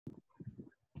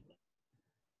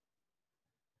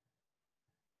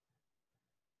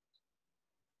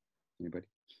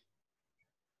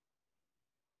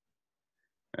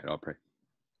right, I'll pray.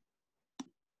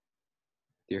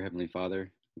 Dear Heavenly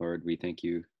Father, Lord, we thank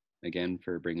you again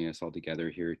for bringing us all together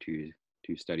here to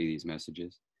study these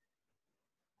messages.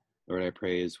 Lord, I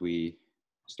pray as we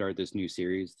start this new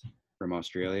series from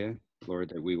Australia, Lord,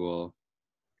 that we will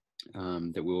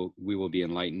be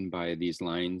enlightened by these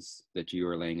lines that you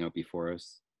are laying out before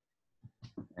us,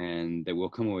 and that we'll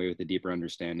come away with a deeper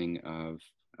understanding of,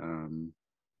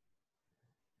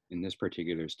 in this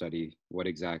particular study, what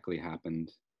exactly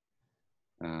happened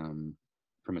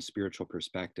from a spiritual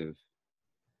perspective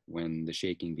when the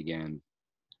shaking began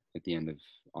at the end of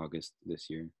August this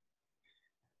year.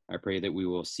 I pray that we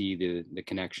will see the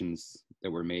connections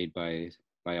that were made by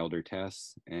Elder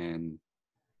Tess, and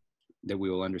that we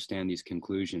will understand these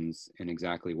conclusions and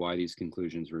exactly why these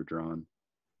conclusions were drawn.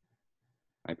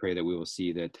 I pray that we will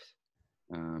see that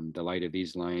the light of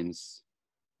these lines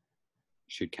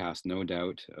should cast no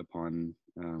doubt upon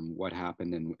what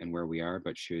happened and where we are,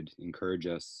 but should encourage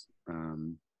us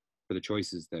for the choice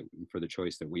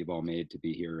that we've all made to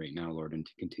be here right now, Lord, and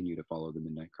to continue to follow the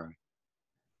midnight cry.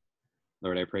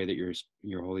 Lord, I pray that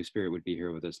your Holy Spirit would be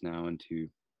here with us now, and to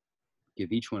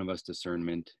give each one of us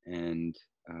discernment and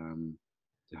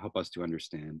to help us to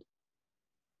understand.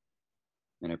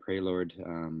 And I pray, Lord,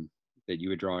 that you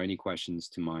would draw any questions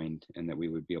to mind, and that we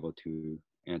would be able to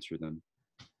answer them.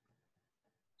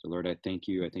 So Lord, I thank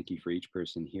you. I thank you for each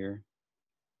person here.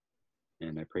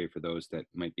 And I pray for those that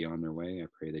might be on their way. I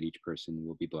pray that each person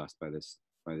will be blessed by this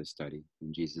study.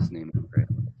 In Jesus' name I pray.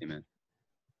 Amen.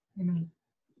 Amen.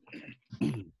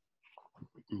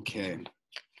 Okay.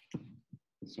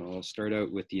 So I'll start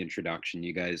out with the introduction.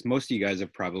 Most of you guys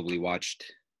have probably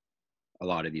watched a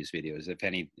lot of these videos. If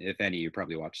any, you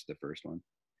probably watched the first one.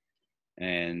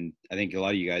 And I think a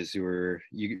lot of you guys who were,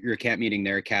 your camp meeting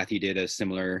there, Kathy did a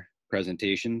similar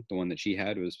presentation. The one that she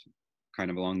had was kind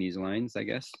of along these lines, I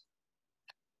guess.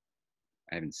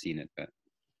 I haven't seen it, but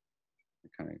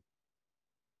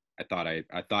I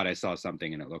thought I saw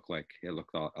something and it looked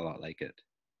a lot like it.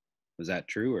 Was that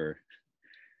true, or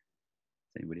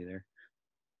is anybody there?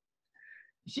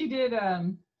 She did.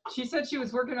 She said she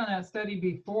was working on that study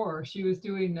before. She was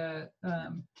doing the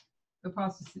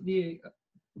apostasy,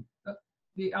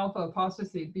 the alpha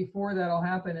apostasy before that all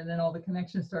happened, and then all the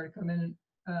connections started coming in.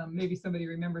 Maybe somebody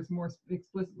remembers more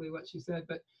explicitly what she said,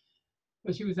 but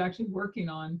she was actually working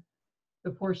on the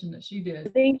portion that she did. I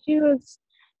think she was.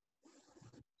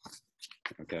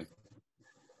 Okay.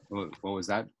 What was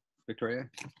that, Victoria?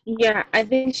 Yeah, I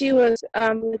think she was.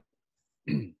 Oh,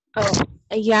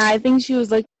 yeah, I think she was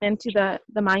looking into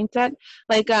the mindset.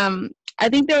 Like, I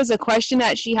think there was a question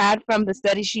that she had from the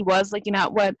study. She was looking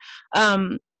at what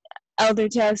Elder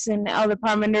Tess and Elder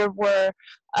Parmenter were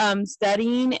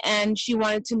studying, and she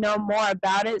wanted to know more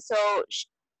about it. So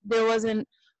there wasn't.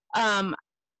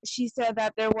 She said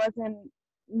that there wasn't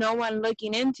no one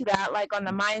looking into that, like on the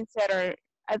mindset, or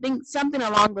I think something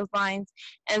along those lines.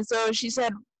 And so she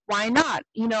said, why not?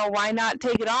 Why not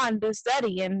take it on to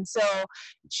study? And so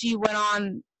she went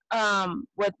on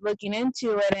with looking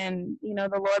into it, and the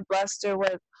Lord blessed her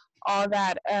with all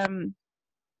that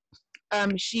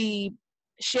she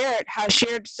has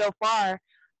shared so far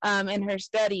in her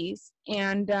studies.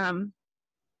 And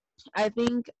I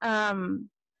think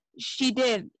she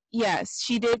did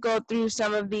go through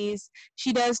some of these.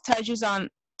 She does touch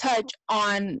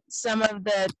on some of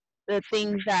the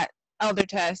things that Elder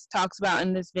Tess talks about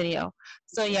in this video.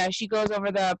 So yeah, she goes over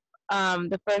the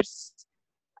first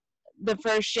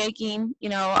shaking,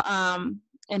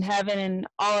 in heaven, and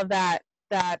all of that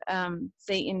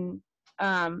Satan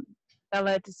that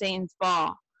led to Satan's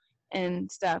fall and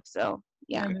stuff. So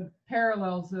yeah. And the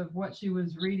parallels of what she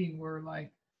was reading were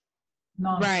like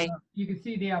nonstop. Right. You could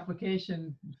see the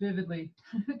application vividly,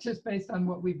 just based on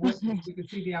what we've witnessed. You could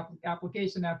see the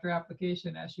application after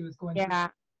application as she was going through.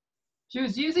 She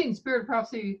was using Spirit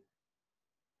Prophecy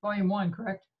Volume 1,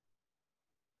 correct?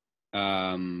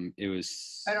 It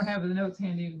was. I don't have the notes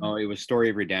handy. Oh, it was Story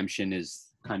of Redemption is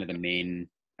kind of the main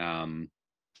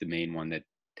one that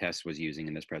Tess was using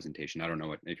in this presentation. I don't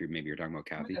know if you're talking about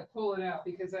Kathy. I'm gonna pull it out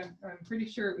because I'm pretty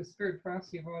sure it was Spirit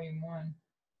Prophecy Volume 1.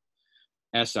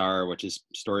 SR, which is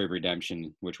Story of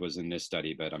Redemption, which was in this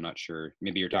study, but I'm not sure.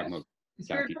 Maybe you're talking about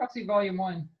Spirit Kathy. Prophecy Volume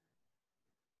 1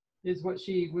 is what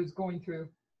she was going through.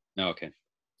 Oh, okay.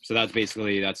 So that's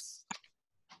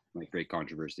like great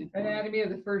controversy. Anatomy of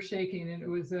the First Shaking, and it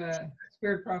was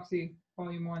Spirit Prophecy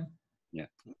Volume 1. Yeah.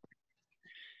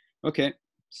 Okay.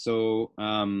 So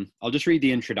I'll just read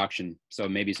the introduction. So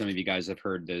maybe some of you guys have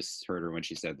heard her when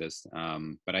she said this,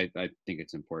 but I think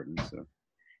it's important. So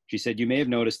she said, "You may have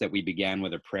noticed that we began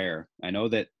with a prayer. I know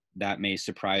that that may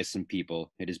surprise some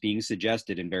people. It is being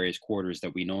suggested in various quarters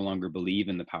that we no longer believe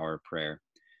in the power of prayer.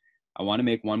 I want to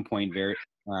make one point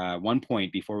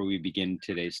before we begin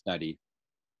today's study.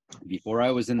 Before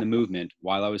I was in the movement,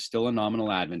 while I was still a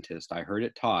nominal Adventist, I heard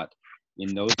it taught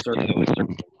in those circles.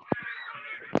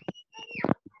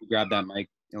 Grab that mic,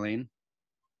 Elaine.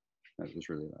 That was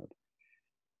really loud.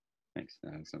 Thanks.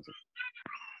 That sounds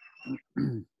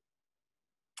like.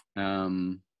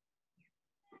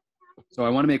 So I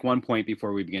want to make one point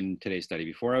before we begin today's study.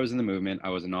 Before I was in the movement, I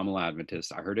was a nominal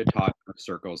Adventist. I heard it taught in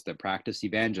circles that practice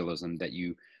evangelism that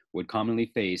you would commonly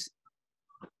face.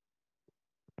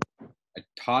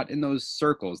 Taught in those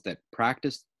circles that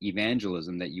practice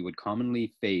evangelism that you would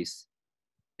commonly face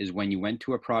is when you went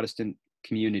to a Protestant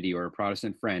community or a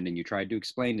Protestant friend and you tried to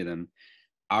explain to them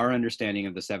our understanding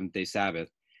of the seventh-day Sabbath.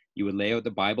 You would lay out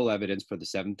the Bible evidence for the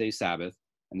seventh-day Sabbath,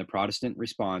 and the Protestant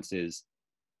response is,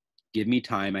 "Give me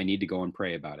time, I need to go and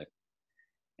pray about it."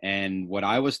 And what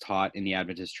I was taught in the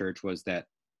Adventist church was that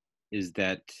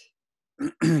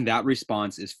that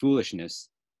response is foolishness.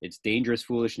 It's dangerous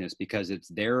foolishness because it's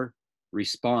their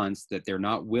response that they're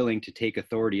not willing to take the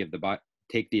authority of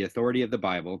the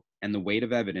Bible and the weight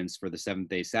of evidence for the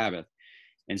seventh-day Sabbath.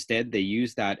 Instead, they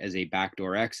use that as a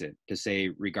backdoor exit to say,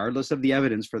 regardless of the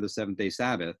evidence for the seventh-day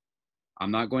Sabbath,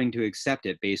 I'm not going to accept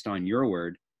it based on your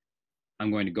word.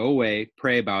 I'm going to go away,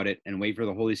 pray about it, and wait for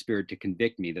the Holy Spirit to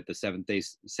convict me that the seventh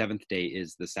day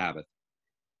is the Sabbath.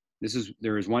 This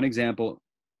is one example,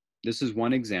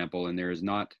 and there is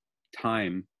not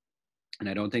time, and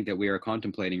I don't think that we are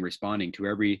contemplating responding to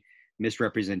every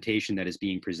misrepresentation that is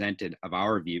being presented of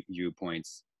our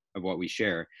viewpoints of what we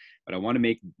share. But I want to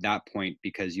make that point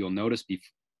because you'll notice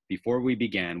before we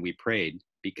began, we prayed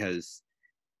because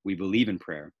we believe in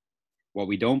prayer. What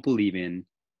we don't believe in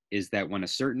is that when a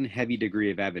certain heavy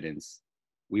degree of evidence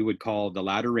we would call the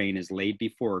latter rain is laid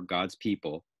before God's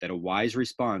people, that a wise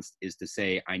response is to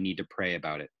say, I need to pray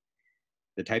about it.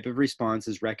 The type of response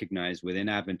is recognized within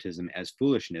Adventism as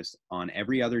foolishness on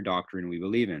every other doctrine we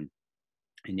believe in.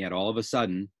 And yet all of a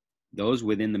sudden, those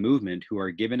within the movement who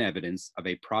are given evidence of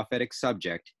a prophetic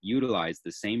subject utilize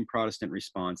the same Protestant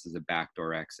response as a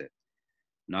backdoor exit.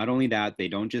 Not only that, they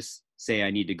don't just say,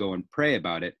 I need to go and pray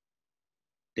about it.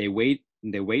 They wait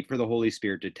for the Holy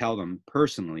Spirit to tell them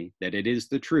personally that it is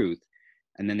the truth,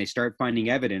 and then they start finding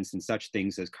evidence in such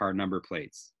things as car number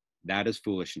plates. That is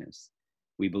foolishness.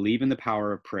 We believe in the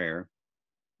power of prayer,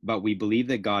 but we believe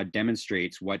that God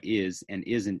demonstrates what is and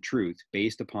isn't truth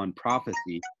based upon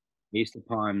prophecy, based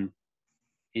upon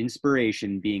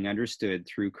inspiration being understood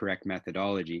through correct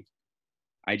methodology.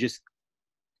 I just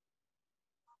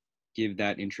give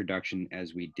that introduction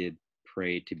as we did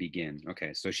pray to begin.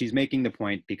 Okay, so she's making the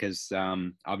point because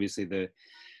obviously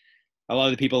a lot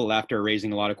of the people left are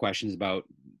raising a lot of questions about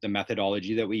the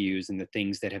methodology that we use and the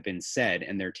things that have been said,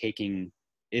 and they're taking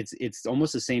it's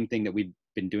almost the same thing that we've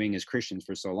been doing as Christians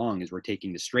for so long, is we're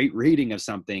taking the straight reading of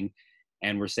something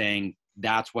and we're saying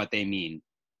that's what they mean.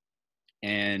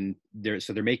 And they're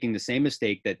making the same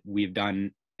mistake that we've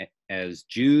done as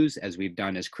Jews, as we've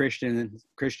done as Christians,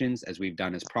 as we've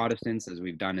done as Protestants, as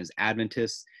we've done as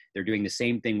Adventists. They're doing the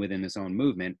same thing within this own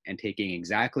movement and taking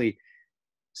exactly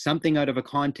something out of a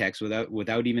context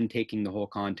without even taking the whole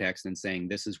context and saying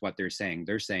this is what they're saying.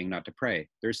 They're saying not to pray.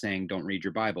 They're saying don't read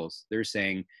your Bibles. They're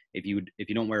saying if you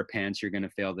don't wear pants, you're going to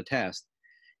fail the test.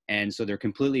 And so they're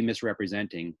completely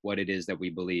misrepresenting what it is that we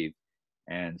believe.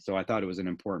 And so I thought it was an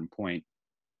important point.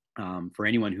 For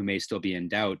anyone who may still be in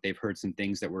doubt, they've heard some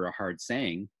things that were a hard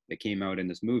saying that came out in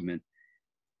this movement.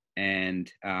 And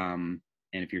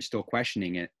if you're still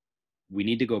questioning it, we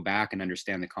need to go back and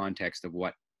understand the context of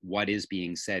what is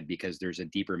being said, because there's a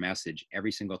deeper message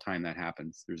every single time that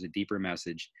happens. There's a deeper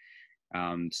message,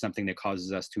 something that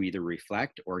causes us to either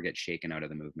reflect or get shaken out of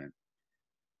the movement.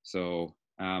 So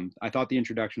I thought the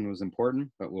introduction was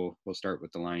important, but we'll start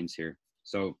with the lines here.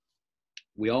 So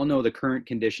we all know the current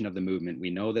condition of the movement. We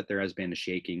know that there has been a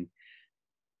shaking,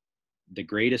 the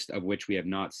greatest of which we have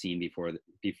not seen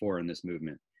before in this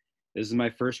movement. This is my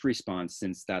first response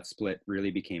since that split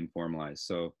really became formalized.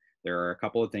 So there are a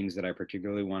couple of things that I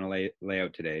particularly want to lay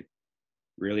out today.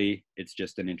 Really, it's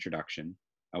just an introduction.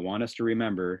 I want us to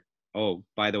remember, oh,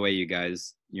 by the way, you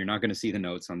guys, you're not going to see the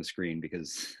notes on the screen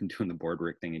because I'm doing the board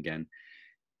work thing again.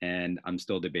 And I'm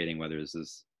still debating whether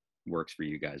this works for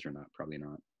you guys or not. Probably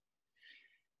not.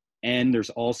 And there's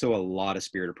also a lot of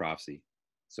spirit of prophecy.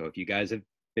 So if you guys have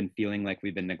been feeling like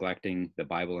we've been neglecting the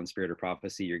Bible and spirit of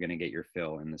prophecy, you're going to get your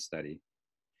fill in this study.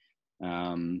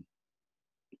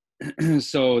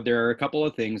 So there are a couple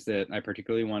of things that I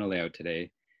particularly want to lay out today.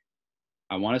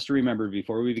 I want us to remember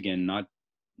before we begin,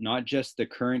 not just the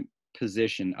current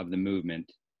position of the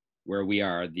movement where we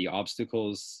are, the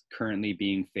obstacles currently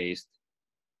being faced,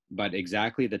 but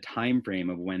exactly the time frame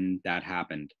of when that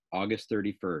happened, August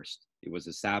 31st. It was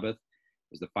a Sabbath.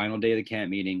 It was the final day of the camp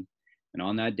meeting. And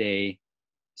on that day,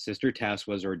 Sister Tess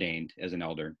was ordained as an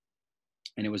elder.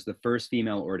 And it was the first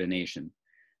female ordination.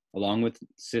 Along with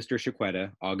Sister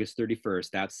Chiquetta, August 31st,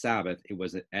 that Sabbath, it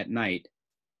was at night,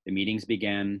 the meetings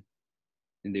began.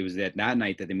 And it was that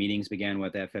night that the meetings began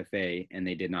with FFA, and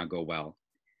they did not go well.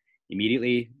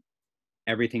 Immediately,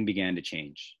 everything began to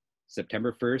change.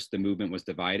 September 1st, the movement was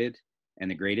divided, and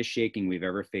the greatest shaking we've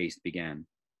ever faced began.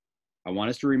 I want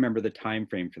us to remember the time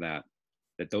frame for that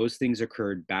those things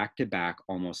occurred back to back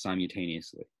almost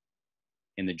simultaneously.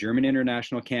 In the German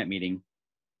International Camp Meeting,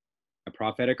 a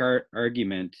prophetic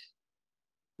argument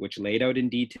which laid out in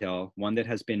detail, one that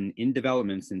has been in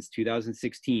development since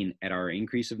 2016 at our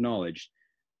increase of knowledge,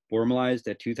 formalized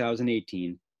at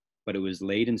 2018, but it was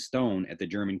laid in stone at the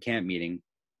German camp meeting,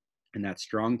 and that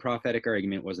strong prophetic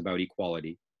argument was about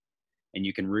equality. And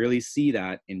you can really see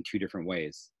that in two different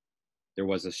ways. There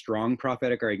was a strong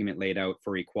prophetic argument laid out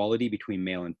for equality between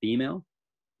male and female,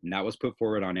 and that was put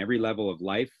forward on every level of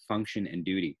life, function, and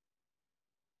duty.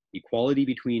 Equality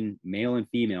between male and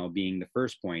female being the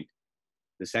first point.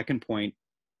 The second point,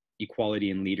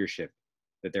 equality in leadership,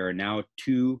 that there are now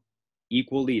two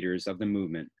equal leaders of the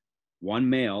movement, one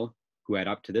male who had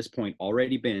up to this point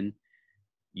already been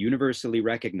universally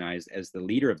recognized as the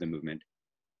leader of the movement,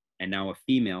 and now a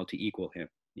female to equal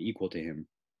to him.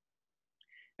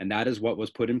 And that is what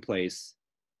was put in place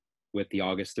with the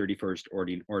August 31st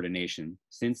ordination.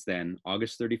 Since then,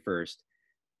 August 31st,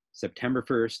 September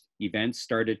 1st, events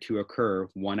started to occur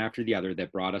one after the other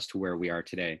that brought us to where we are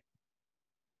today.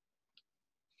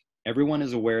 Everyone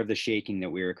is aware of the shaking that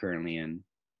we are currently in.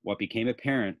 What became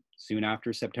apparent soon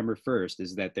after September 1st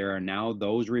is that there are now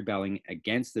those rebelling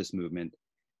against this movement,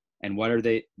 and what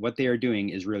they are doing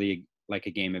is really like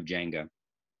a game of Jenga.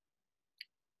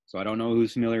 So I don't know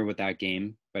who's familiar with that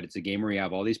game, but it's a game where you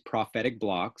have all these prophetic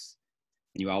blocks,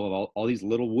 and you have all these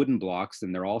little wooden blocks,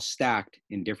 and they're all stacked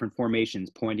in different formations,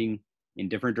 pointing in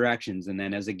different directions. And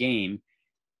then as a game,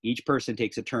 each person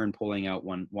takes a turn pulling out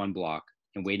one block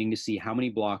and waiting to see how many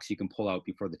blocks you can pull out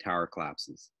before the tower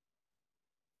collapses.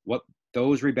 What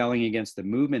those rebelling against the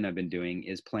movement have been doing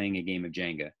is playing a game of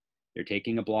Jenga. They're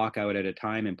taking a block out at a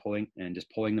time and just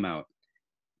pulling them out.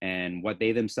 And what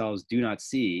they themselves do not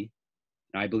see,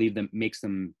 I believe that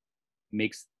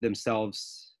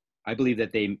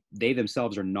they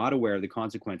themselves are not aware of the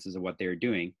consequences of what they're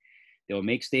doing. They'll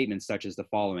make statements such as the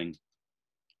following: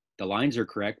 the lines are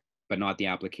correct, but not the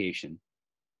application.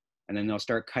 And then they'll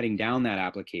start cutting down that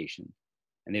application.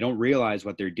 And they don't realize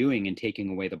what they're doing in taking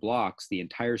away the blocks. The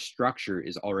entire structure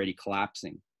is already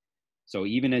collapsing. So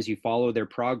even as you follow their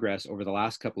progress over the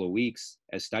last couple of weeks,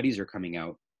 as studies are coming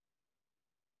out,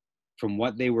 from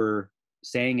what they were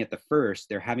saying at the first,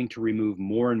 they're having to remove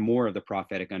more and more of the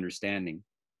prophetic understanding.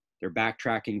 They're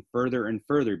backtracking further and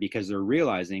further because they're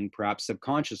realizing, perhaps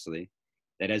subconsciously,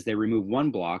 that as they remove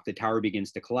one block, the tower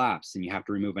begins to collapse, and you have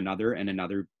to remove another and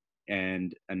another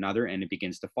and another, and it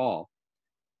begins to fall.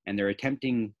 And they're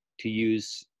attempting to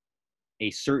use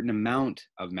a certain amount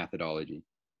of methodology.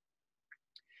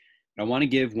 I want to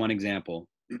give one example.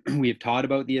 We have taught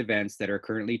about the events that are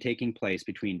currently taking place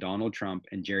between Donald Trump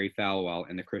and Jerry Falwell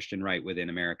and the Christian right within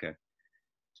America.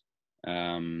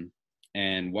 And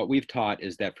what we've taught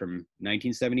is that from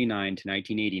 1979 to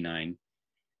 1989,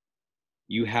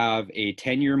 you have a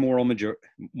 10-year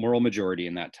moral majority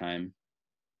in that time.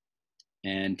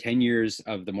 And 10 years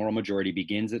of the moral majority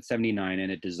begins at 79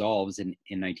 and it dissolves in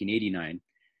 1989.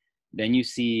 Then you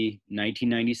see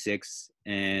 1996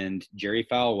 and Jerry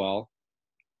Falwell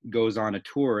goes on a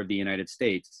tour of the United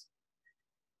States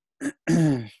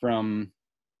from,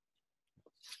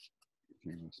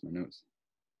 I lost my notes.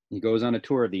 He goes on a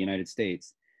tour of the United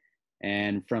States.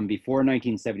 And from before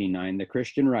 1979, the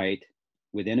Christian right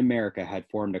within America had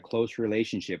formed a close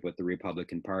relationship with the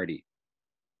Republican Party.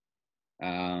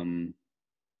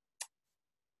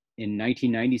 In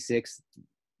 1996,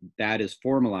 that is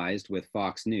formalized with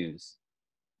Fox News.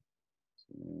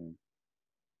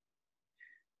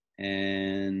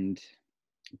 And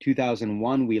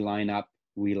 2001, we line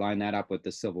that up with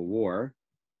the Civil War.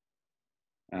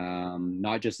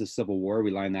 Not just the Civil War, we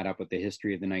line that up with the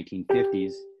history of the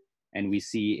 1950s, and we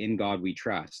see In God We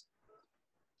Trust.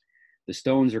 The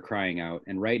Stones are crying out,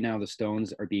 and right now the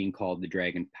Stones are being called the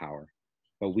Dragon Power.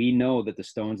 But we know that the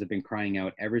Stones have been crying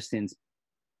out ever since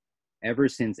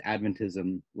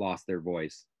Adventism lost their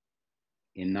voice.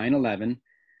 In 9/11,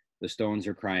 the Stones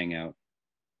are crying out,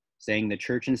 saying the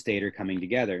church and state are coming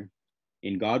together.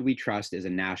 In God We Trust is a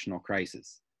national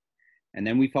crisis. And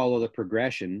then we follow the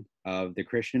progression of the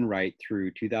Christian right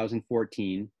through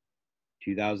 2014,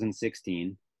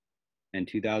 2016, and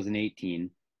 2018,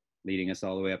 leading us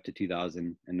all the way up to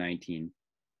 2019.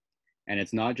 And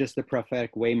it's not just the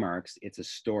prophetic waymarks, it's a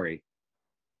story.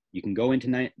 You can go into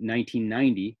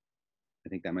 1990. I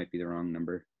think that might be the wrong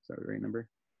number. Is that the right number?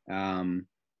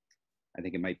 I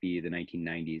think it might be the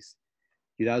 1990s.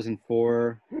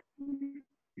 2004,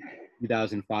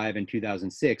 2005, and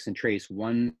 2006, and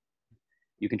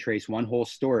you can trace one whole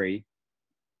story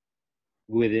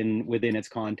within its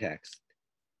context.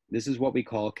 This is what we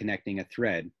call connecting a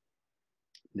thread.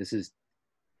 This is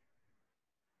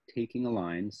taking a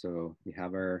line, so we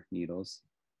have our needles.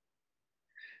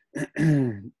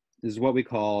 This is what we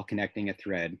call connecting a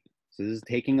thread. So this is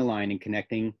taking a line and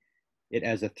connecting it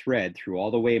as a thread through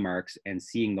all the waymarks and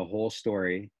seeing the whole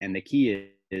story. And the key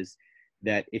is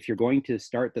that if you're going to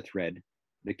start the thread,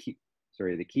 the key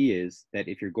is that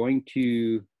if you're going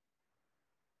to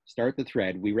start the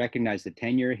thread, we recognize the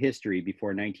 10-year history before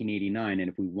 1989, and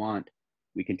if we want,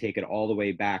 we can take it all the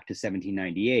way back to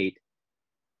 1798,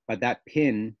 but that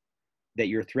pin that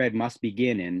your thread must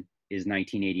begin in is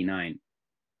 1989.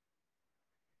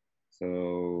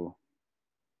 So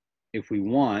if we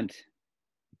want,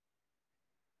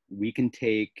 we can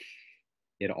take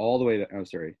it all the way back. Oh,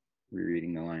 sorry,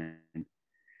 rereading the line.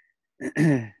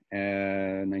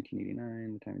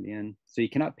 1989, the time of the end. So you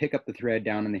cannot pick up the thread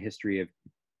down in the history of,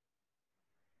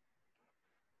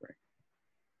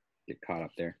 get caught up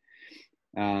there.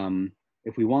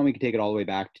 If we want, we can take it all the way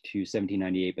back to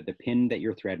 1798, but the pin that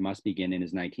your thread must begin in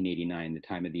is 1989, the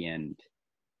time of the end.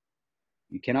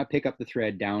 You cannot pick up the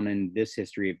thread down in this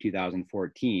history of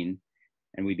 2014,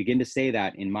 and we begin to say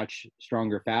that in much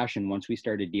stronger fashion once we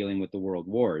started dealing with the world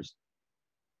wars.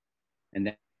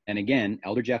 And again,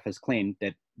 Elder Jeff has claimed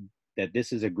that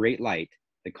this is a great light,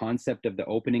 the concept of the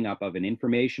opening up of an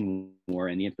information war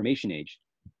in the information age.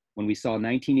 When we saw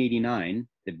 1989,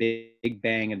 the big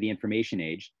bang of the information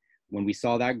age, when we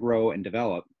saw that grow and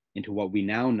develop into what we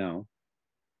now know,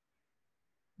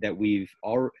 that we're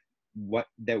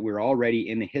already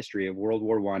in the history of World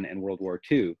War I and World War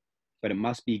II, but it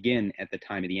must begin at the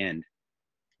time of the end,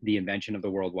 the invention of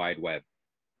the World Wide Web.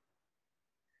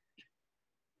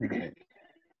 Okay.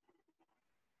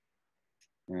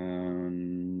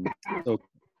 So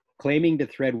claiming to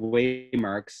thread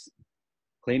waymarks,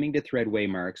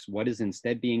 what is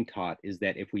instead being taught is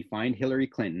that if we find Hillary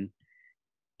Clinton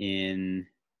in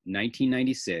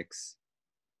 1996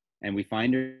 and we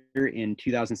find her in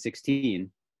 2016,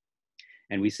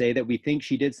 and we say that we think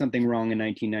she did something wrong in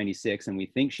 1996 and we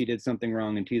think she did something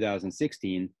wrong in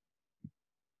 2016,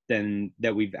 then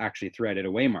that we've actually threaded a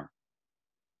waymark.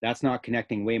 That's not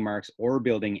connecting waymarks or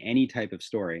building any type of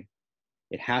story.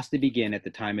 It has to begin at the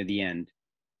time of the end.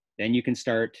 Then you can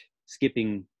start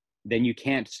skipping, then you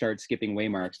can't start skipping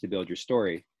waymarks to build your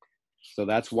story. So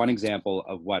that's one example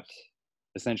of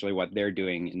essentially what they're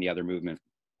doing in the other movement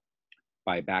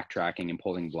by backtracking and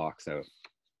pulling blocks out.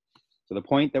 So the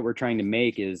point that we're trying to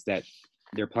make is that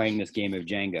they're playing this game of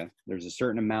Jenga. There's a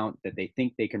certain amount that they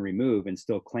think they can remove and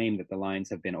still claim that the lines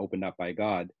have been opened up by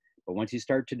God. But once you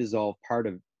start to dissolve part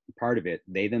of it,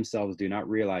 they themselves do not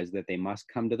realize that they must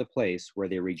come to the place where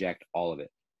they reject all of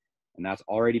it. And that's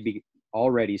already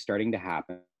starting to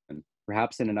happen.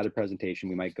 Perhaps in another presentation,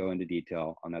 we might go into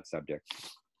detail on that subject.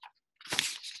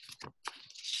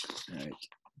 All right.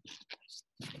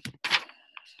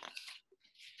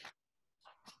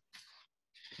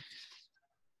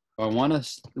 I want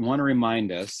to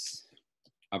remind us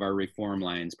of our reform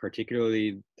lines,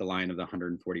 particularly the line of the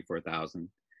 144,000.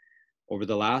 Over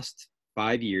the last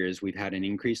 5 years, we've had an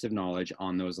increase of knowledge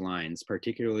on those lines,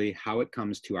 particularly how it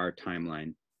comes to our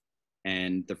timeline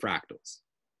and the fractals.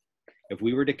 If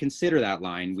we were to consider that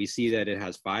line, we see that it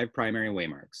has 5 primary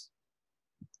waymarks.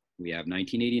 We have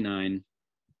 1989,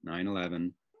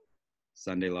 9/11,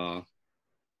 Sunday law,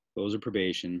 close of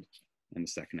probation, and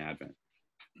the second advent.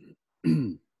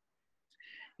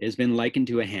 It has been likened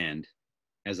to a hand.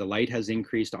 As the light has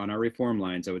increased on our reform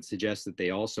lines, I would suggest that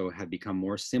they also have become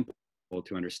more simple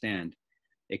to understand.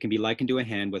 It can be likened to a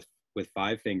hand with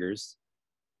 5 fingers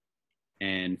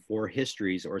and 4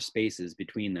 histories or spaces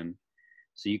between them.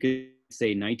 So you could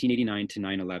say 1989 to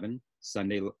 9/11,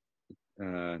 Sunday.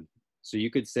 So you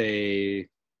could say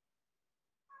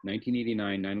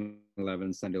 1989,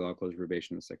 9/11, Sunday law, close of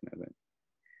probation, the second advent.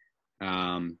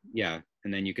 Yeah,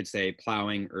 and then you could say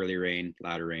plowing, early rain,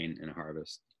 latter rain, and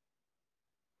harvest.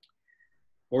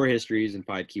 4 histories and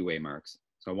 5 key waymarks.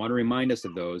 So I want to remind us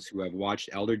of those who have watched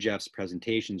Elder Jeff's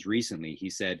presentations recently. He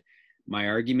said, My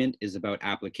argument is about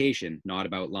application, not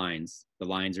about lines. The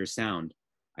lines are sound.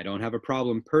 I don't have a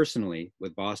problem personally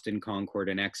with Boston, Concord,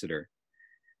 and Exeter.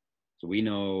 So we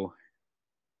know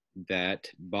that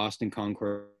Boston,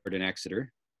 Concord, and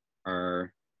Exeter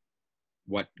are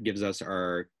what gives us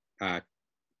our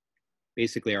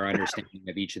basically our understanding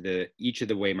of each of the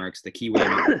waymarks, the key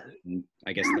waymarks, and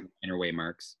I guess the minor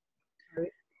waymarks. Right.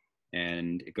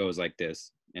 And it goes like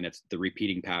this, and it's the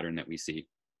repeating pattern that we see.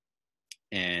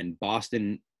 And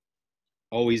Boston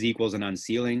always equals an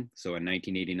unsealing. So in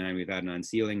 1989, we've had an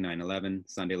unsealing, 9/11,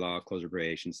 Sunday law, closure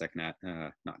variation,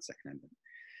 not second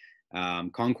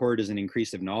advent. Concord is an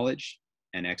increase of knowledge,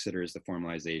 and Exeter is the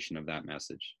formalization of that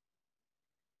message.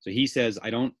 So he says, I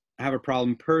don't have a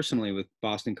problem personally with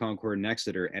Boston, Concord, and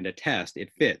Exeter, and a test.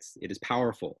 It fits. It is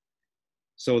powerful.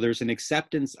 So there's an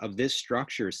acceptance of this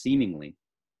structure, seemingly.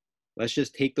 Let's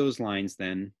just take those lines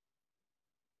then.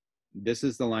 This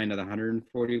is the line of the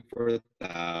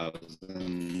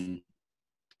 144,000.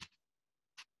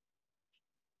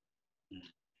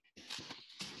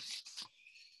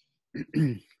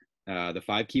 The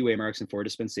 5 key waymarks and 4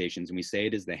 dispensations, and we say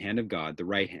it is the hand of God, the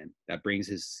right hand, that brings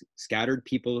his scattered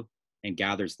people and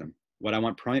gathers them. What I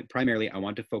want primarily, I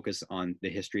want to focus on the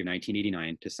history of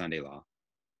 1989 to Sunday law.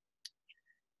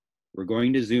 We're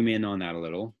going to zoom in on that a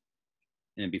little.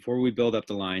 And before we build up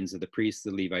the lines of the priests,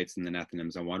 the Levites, and the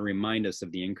Nethinims, I want to remind us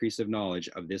of the increase of knowledge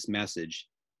of this message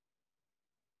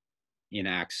in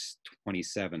Acts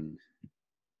 27,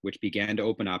 which began to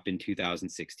open up in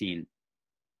 2016.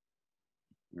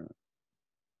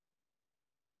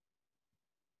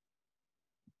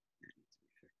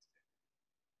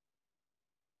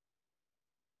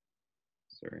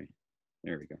 Sorry,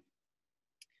 there we go.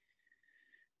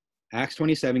 Acts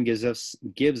 27 gives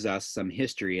us some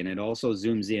history, and it also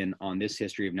zooms in on this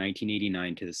history of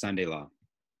 1989 to the Sunday law.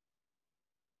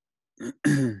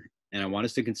 And I want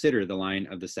us to consider the line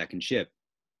of the second ship.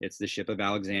 It's the ship of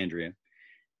Alexandria.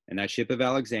 And that ship of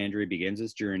Alexandria begins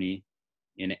its journey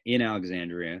in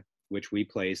Alexandria, which we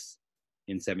place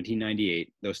in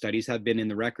 1798. Those studies have been in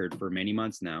the record for many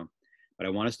months now, but I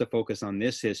want us to focus on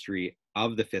this history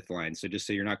of the 5th line. So just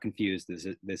so you're not confused,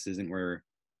 this isn't where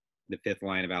the 5th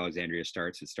line of Alexandria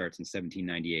starts. It starts in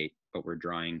 1798, but we're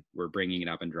bringing it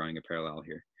up and drawing a parallel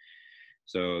here.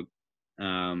 So,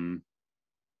 so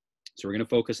we're going to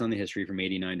focus on the history from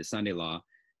 89 to Sunday law,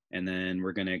 and then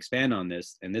we're going to expand on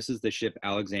this. And this is the ship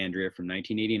Alexandria from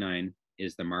 1989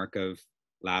 is the mark of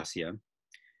Lassia.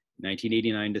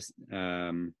 1989 to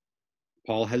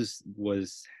Paul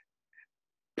was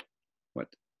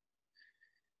what?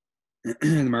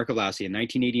 The mark of Lassia.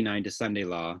 1989 to Sunday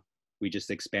law. We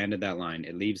just expanded that line.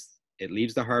 It leaves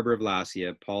the harbor of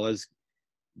Lassia. Paul is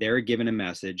there given a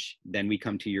message. Then we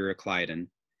come to Euroclydon,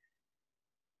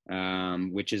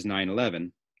 which is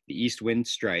 9/11. The east wind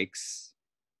strikes.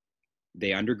 They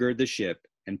undergird the ship,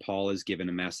 and Paul is given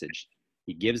a message.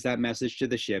 He gives that message to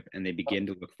the ship, and they begin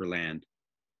to look for land.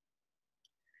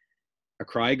 A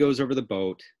cry goes over the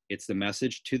boat. It's the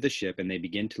message to the ship, and they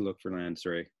begin to look for land.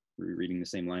 Sorry, we're reading the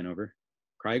same line over.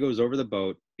 Cry goes over the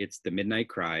boat. It's the midnight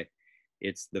cry.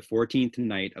 It's the 14th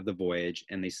night of the voyage,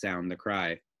 and they sound the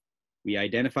cry. We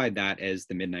identified that as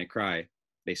the midnight cry.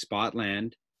 They spot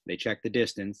land, they check the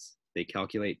distance, they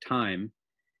calculate time,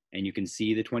 and you can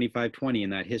see the 2520 in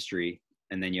that history,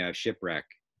 and then you have shipwreck.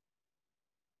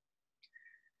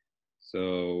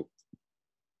 So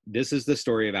this is the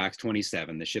story of Acts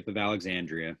 27, the ship of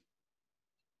Alexandria.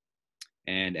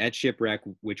 And at shipwreck,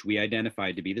 which we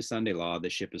identified to be the Sunday law, the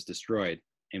ship is destroyed.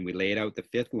 And we laid out the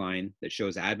 5th line that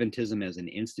shows Adventism as an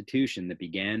institution that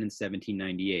began in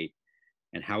 1798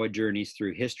 and how it journeys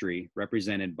through history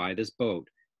represented by this boat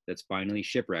that's finally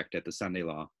shipwrecked at the Sunday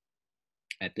law.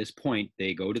 At this point,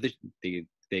 they go to the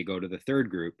 3rd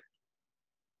group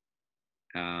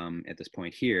at this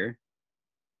point here.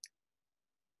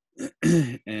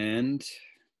 And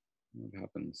what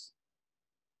happens?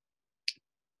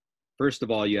 First of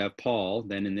all, you have Paul.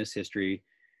 Then in this history,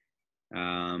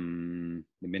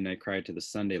 the midnight cry to the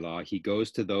Sunday law, he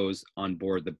goes to those on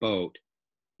board the boat,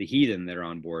 the heathen that are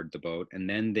on board the boat, and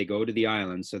then they go to the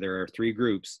islands. So there are 3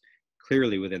 groups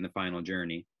clearly within the final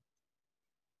journey.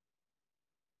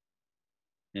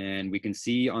 And we can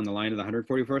see on the line of the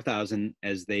 144,000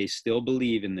 as they still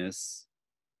believe in this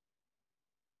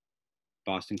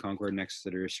Boston, Concord, and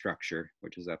Exeter structure,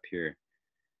 which is up here.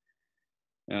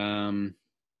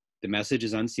 The message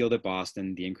is unsealed at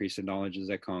Boston, the increase of knowledge is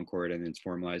at Concord, and it's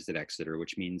formalized at Exeter,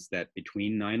 which means that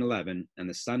between 9/11 and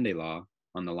the Sunday law,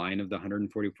 on the line of the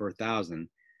 144,000,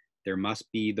 there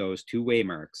must be those 2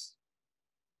 waymarks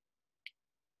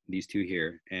these two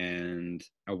here, and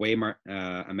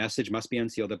a message must be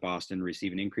unsealed at Boston,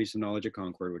 receive an increase of knowledge at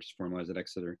Concord, which is formalized at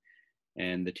Exeter,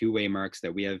 and the two waymarks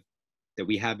that we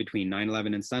have between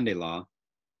 9/11 and Sunday Law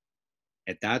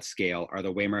at that scale are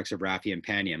the waymarks of Raphia and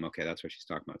Panium. Okay, that's what she's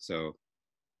talking about. So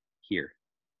here,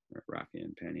 Raphia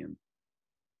and Panium.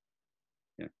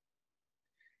 Yeah.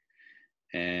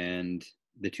 And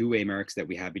the two waymarks that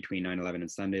we have between 9/11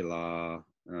 and Sunday Law,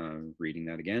 reading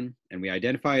that again, and we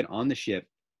identified on the ship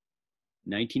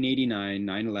 1989,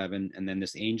 9/11, and then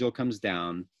this angel comes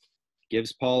down,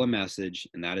 gives Paul a message,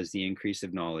 and that is the increase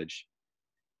of knowledge.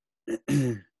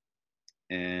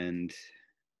 And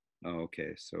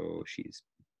okay, so she's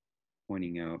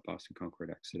pointing out Boston, Concord,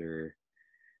 Exeter.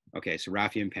 Okay, so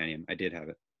Raphia and Panium, I did have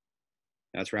it.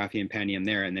 That's Raphia and Panium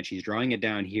there, and then she's drawing it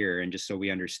down here, and just so we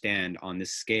understand on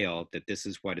this scale that this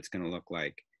is what it's going to look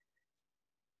like.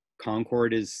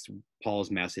 Concord is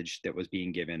Paul's message that was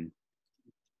being given.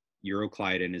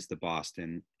 Euroclydon is the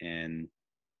Boston, and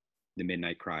the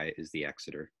Midnight Cry is the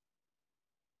Exeter.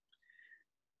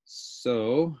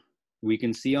 So we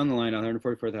can see on the line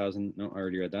 144,000. No, I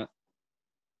already read that.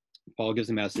 Paul gives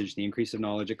a message. The increase of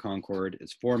knowledge at Concord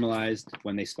is formalized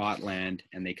when they spot land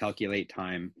and they calculate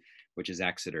time, which is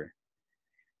Exeter.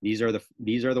 These are the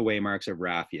waymarks of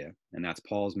Raphia, and that's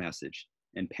Paul's message.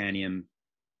 And Panium,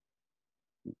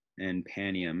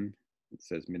 it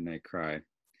says Midnight Cry.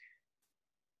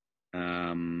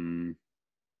 Trying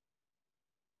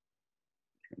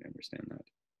to understand that.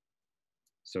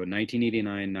 So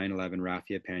 1989, 9/11,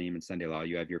 Raphia, Panium, and Sunday Law,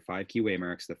 you have your 5 key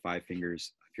waymarks, the 5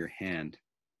 fingers of your hand.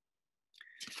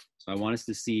 So I want us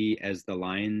to see as the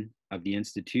line of the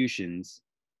institutions,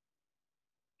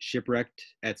 shipwrecked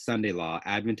at Sunday Law,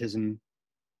 Adventism,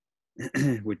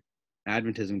 with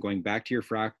Adventism going back to your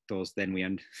fractals, then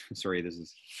I'm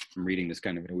reading this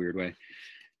kind of in a weird way.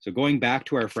 So going back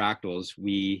to our fractals,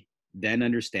 we then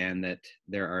understand that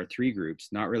there are 3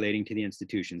 groups, not relating to the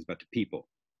institutions, but to people.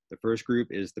 The first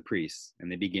group is the priests,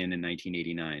 and they begin in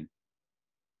 1989.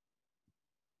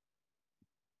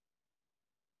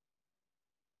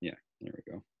 Yeah, there we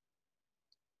go.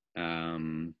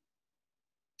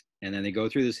 And then they go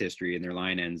through this history, and their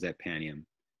line ends at Panium.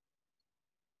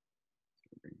 So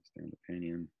bring this down to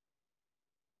Panium.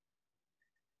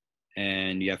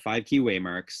 And you have 5 key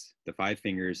waymarks, the 5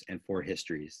 fingers, and 4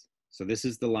 histories. So this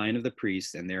is the line of the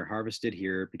priests, and they're harvested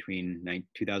here between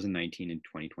 2019 and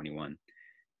 2021.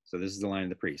 So this is the line of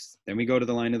the priests. Then we go to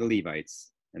the line of the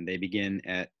Levites, and they begin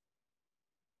at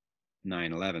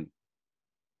 9/11.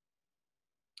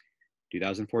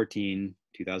 2014,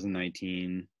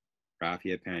 2019,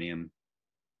 Raphia, Panium.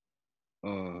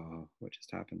 Oh, what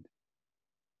just happened?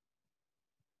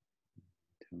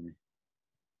 Tell me.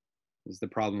 This is the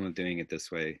problem with doing it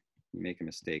this way. You make a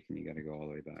mistake and you got to go all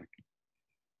the way back.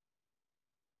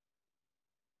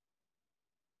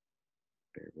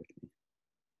 Bear with me.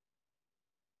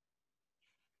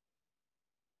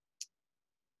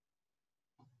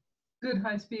 Good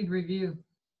high-speed review.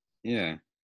 Yeah.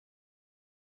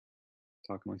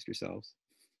 Talk amongst yourselves.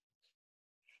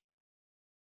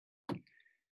 Okay,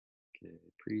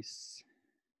 priests.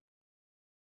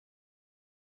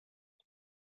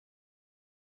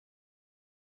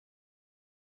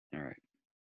 All right.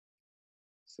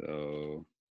 So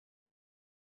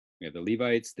we have the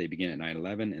Levites. They begin at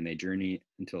 9/11 and they journey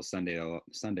until Sunday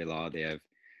Law. They have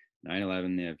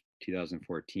 9/11. They have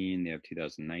 2014. They have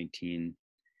 2019.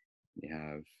 They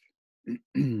have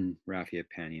Raphia,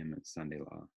 Panium, and Sunday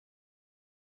Law.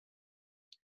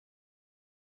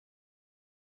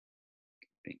 I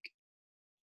think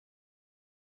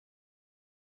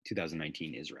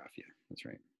 2019 is Raphia. That's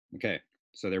right. Okay.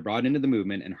 So they're brought into the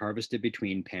movement and harvested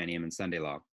between Panium and Sunday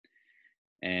Law.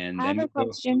 And I then have a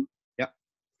question. Yep.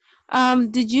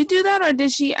 Did you do that, or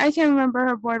did she? I can't remember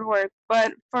her board work,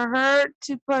 but for her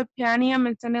to put Panium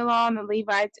and Sunday Law on the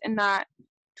Levites and not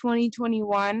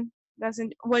 2021,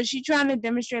 was she trying to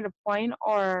demonstrate a point,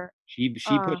 or? She put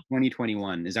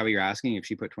 2021. Is that what you're asking? If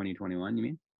she put 2021, you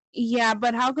mean? Yeah,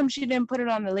 but how come she didn't put it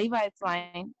on the Levites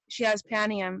line? She has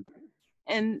Panium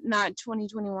and not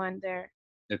 2021 there.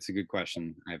 That's a good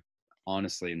question. I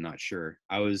honestly am not sure.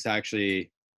 I was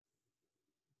actually,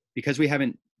 because we've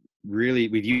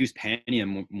used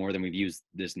Panium more than we've used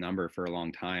this number for a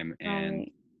long time, and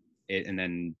right. and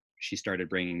then she started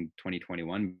bringing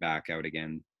 2021 back out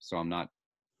again. So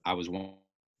I was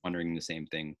wondering the same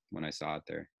thing when I saw it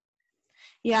there.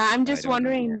 Yeah, I'm just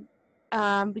wondering,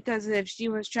 because if she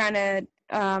was trying to,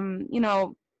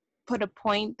 put a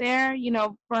point there,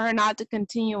 for her not to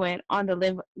continue it on the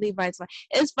Levites line.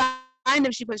 It's fine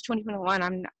if she puts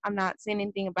 2021. I'm not saying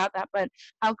anything about that, but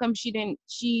how come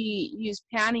she used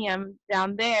Panium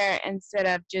down there instead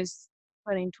of just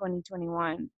putting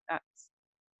 2021?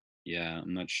 Yeah,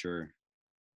 I'm not sure.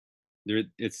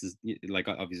 It's like,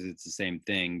 obviously it's the same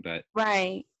thing, but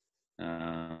right.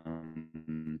 Yeah,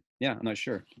 I'm not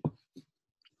sure.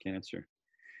 Can't answer.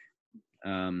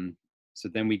 So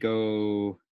then we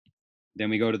go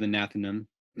to the Nathanum,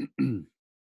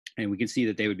 and we can see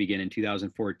that they would begin in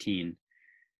 2014.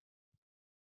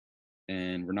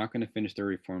 And we're not going to finish the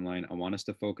reform line. I want us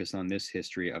to focus on this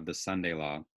history of the Sunday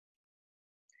law.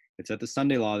 It's at the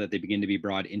Sunday law that they begin to be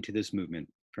brought into this movement.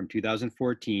 From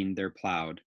 2014, they're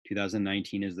plowed.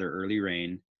 2019 is their early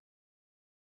rain.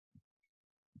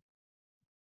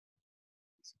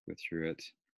 Let's go through it.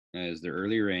 As their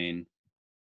early rain.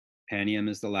 Panium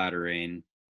is the latter rain,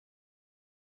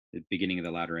 the beginning of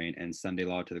the latter rain, and Sunday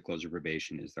law to the close of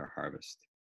probation is their harvest.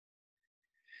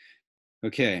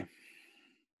 Okay.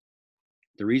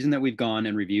 The reason that we've gone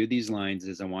and reviewed these lines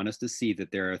is I want us to see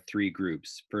that there are three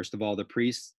groups. First of all, the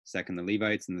priests, second, the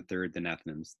Levites, and the third, the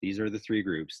Nethinims. These are the three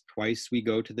groups. Twice we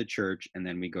go to the church, and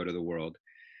then we go to the world.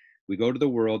 We go to the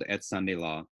world at Sunday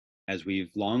law. As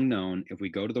we've long known, if we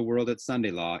go to the world at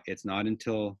Sunday law, it's not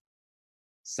until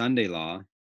Sunday law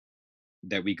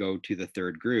that we go to the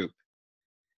third group.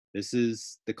 This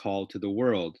is the call to the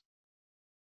world.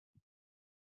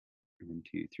 1,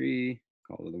 2, 3,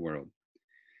 call to the world.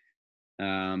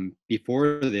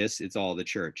 Before this, it's all the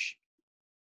church.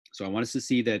 So I want us to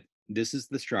see that this is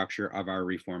the structure of our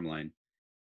reform line.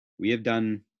 We have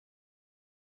done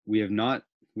not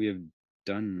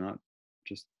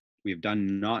just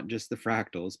the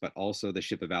fractals, but also the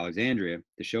ship of Alexandria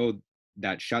to show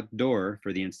that shut door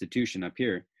for the institution up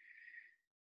here.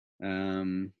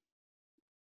 And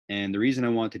the reason I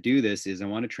want to do this is I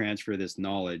want to transfer this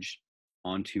knowledge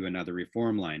onto another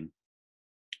reform line.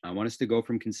 I want us to go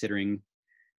from considering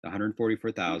the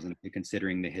 144,000 to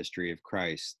considering the history of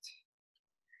Christ.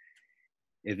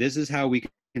 If this is how we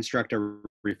construct a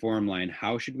reform line,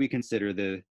 how should we consider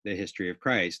the history of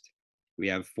Christ? We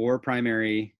have 4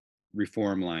 primary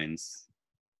reform lines.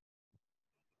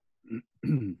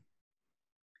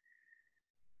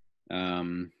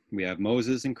 We have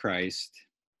Moses and Christ,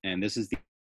 and this is the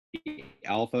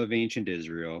Alpha of ancient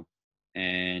Israel,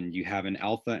 and you have an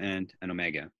Alpha and an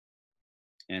Omega.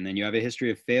 And then you have a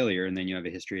history of failure, and then you have a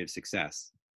history of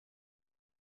success.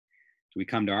 So we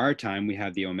come to our time, we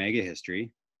have the Omega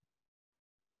history.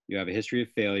 You have a history of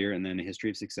failure and then a history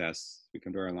of success. We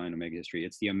come to our line, Omega history.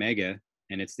 It's the Omega,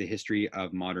 and it's the history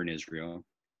of modern Israel.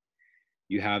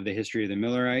 You have the history of the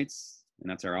Millerites, and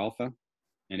that's our Alpha,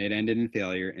 and it ended in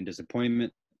failure and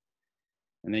disappointment.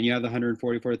 And then you have the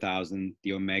 144,000,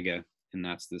 the Omega, and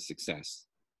that's the success.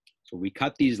 So we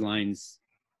cut these lines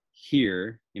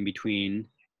here in between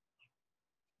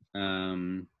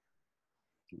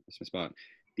that's my spot,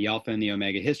 the Alpha and the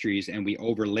Omega histories, and we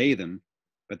overlay them.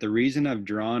 But the reason I've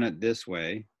drawn it this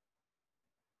way,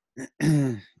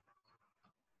 the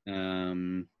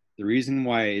reason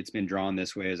why it's been drawn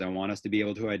this way is I want us to be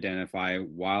able to identify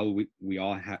while we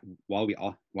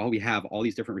have all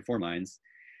these different reform lines,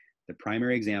 the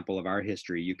primary example of our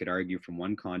history, you could argue from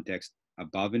one context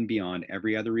above and beyond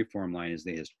every other reform line, is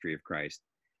the history of Christ.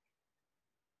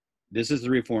 This is the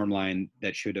reform line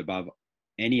that should above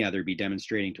any other be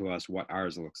demonstrating to us what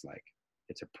ours looks like.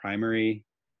 It's a primary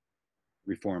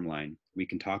reform line. We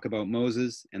can talk about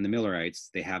Moses and the Millerites.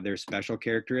 They have their special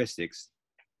characteristics,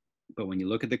 but when you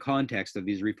look at the context of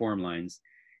these reform lines,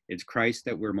 it's Christ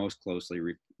that we're most closely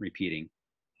repeating.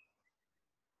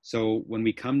 So when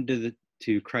we come to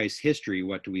Christ's history,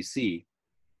 what do we see?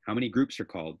 How many groups are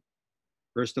called?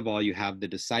 First of all, you have the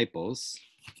disciples.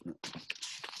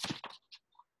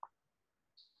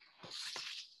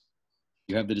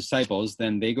 You have the disciples,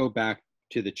 then they go back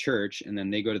to the church, and then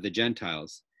they go to the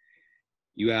Gentiles.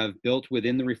 You have built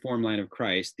within the reform line of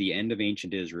Christ the end of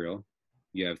ancient Israel.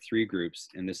 You have 3 groups,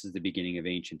 and this is the beginning of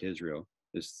ancient Israel.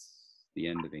 This is the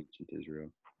end of ancient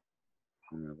Israel.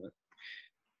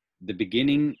 The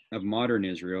beginning of modern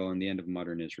Israel and the end of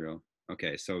modern Israel.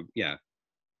 Okay, so yeah,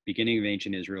 beginning of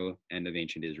ancient Israel, end of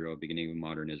ancient Israel, beginning of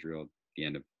modern Israel, the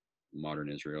end of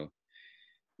modern Israel.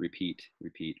 Repeat,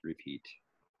 repeat, repeat.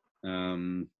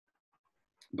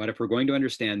 But if we're going to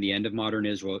understand the end of modern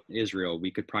Israel,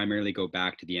 we could primarily go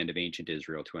back to the end of ancient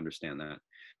Israel to understand that.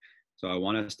 So I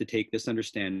want us to take this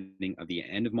understanding of the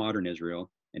end of modern Israel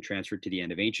and transfer it to the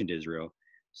end of ancient Israel.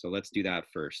 So let's do that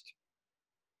first.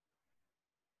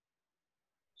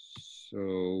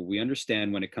 So we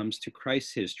understand when it comes to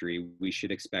Christ's history, we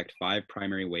should expect 5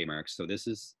 primary waymarks. So this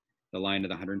is the line of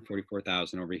the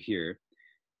 144,000 over here.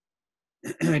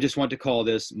 I just want to call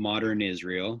this modern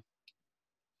Israel.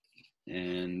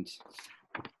 And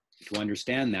to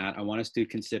understand that, I want us to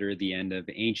consider the end of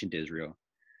ancient Israel.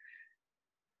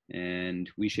 And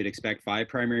we should expect 5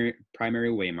 primary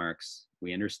waymarks.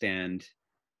 We understand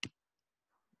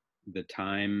the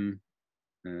time.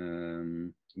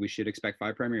 We should expect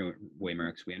 5 primary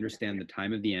waymarks. We understand the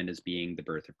time of the end as being the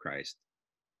birth of Christ.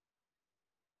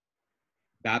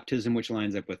 Baptism, which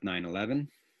lines up with 9/11.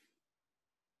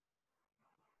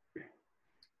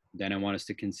 Then I want us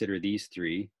to consider these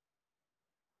 3.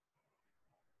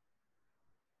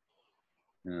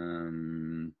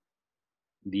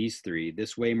 These 3.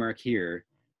 This waymark here,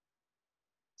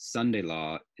 Sunday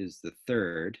law, is the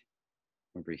 3rd.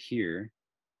 Over here,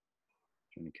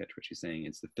 trying to catch what she's saying.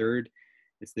 It's the 3rd.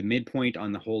 It's the midpoint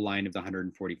on the whole line of the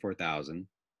 144,000.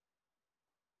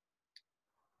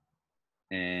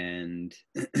 And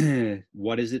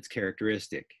what is its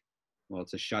characteristic? Well,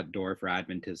 it's a shut door for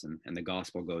Adventism, and the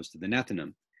gospel goes to the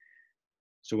Nethinim.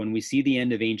 So when we see the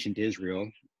end of ancient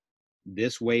Israel,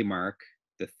 this waymark,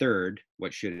 the 3rd,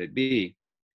 what should it be?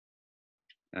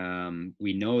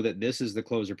 We know that this is the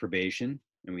close of probation,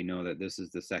 and we know that this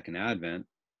is the second advent.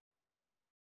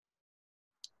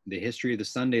 The history of the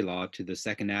Sunday law to the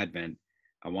second advent,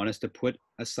 I want us to put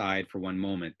aside for one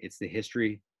moment. It's this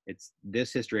history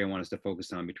I want us to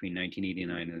focus on between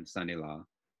 1989 and the Sunday law.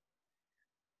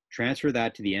 Transfer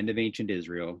that to the end of ancient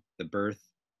Israel, the birth,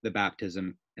 the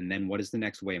baptism, and then what is the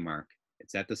next waymark?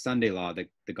 It's at the Sunday law that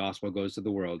the gospel goes to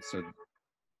the world.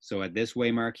 So at this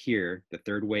waymark here, the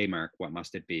 3rd waymark, what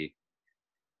must it be?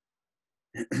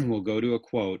 We'll go to a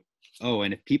quote. Oh,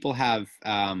 and if people have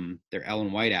their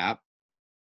Ellen White app,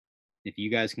 if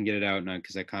you guys can get it out now,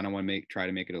 because I kind of want to try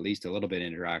to make it at least a little bit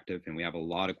interactive, and we have a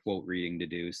lot of quote reading to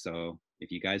do. So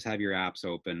if you guys have your apps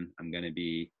open,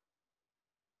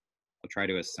 I'll try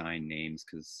to assign names,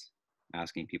 because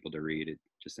asking people to read, it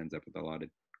just ends up with a lot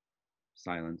of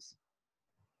silence.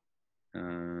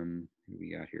 Who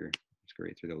we got here? Let's go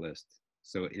right through the list.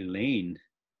 So Elaine,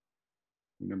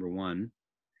 number 1,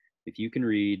 if you can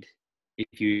read,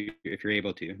 if you're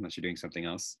able to, unless you're doing something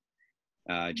else.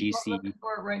 GC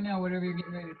right now, whatever you're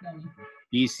getting ready to tell me.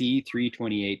 GC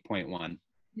 328.1.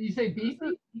 Did you say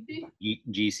BC?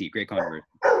 GC, great convert.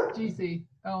 GC.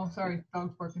 Oh, sorry,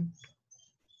 dog's barking.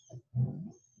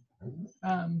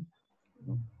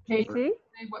 GC?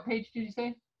 What page did you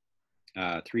say?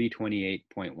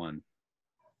 328.1.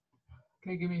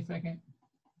 Okay, give me a second.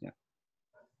 Yeah.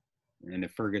 And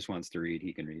if Fergus wants to read,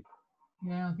 he can read.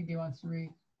 Yeah, I don't think he wants to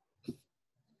read.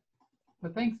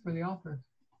 But thanks for the offer.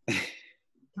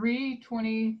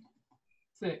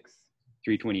 326.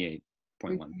 328.1.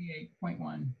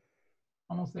 328.1.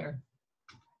 Almost there.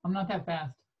 I'm not that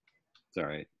fast. It's all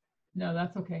right. No,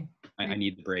 that's okay. I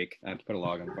need the break. I have to put a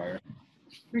log on fire.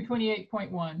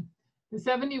 328.1. The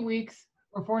 70 weeks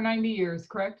or 490 years,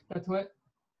 correct? That's what?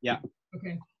 Yeah.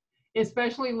 Okay.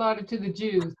 Especially allotted to the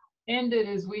Jews, ended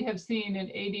as we have seen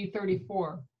in AD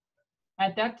 34.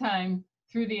 At that time,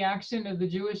 through the action of the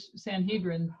Jewish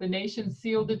Sanhedrin, the nation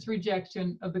sealed its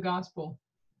rejection of the gospel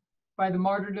by the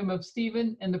martyrdom of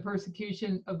Stephen and the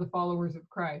persecution of the followers of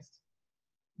Christ.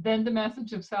 Then the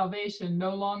message of salvation,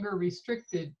 no longer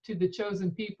restricted to the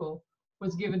chosen people,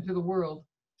 was given to the world.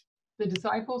 The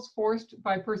disciples, forced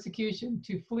by persecution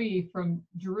to flee from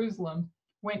Jerusalem,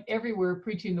 went everywhere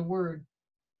preaching the word.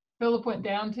 Philip went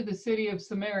down to the city of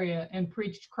Samaria and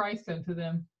preached Christ unto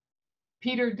them.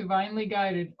 Peter, divinely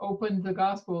guided, opened the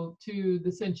gospel to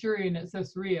the centurion at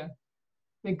Caesarea,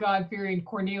 the God-fearing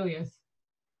Cornelius,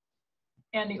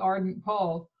 and the ardent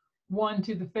Paul, won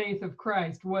to the faith of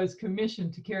Christ, was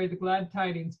commissioned to carry the glad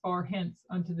tidings far hence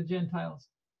unto the Gentiles.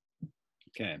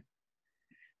 Okay.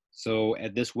 So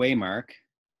at this waymark,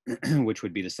 which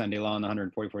would be the Sunday law and the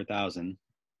 144,000,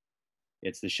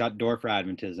 it's the shut door for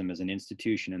Adventism as an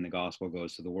institution, and the gospel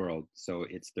goes to the world. So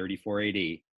it's 34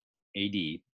 AD,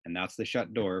 and that's the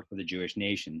shut door for the Jewish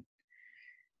nation.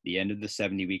 The end of the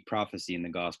 70-week prophecy, and the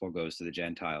gospel goes to the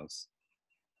Gentiles.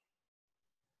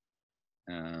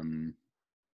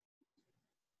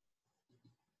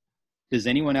 Does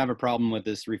anyone have a problem with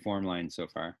this reform line so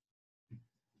far?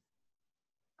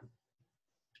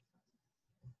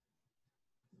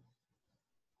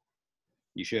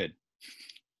 You should,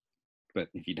 but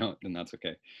if you don't, then that's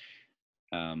okay.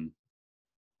 Because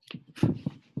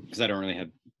I don't really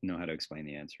know how to explain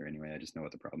the answer anyway. I just know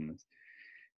what the problem is.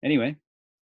 Anyway,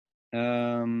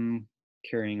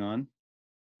 carrying on.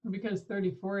 Because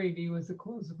 34 AD was the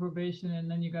close of probation, and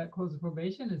then you got close of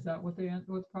probation. Is that what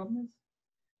the problem is?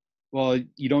 Well,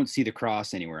 you don't see the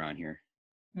cross anywhere on here.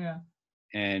 Yeah.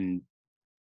 And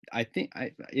I think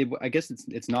I guess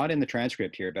it's not in the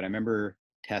transcript here, but I remember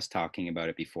Tess talking about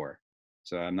it before.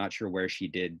 So I'm not sure where she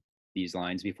did these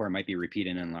lines before. It might be repeat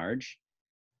and enlarge.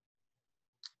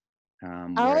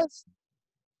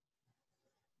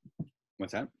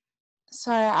 What's that?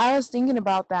 Sorry, I was thinking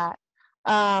about that.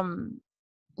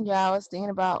 Yeah, I was thinking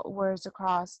about where's the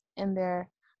cross in there.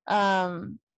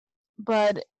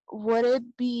 But would it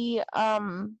be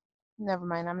never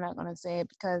mind, I'm not gonna say it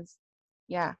because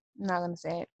yeah, I'm not gonna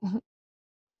say it.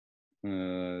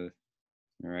 All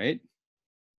right.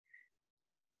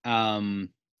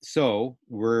 So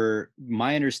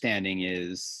my understanding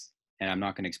is, and I'm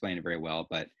not going to explain it very well,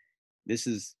 but this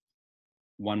is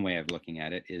one way of looking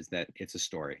at it, is that it's a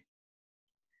story.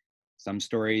 Some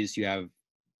stories you have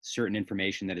certain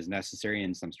information that is necessary,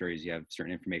 and some stories you have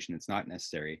certain information that's not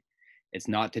necessary. It's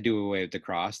not to do away with the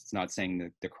cross. It's not saying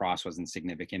that the cross wasn't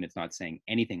significant. It's not saying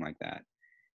anything like that.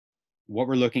 What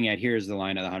we're looking at here is the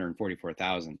line of the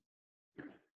 144,000.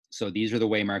 So these are the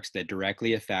waymarks that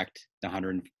directly affect the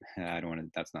 100. I don't want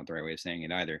to, that's not the right way of saying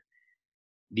it either.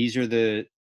 These are the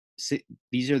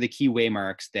key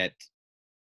waymarks that,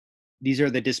 these are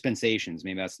the dispensations,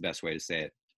 maybe that's the best way to say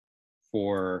it,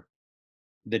 for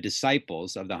the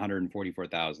disciples of the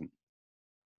 144,000.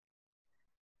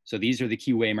 So these are the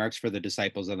key waymarks for the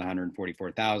disciples of the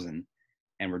 144,000,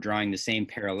 and we're drawing the same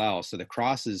parallel. So the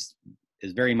cross is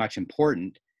very much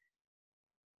important,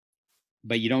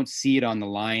 but you don't see it on the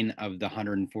line of the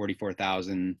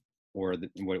 144,000 or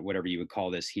whatever you would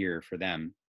call this here for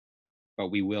them. But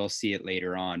we will see it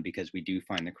later on because we do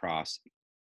find the cross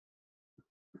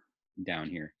down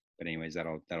here. But anyways,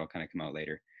 that'll kind of come out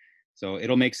later. So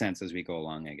it'll make sense as we go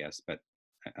along, I guess. But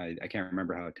I can't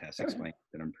remember how Tess explained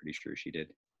it. I'm pretty sure she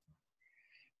did.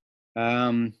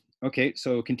 Okay,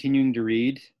 so continuing to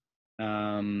read.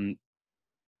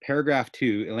 Paragraph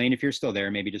 2. Elaine, if you're still there,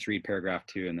 maybe just read paragraph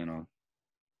 2 and then I'll,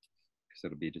 because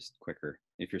it'll be just quicker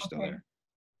if you're still there.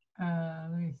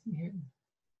 Let me see here.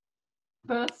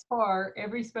 Thus far,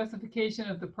 every specification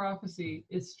of the prophecy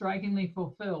is strikingly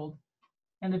fulfilled,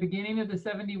 and the beginning of the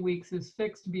 70 weeks is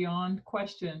fixed beyond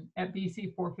question at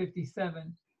BC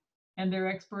 457, and their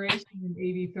expiration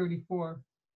in AD 34.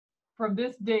 From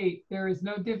this date, there is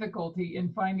no difficulty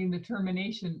in finding the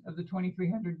termination of the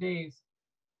 2300 days.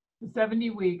 The 70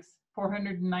 weeks,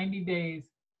 490 days,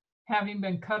 having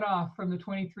been cut off from the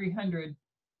 2300,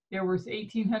 there was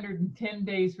 1810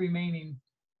 days remaining.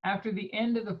 After the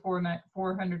end of the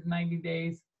 490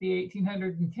 days, the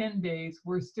 1810 days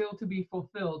were still to be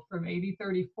fulfilled from AD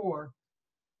 34.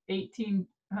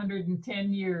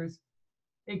 1810 years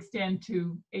extend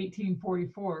to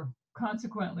 1844.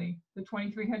 Consequently, the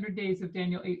 2300 days of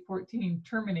Daniel 8:14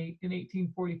 terminate in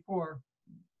 1844.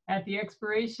 At the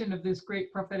expiration of this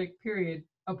great prophetic period,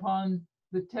 upon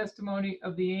the testimony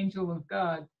of the angel of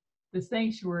God, the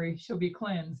sanctuary shall be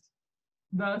cleansed.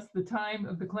 Thus, the time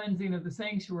of the cleansing of the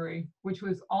sanctuary, which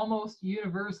was almost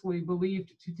universally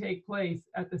believed to take place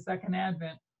at the second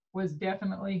advent, was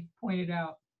definitely pointed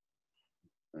out.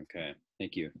 Okay,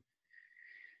 thank you.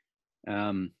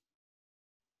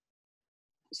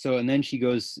 So, and then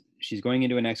she's going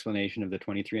into an explanation of the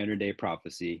 2300-day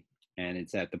prophecy, and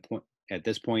it's at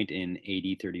this point in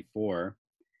AD 34,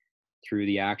 through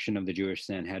the action of the Jewish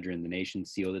Sanhedrin, the nation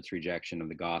sealed its rejection of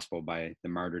the gospel by the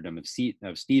martyrdom of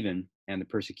Stephen and the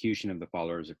persecution of the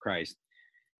followers of Christ.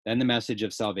 Then the message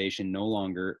of salvation, no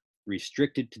longer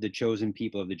restricted to the chosen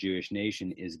people of the Jewish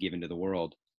nation, is given to the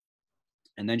world.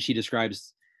 And then she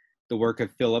describes the work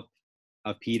of Philip,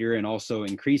 of Peter, and also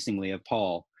increasingly of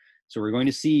Paul. So we're going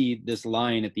to see this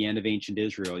line at the end of ancient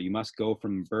Israel: you must go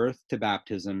from birth to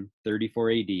baptism,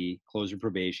 34 AD, close of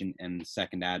probation, and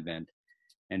second advent.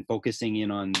 And focusing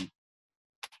in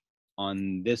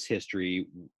on this history,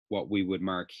 what we would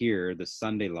mark here, the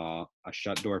Sunday law, a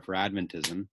shut door for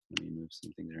Adventism. Let me move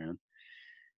some things around.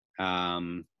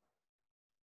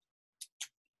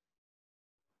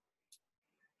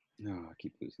 I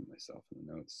keep losing myself in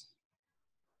the notes.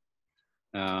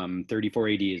 34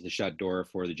 AD is the shut door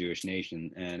for the Jewish nation.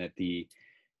 And at the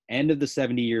end of the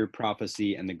 70-year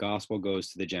prophecy, and the gospel goes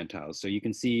to the Gentiles. So you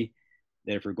can see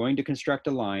that if we're going to construct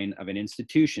a line of an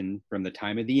institution from the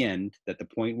time of the end, that the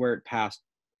point where it passed,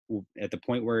 at the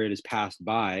point where it is passed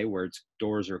by, where its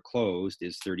doors are closed,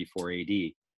 is 34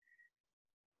 AD,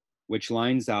 which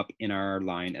lines up in our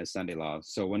line as Sunday law.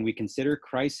 So when we consider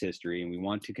Christ's history and we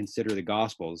want to consider the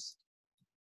Gospels,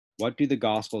 what do the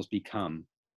Gospels become?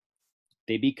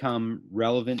 They become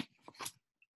relevant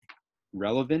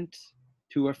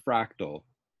to a fractal.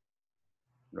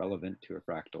 Relevant to a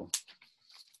fractal.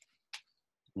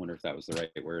 I wonder if that was the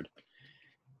right word.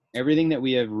 Everything that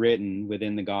we have written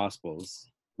within the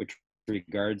Gospels, which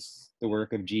regards the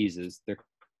work of Jesus, the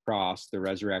cross, the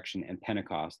resurrection, and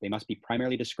Pentecost, they must be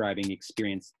primarily describing the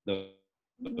experience,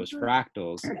 those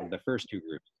fractals of the first two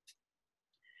groups.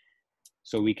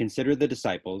 So we consider the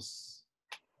disciples.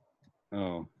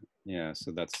 Oh, yeah,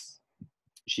 so that's,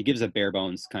 she gives a bare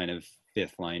bones kind of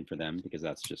fifth line for them because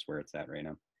that's just where it's at right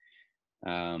now.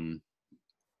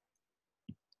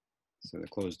 So the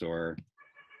closed door,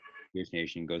 Jewish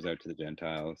nation goes out to the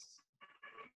Gentiles.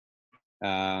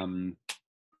 So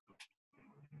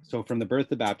from the birth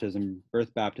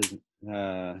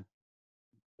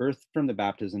from the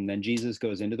baptism, then Jesus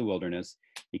goes into the wilderness.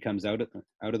 He comes out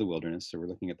of the wilderness. So we're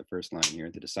looking at the first line here,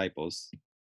 the disciples.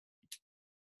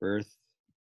 Birth,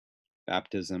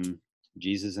 baptism,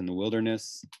 Jesus in the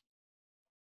wilderness.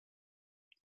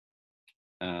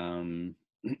 And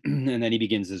then he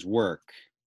begins his work.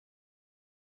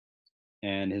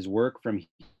 And his work from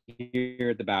here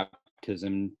at the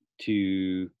baptism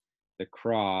to the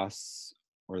cross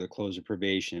or the close of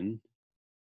probation,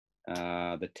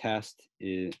 the test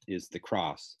is the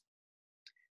cross.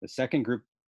 The second group,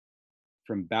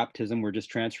 from baptism, we're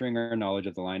just transferring our knowledge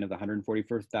of the line of the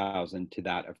 144,000 to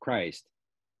that of Christ.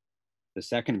 The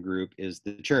second group is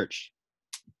the church.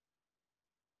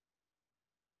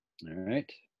 All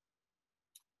right.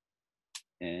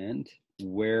 And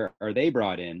where are they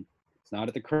brought in? It's not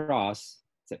at the cross,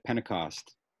 it's at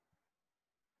Pentecost.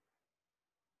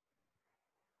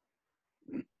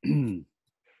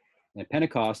 At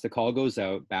Pentecost, the call goes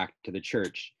out back to the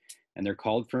church, and they're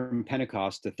called from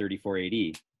Pentecost to 34 AD.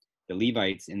 The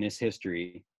Levites in this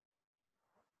history,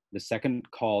 the second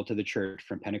call to the church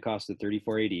from Pentecost to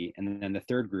 34 AD, and then the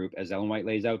third group, as Ellen White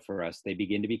lays out for us, they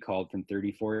begin to be called from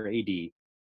 34 AD. The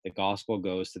gospel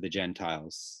goes to the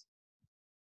Gentiles.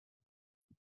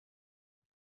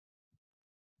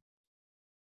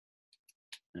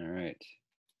 All right.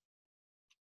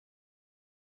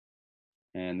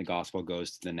 And the gospel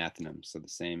goes to the Nethinim. So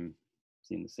seeing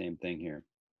the same thing here.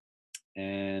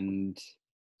 And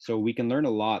so we can learn a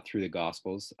lot through the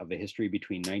Gospels of the history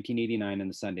between 1989 and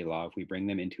the Sunday Law if we bring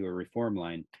them into a reform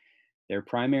line. They're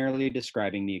primarily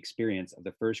describing the experience of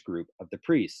the first group of the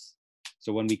priests.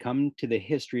 So when we come to the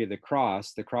history of the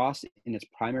cross in its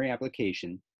primary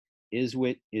application is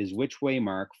which way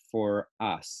mark for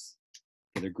us,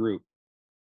 for the group.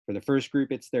 For the first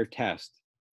group, it's their test.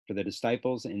 For the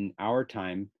disciples in our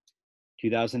time,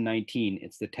 2019,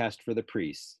 it's the test for the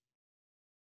priests.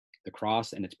 The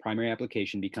cross and its primary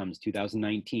application becomes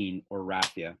 2019 or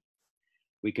raphia.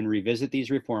 We can revisit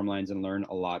these reform lines and learn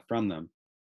a lot from them.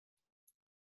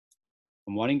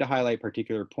 I'm wanting to highlight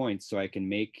particular points so I can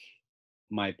make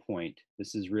my point.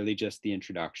 This is really just the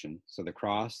introduction. So the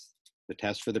cross, the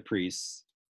test for the priests.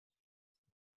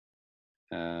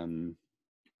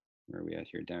 Where are we at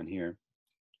here? Down here.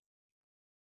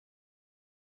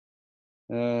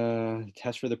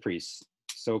 Test for the priests.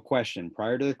 So question,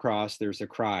 prior to the cross, there's a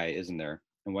cry, isn't there?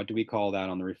 And what do we call that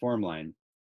on the reform line?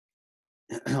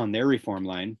 On their reform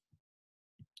line,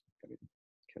 gotta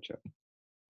catch up.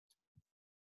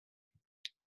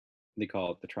 They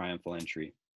call it the triumphal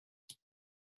entry.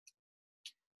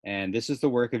 And this is the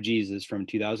work of Jesus from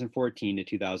 2014 to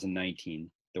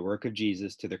 2019, the work of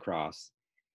Jesus to the cross.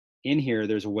 In here,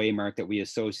 there's a waymark that we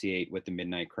associate with the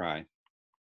midnight cry.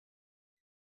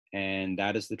 And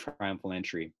that is the triumphal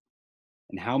entry.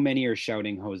 And how many are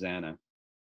shouting Hosanna?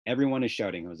 Everyone is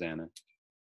shouting Hosanna.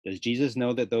 Does Jesus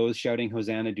know that those shouting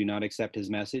Hosanna do not accept his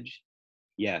message?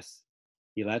 Yes,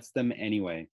 he lets them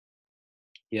anyway.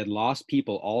 He had lost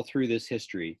people all through this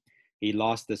history. He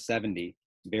lost the 70.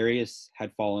 Various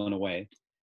had fallen away.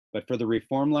 But for the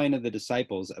reform line of the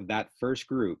disciples of that first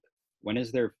group, when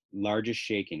is their largest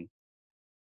shaking?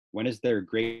 When is their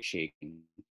great shaking?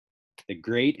 The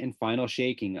great and final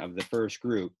shaking of the first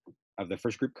group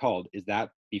called, is that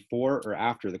before or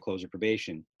after the close of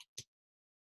probation?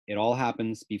 It all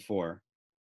happens before.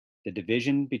 The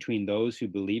division between those who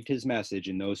believed his message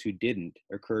and those who didn't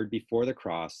occurred before the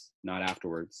cross, not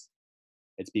afterwards.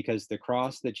 It's because the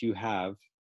cross that you have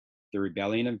the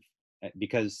rebellion of,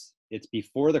 because it's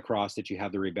before the cross that you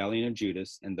have the rebellion of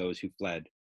Judas and those who fled.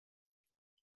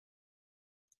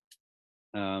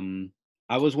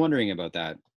 I was wondering about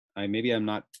that. Maybe I'm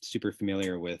not super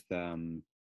familiar with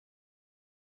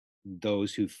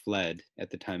those who fled at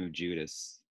the time of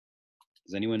Judas.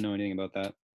 Does anyone know anything about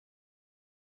that?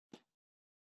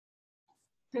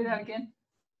 Say that again.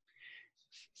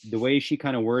 The way she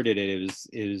kind of worded it,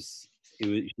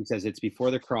 she says it's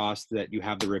before the cross that you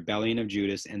have the rebellion of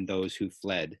Judas and those who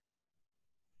fled.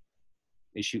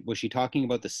 Was she talking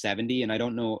about the 70? And I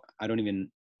don't even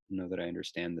know that I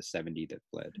understand the 70 that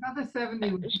fled. Not the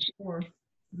 70 was before.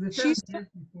 The 70 is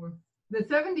before. The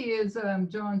 70 is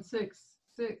John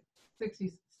 60,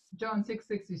 John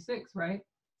 6:66, right?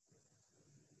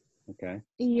 Okay.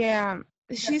 Yeah,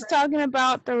 Is that she's correct? talking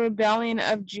about the rebellion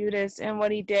of Judas and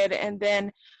what he did, and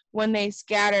then when they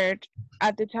scattered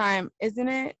at the time, isn't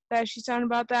it that she's talking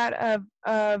about that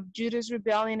of Judas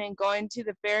rebellion and going to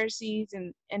the Pharisees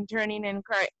and turning and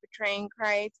betraying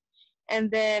Christ,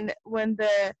 and then when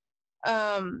the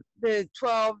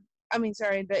 12, I mean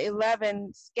sorry, the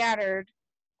 11 scattered,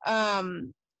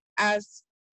 um as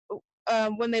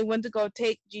when they went to go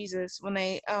take Jesus, when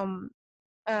they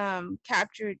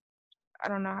captured, I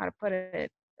don't know how to put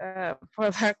it, for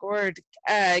lack of word,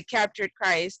 captured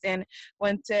Christ and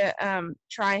went to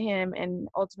try him and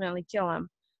ultimately kill him.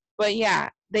 But yeah,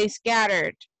 they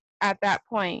scattered at that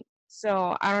point.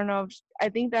 So I don't know. I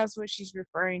think that's what she's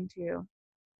referring to.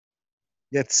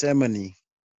 Gethsemane.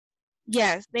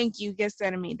 Yes, thank you,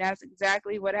 Gethsemane. That's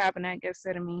exactly what happened at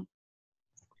Gethsemane.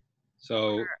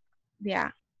 So, Yeah.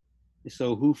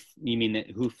 so you mean that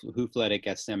who fled at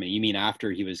Gethsemane? You mean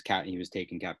after he was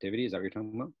taken captivity? Is that what you're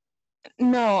talking about?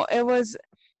 No, it was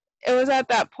at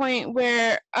that point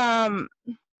where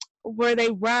they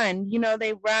run,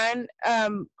 they run,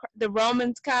 the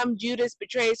Romans come, Judas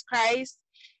betrays Christ,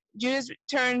 Judas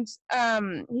turns,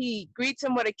 he greets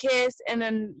him with a kiss, and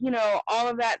then all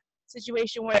of that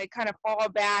situation where they kind of fall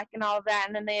back and all of that,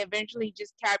 and then they eventually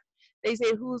just they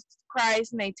say who's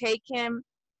Christ, and they take him.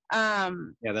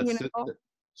 Yeah, that's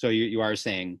so you are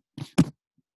saying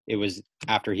it was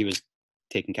after he was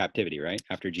taken captivity, right?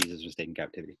 After Jesus was taken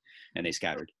captivity and they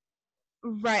scattered.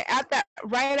 Right at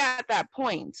that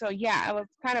point. So yeah, it was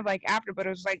kind of like after, but it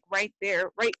was like right there,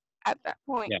 right at that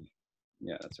point.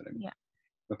 Yeah, that's what I mean. Yeah.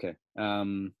 Okay.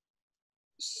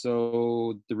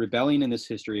 So the rebellion in this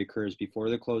history occurs before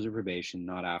the close of probation,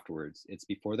 not afterwards. It's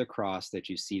before the cross that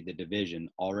you see the division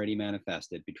already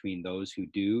manifested between those who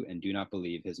do and do not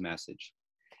believe his message.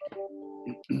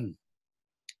 I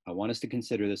want us to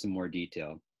consider this in more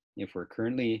detail. If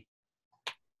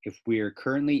we are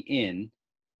currently in,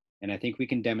 and I think we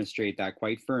can demonstrate that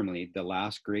quite firmly, the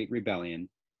last great rebellion,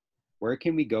 where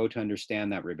can we go to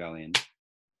understand that rebellion?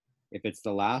 If it's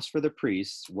the last for the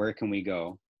priests, where can we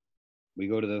go? We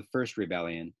go to the first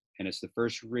rebellion, and it's the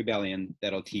first rebellion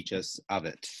that'll teach us of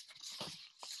it.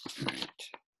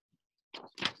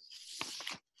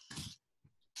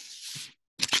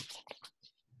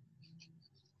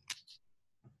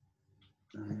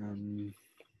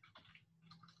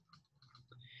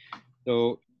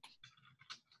 So,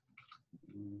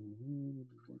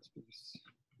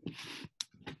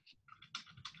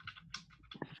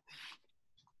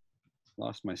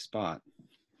 lost my spot.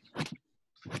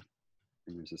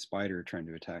 And there's a spider trying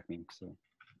to attack me, so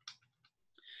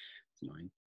it's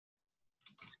annoying.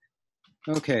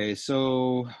 Okay,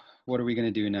 so what are we going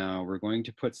to do now? We're going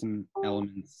to put some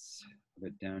elements of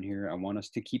it down here. I want us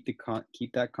to keep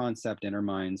that concept in our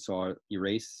mind. So I'll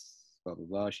erase, blah, blah,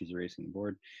 blah. She's erasing the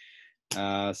board.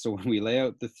 So when we lay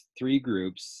out the three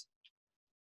groups,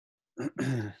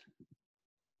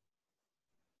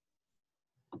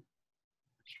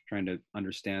 trying to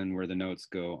understand where the notes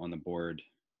go on the board,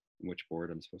 which board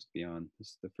I'm supposed to be on. This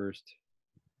is the first.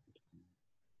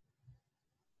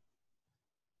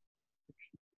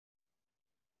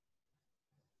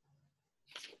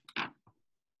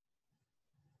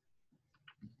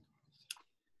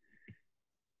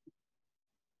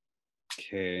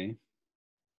 Okay.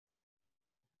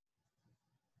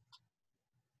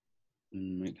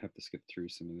 Might have to skip through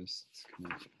some of this. It's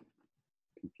kind of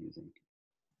confusing.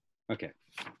 Okay.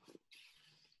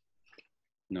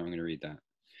 No, I'm going to read that.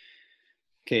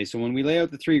 Okay, so when we lay out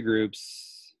the three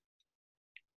groups,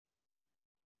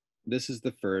 this is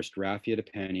the first, Raphia to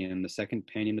Panion, the second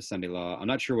Panion to Sunday Law. I'm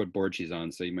not sure what board she's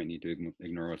on, so you might need to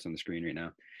ignore what's on the screen right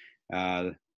now.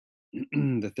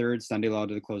 The third, Sunday Law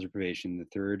to the close of probation. The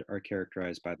third are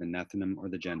characterized by the Nethinim or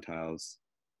the Gentiles.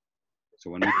 So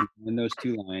when we combine those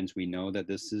two lines, we know that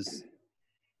this is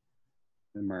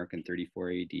the mark in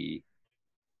 34 AD.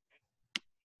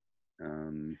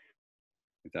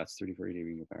 If that's 34 AD, we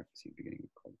can go back to see the beginning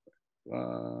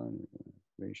of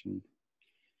probation.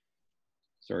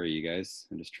 Sorry, you guys.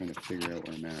 I'm just trying to figure out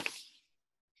where I'm at.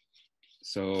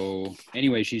 So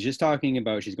anyway, she's just talking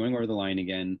about, she's going over the line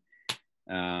again.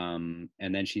 And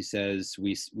then she says,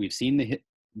 we've seen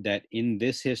that in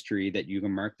this history that you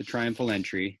can mark the triumphal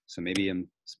entry. So maybe I'm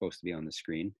supposed to be on the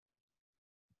screen.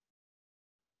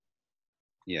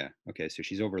 Yeah, okay, so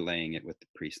she's overlaying it with the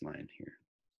priest line here.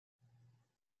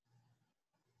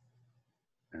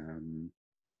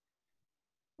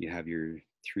 You have your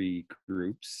three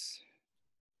groups.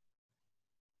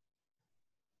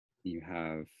 You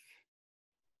have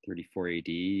 34 AD,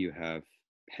 you have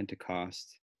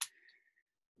Pentecost,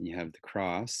 and you have the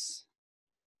cross.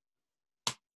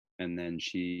 And then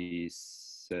she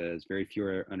says, very few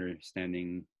are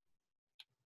understanding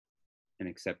and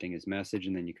accepting his message.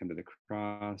 And then you come to the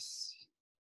cross.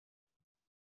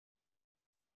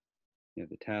 You have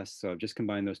the test. So I've just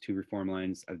combined those two reform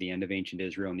lines of the end of ancient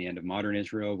Israel and the end of modern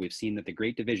Israel. We've seen that the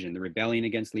great division, the rebellion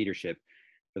against leadership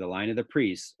for the line of the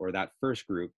priests, or that first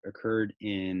group, occurred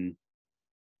in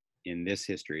this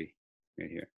history right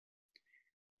here.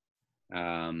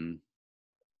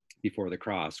 Before the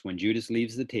cross, when Judas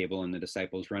leaves the table and the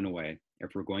disciples run away.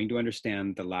 If we're going to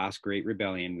understand the last great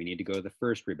rebellion, we need to go to the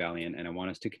first rebellion, and I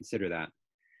want us to consider that.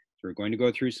 So we're going to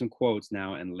go through some quotes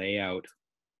now and lay out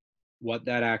what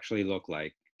that actually looked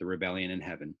like, the rebellion in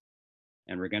heaven.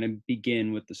 And we're going to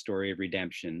begin with the story of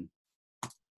redemption,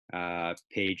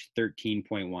 page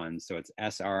 13.1. So it's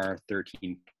SR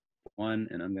 13.1,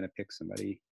 and I'm going to pick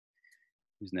somebody.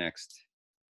 Who's next?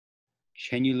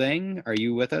 Chen Yuleng, are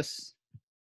you with us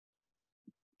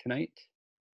tonight?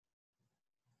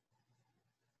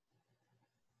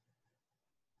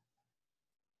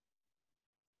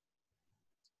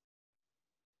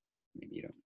 Maybe you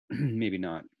don't. Maybe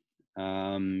not.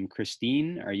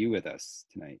 Christine, are you with us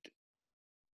tonight?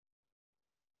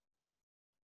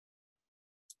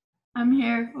 I'm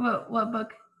here. What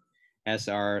book?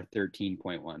 SR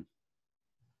 13.1.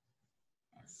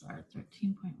 SR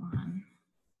 13.1.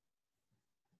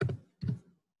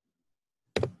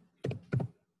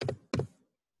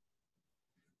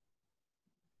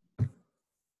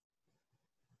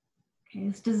 Okay,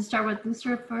 does it start with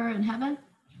Lucifer in heaven?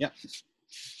 Yep.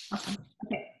 Awesome.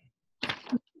 Okay.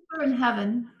 Lucifer in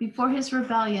heaven, before his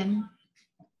rebellion.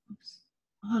 Oops.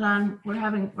 Hold on,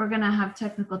 we're gonna have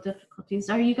technical difficulties.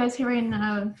 Are you guys hearing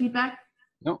feedback?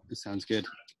 No, it sounds good.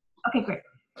 Okay, great.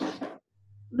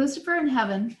 Lucifer in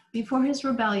heaven, before his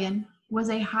rebellion, was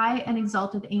a high and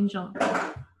exalted angel,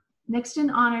 next in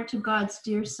honor to God's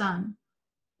dear Son.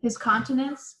 His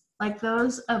countenance, like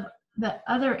those of the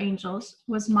other angels,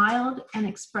 was mild and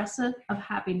expressive of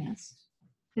happiness.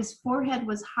 His forehead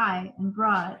was high and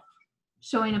broad,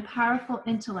 showing a powerful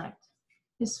intellect.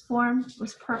 His form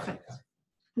was perfect,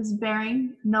 his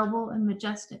bearing noble and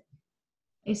majestic.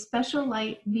 A special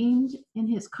light beamed in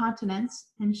his countenance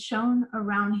and shone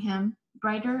around him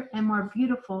brighter and more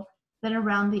beautiful than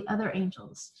around the other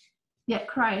angels. Yet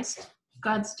Christ,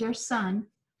 God's dear Son,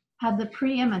 had the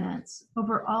preeminence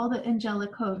over all the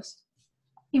angelic host.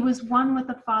 He was one with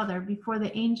the Father before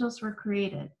the angels were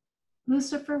created.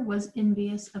 Lucifer was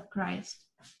envious of Christ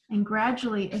and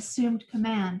gradually assumed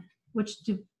command, which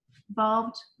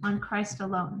devolved on Christ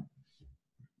alone.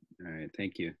 All right,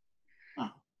 thank you. Yeah.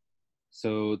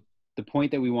 So the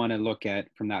point that we want to look at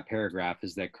from that paragraph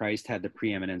is that Christ had the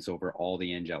preeminence over all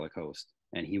the angelic host,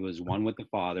 and he was one with the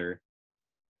Father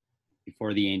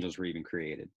before the angels were even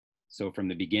created. So from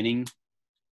the beginning,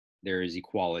 there is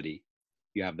equality.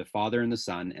 You have the Father and the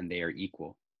Son, and they are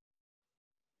equal.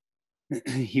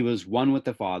 He was one with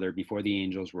the Father before the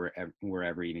angels were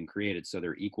ever even created, so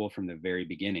they're equal from the very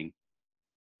beginning.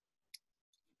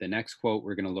 The next quote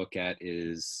we're going to look at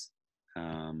is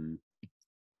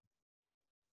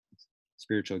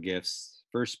Spiritual Gifts,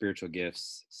 First Spiritual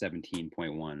Gifts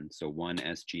 17.1. So 1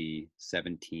 SG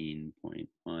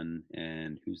 17.1.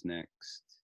 And who's next?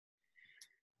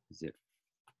 Is it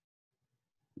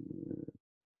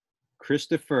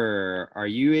Christopher? Are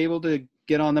you able to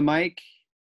get on the mic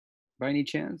by any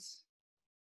chance?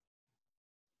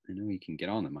 I know you can get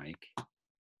on the mic.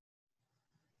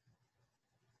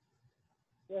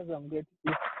 Yes, I'm good.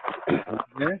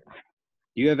 Do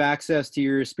you have access to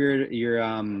your spirit, your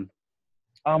I'm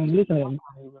listening.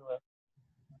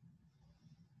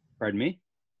 pardon me?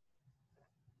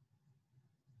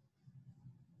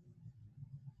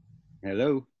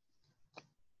 Hello?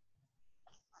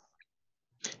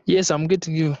 Yes, I'm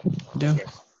getting you. Yeah.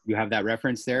 You have that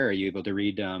reference there? Are you able to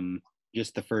read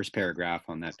just the first paragraph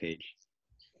on that page?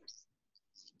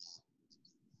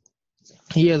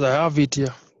 Yes, I have it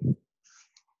here.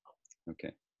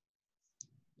 Okay.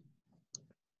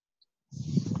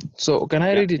 So can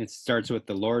I read it? It starts with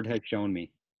the Lord has shown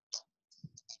me.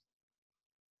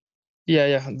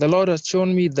 Yeah. The Lord has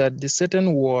shown me that the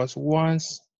Satan was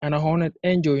once an honored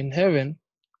angel in heaven,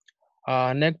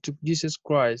 next to Jesus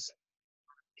Christ.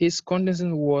 His countenance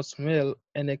was mild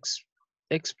and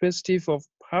expressive of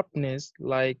happiness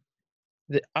like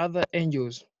the other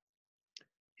angels.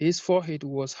 His forehead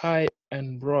was high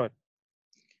and broad,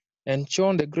 and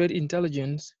shone the great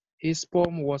intelligence. His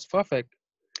form was perfect.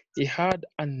 He had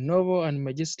a noble and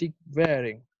majestic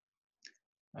bearing.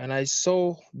 And I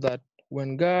saw that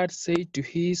when God said to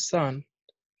his Son,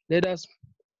 let us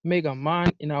make a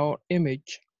man in our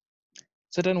image.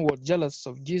 Satan was jealous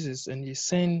of Jesus, and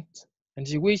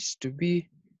he wished to be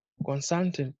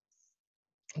consulted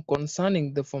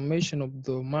concerning the formation of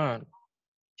the man.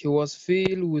 He was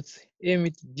filled with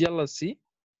envy, jealousy,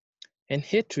 and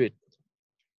hatred.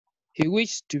 He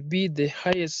wished to be the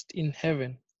highest in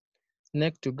heaven,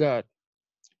 next to God,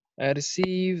 and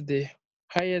receive the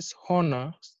highest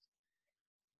honor.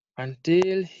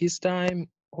 Until his time,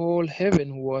 all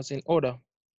heaven was in order,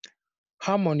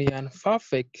 harmony, and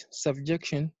perfect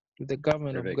subjection to the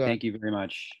government of Perfect. God. Thank you very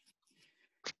much.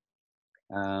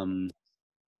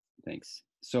 Thanks.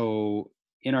 So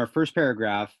in our first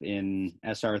paragraph in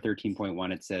SR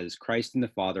 13.1, it says, Christ and the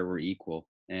Father were equal.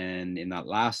 And in that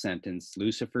last sentence,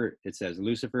 it says,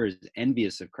 Lucifer is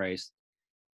envious of Christ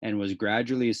and was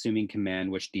gradually assuming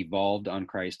command, which devolved on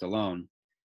Christ alone.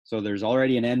 So there's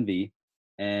already an envy.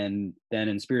 And then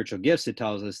in spiritual gifts, it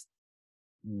tells us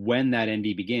when that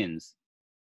envy begins.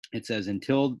 It says,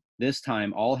 until this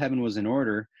time, all heaven was in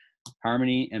order,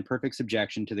 harmony, and perfect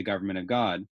subjection to the government of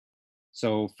God.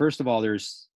 So first of all,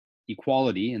 there's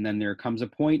equality, and then there comes a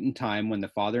point in time when the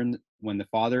Father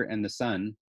and the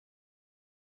Son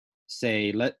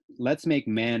say, let's make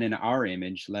man in our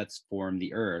image, let's form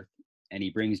the earth. And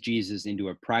he brings Jesus into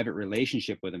a private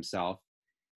relationship with himself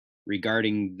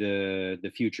regarding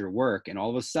the future work. And all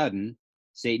of a sudden,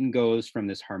 Satan goes from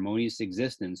this harmonious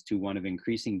existence to one of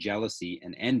increasing jealousy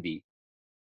and envy.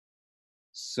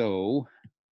 So,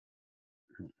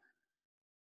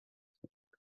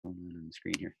 on the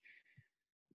screen here.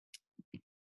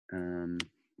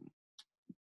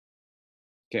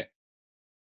 Okay.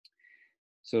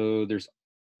 So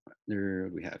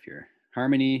there we have here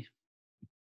harmony.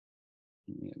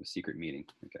 We have a secret meeting.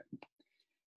 Okay.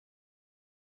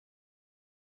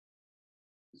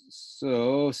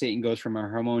 So Satan goes from a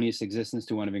harmonious existence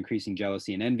to one of increasing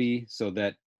jealousy and envy. So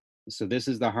this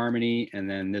is the harmony, and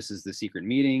then this is the secret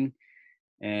meeting.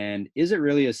 And is it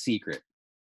really a secret?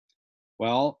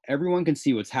 Well, everyone can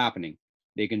see what's happening.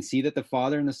 They can see that the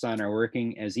Father and the Son are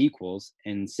working as equals,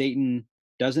 and Satan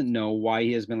doesn't know why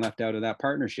he has been left out of that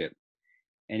partnership.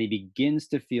 And he begins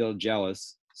to feel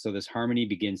jealous, so this harmony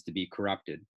begins to be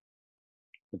corrupted.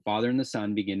 The Father and the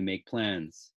Son begin to make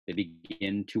plans. They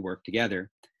begin to work together.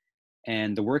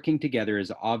 And the working together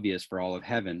is obvious for all of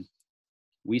heaven.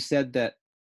 We said the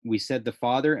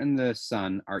Father and the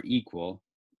Son are equal.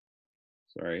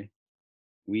 Sorry.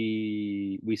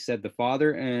 We said the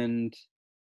Father and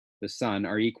the Son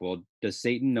are equal. Does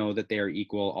Satan know that they are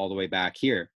equal all the way back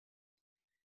here?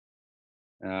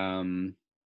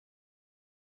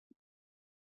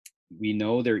 We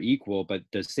know they're equal, but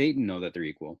does Satan know that they're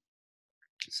equal?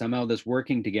 Somehow this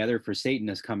working together for Satan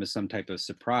has come as some type of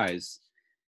surprise.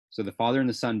 So the Father and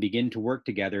the Son begin to work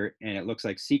together, and it looks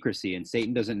like secrecy, and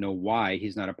Satan doesn't know why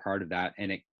he's not a part of that.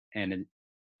 And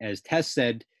as Tess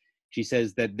said, she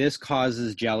says that this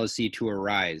causes jealousy to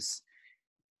arise.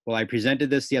 Well, I presented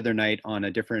this the other night on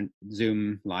a different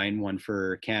Zoom line, one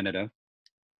for Canada,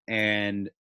 and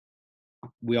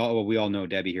we all know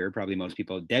Debbie here, probably most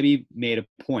people. Debbie made a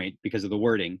point because of the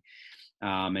wording,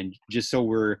 and just so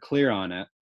we're clear on it,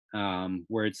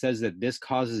 where it says that this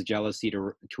causes jealousy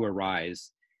to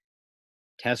arise.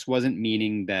 Tess wasn't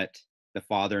meaning that the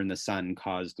Father and the Son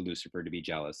caused Lucifer to be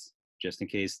jealous, just in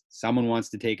case someone wants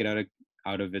to take it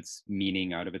out of its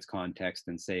meaning, out of its context,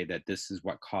 and say that this is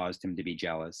what caused him to be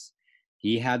jealous.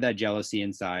 He had that jealousy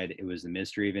inside. It was the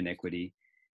mystery of iniquity,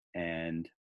 and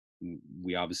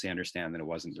we obviously understand that it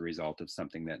wasn't the result of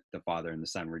something that the Father and the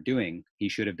Son were doing. He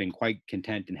should have been quite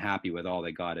content and happy with all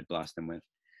that God had blessed him with,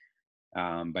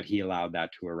 but he allowed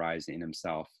that to arise in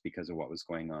himself because of what was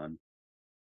going on.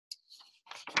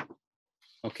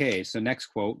 Okay, so next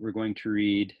quote, we're going to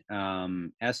read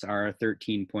SR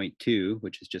 13.2,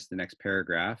 which is just the next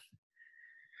paragraph.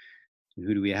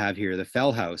 Who do we have here? The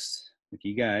Fell House. If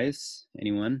you guys,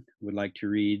 anyone, would like to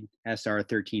read SR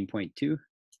 13.2?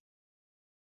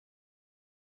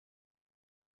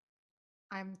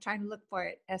 I'm trying to look for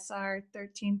it. SR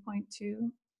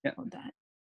 13.2. Yeah. Hold on.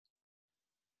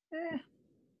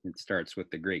 It starts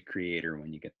with the great creator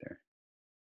when you get there.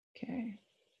 Okay.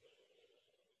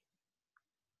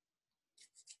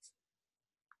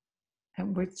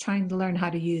 And we're trying to learn how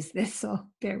to use this, so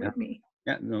bear with me.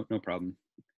 Yeah, no problem.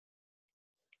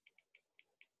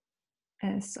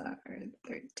 SR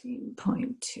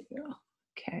 13.2.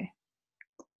 Okay.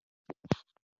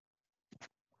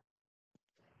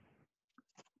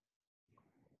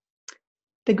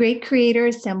 The great creator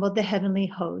assembled the heavenly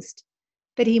host,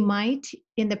 that he might,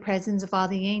 in the presence of all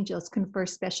the angels, confer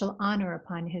special honor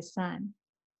upon his Son.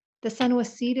 The Son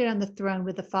was seated on the throne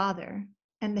with the Father.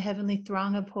 and the heavenly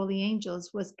throng of holy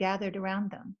angels was gathered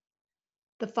around them.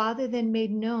 The Father then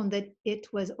made known that it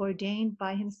was ordained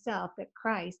by himself that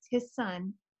Christ, his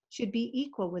Son, should be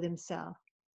equal with himself,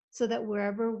 so that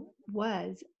wherever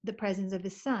was the presence of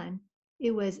his Son,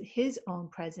 it was his own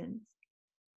presence.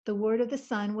 The word of the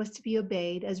Son was to be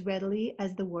obeyed as readily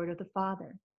as the word of the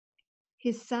Father.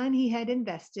 His Son he had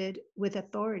invested with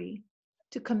authority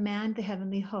to command the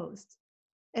heavenly host.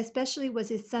 Especially was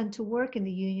his Son to work in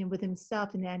the union with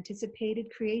himself in the anticipated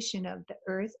creation of the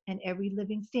earth and every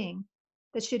living thing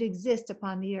that should exist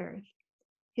upon the earth.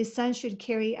 His Son should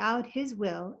carry out his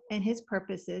will and his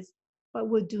purposes, but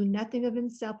would do nothing of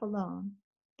himself alone.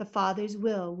 The Father's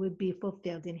will would be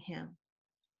fulfilled in him.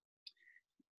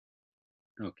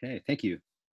 Okay, thank you.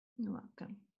 You're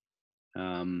welcome.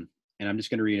 And I'm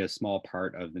just going to read a small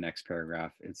part of the next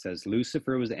paragraph. It says,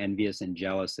 Lucifer was envious and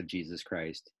jealous of Jesus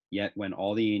Christ. Yet when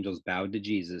all the angels bowed to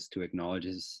Jesus to acknowledge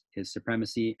his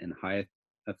supremacy and high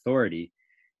authority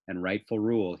and rightful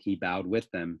rule, he bowed with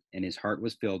them, and his heart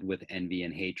was filled with envy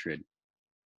and hatred.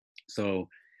 So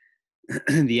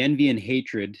the envy and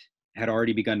hatred had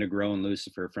already begun to grow in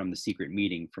Lucifer from the secret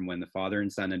meeting, from when the Father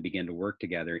and Son had begun to work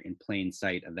together in plain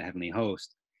sight of the heavenly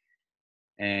host.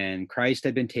 And Christ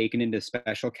had been taken into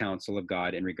special counsel of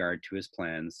God in regard to his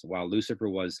plans, while Lucifer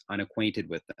was unacquainted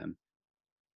with them.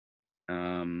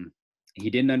 He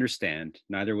didn't understand,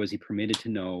 neither was he permitted to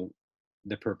know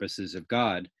the purposes of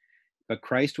God, but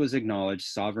Christ was acknowledged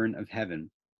sovereign of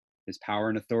heaven, his power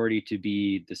and authority to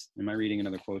be this. Am I reading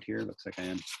another quote here? Looks like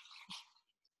I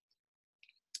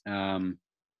am.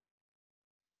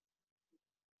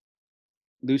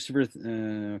 Lucifer,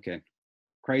 okay.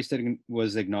 Christ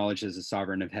was acknowledged as the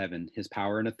sovereign of heaven, his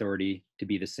power and authority to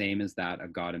be the same as that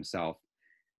of God himself.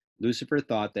 Lucifer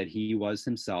thought that he was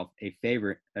himself a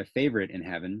favorite in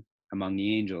heaven among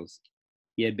the angels.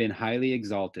 He had been highly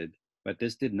exalted, but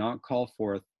this did not call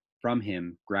forth from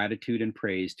him gratitude and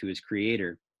praise to his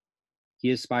Creator. He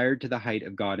aspired to the height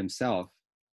of God himself.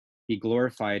 He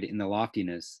glorified in the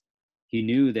loftiness. He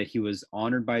knew that he was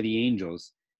honored by the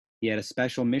angels. He had a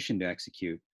special mission to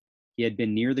execute. He had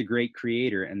been near the great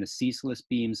Creator, and the ceaseless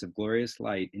beams of glorious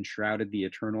light enshrouded the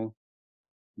eternal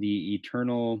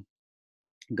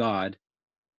God.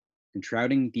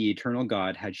 Enshrouding the eternal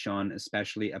God had shone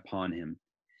especially upon him.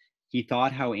 He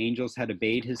thought how angels had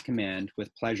obeyed his command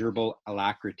with pleasurable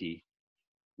alacrity.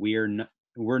 Were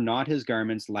not his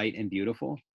garments light and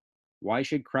beautiful? Why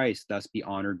should Christ thus be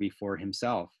honored before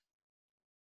himself?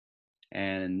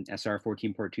 And SR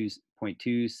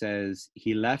 14.2 says,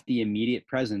 he left the immediate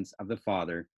presence of the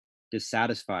Father,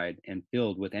 dissatisfied and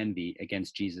filled with envy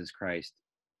against Jesus Christ.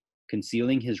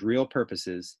 Concealing his real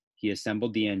purposes, he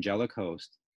assembled the angelic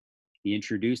host. He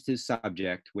introduced his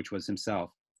subject, which was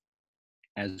himself.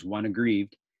 As one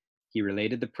aggrieved, he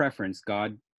related the preference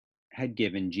God had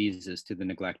given Jesus to the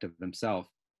neglect of himself.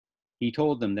 He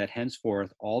told them that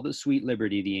henceforth all the sweet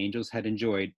liberty the angels had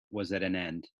enjoyed was at an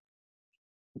end.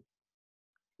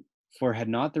 For had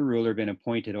not the ruler been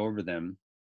appointed over them,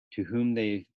 to whom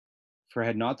they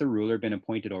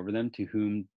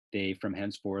from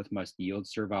henceforth must yield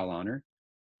servile honor?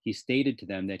 He stated to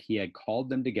them that he had called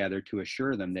them together to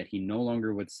assure them that he no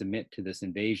longer would submit to this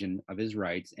invasion of his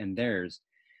rights and theirs,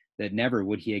 that never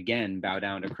would he again bow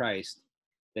down to Christ,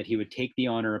 that he would take the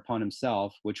honor upon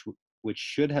himself, which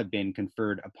should have been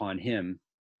conferred upon him,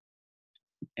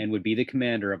 and would be the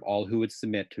commander of all who would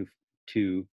submit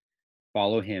to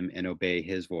follow him and obey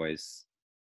his voice.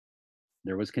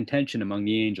 There was contention among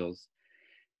the angels.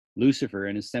 Lucifer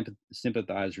and his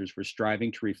sympathizers were striving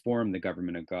to reform the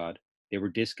government of God. They were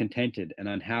discontented and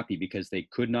unhappy because they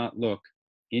could not look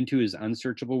into his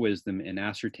unsearchable wisdom and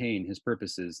ascertain his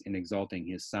purposes in exalting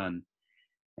his Son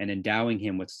and endowing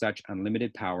him with such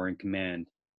unlimited power and command.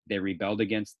 They rebelled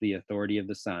against the authority of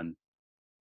the Son.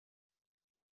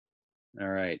 All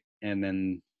right, and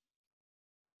then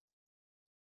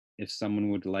if someone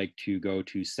would like to go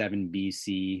to 7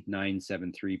 BC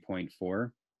 973.4,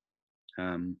 who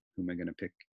am I going to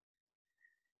pick?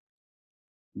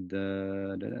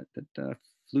 The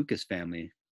Flucus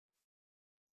family.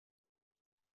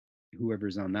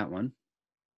 Whoever's on that one.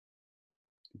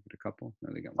 A couple.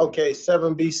 No, they got one. Okay,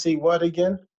 7 BC what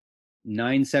again?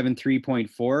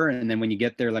 973.4, and then when you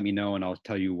get there, let me know, and I'll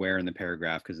tell you where in the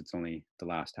paragraph because it's only the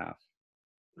last half.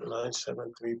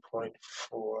 973.4.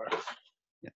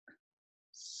 Yeah.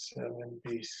 7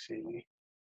 BC.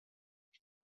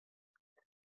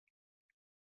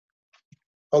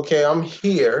 Okay, I'm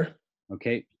here.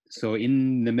 Okay, so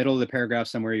in the middle of the paragraph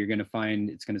somewhere, you're going to find,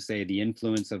 it's going to say the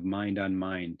influence of mind on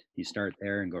mind. You start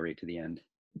there and go right to the end.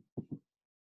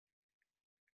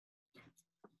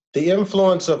 The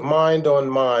influence of mind on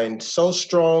mind, so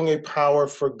strong a power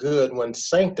for good when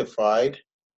sanctified,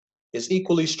 is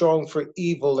equally strong for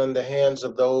evil in the hands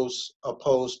of those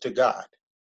opposed to God.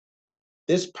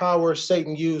 This power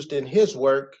Satan used in his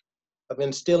work of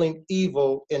instilling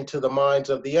evil into the minds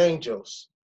of the angels,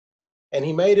 and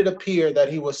he made it appear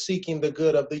that he was seeking the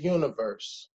good of the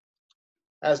universe.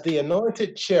 As the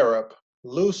anointed cherub,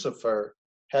 Lucifer,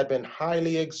 had been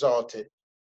highly exalted,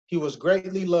 he was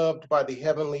greatly loved by the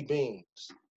heavenly beings,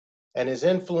 and his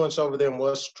influence over them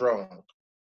was strong.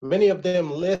 Many of them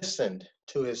listened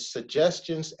to his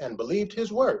suggestions and believed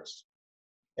his words.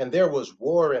 And there was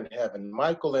war in heaven.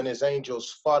 Michael and his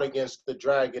angels fought against the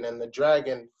dragon, and the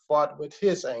dragon fought with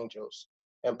his angels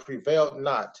and prevailed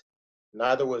not,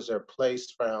 neither was their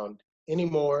place found any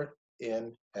more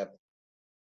in heaven.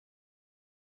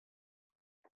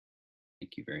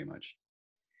 Thank you very much.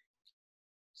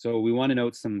 So we want to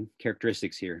note some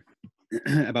characteristics here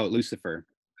about Lucifer.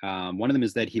 One of them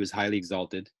is that he was highly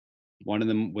exalted. One of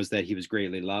them was that he was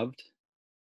greatly loved,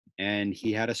 and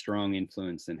he had a strong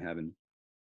influence in heaven.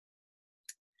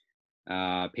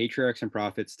 Patriarchs and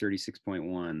Prophets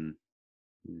 36.1.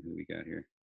 Who we got here?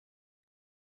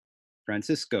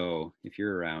 Francisco, if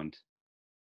you're around.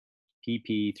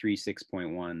 PP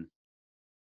 36.1.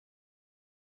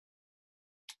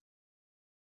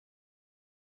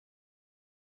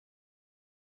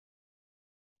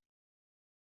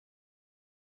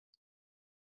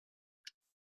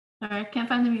 Sorry, I can't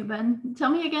find the mute button.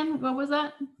 Tell me again, what was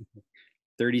that?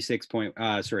 36 point,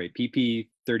 PP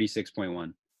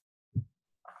 36.1.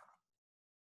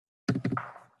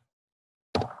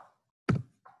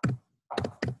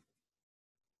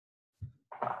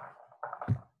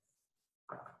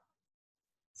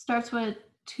 Starts with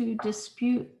to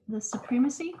dispute the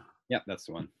supremacy. Yep, that's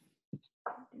the one.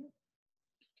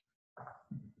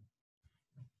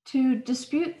 To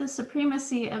dispute the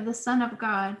supremacy of the Son of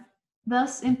God,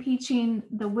 thus impeaching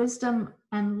the wisdom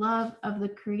and love of the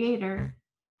Creator,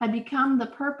 had become the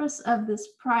purpose of this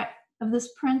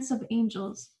prince of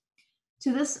angels.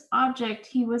 To this object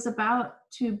he was about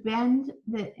to bend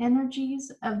the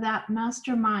energies of that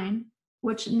master mind,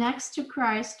 which next to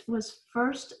Christ was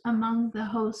first among the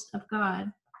host of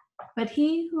God. But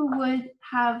he who would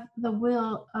have the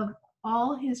will of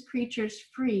all his creatures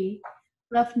free,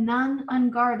 left none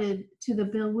unguarded to the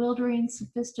bewildering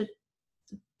sophistry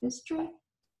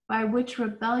by which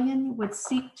rebellion would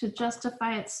seek to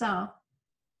justify itself.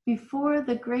 Before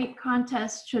the great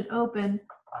contest should open,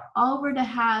 all were to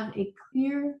have a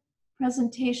clear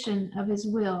presentation of his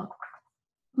will,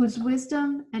 whose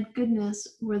wisdom and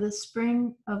goodness were the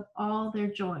spring of all their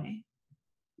joy.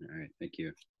 All right, thank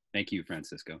you. Thank you,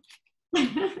 Francisco.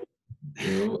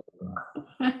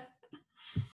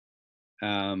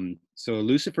 So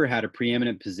Lucifer had a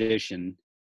preeminent position,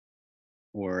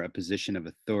 or a position of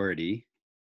authority.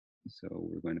 So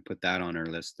we're going to put that on our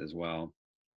list as well.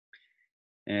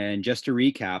 And just to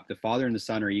recap, the Father and the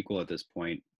Son are equal at this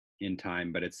point in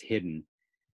time, but it's hidden.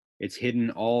 It's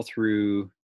hidden all through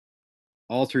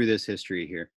this history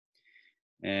here.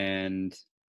 And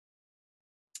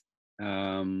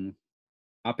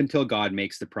up until God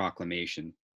makes the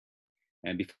proclamation.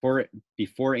 And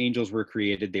before angels were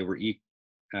created, they were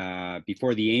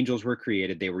before the angels were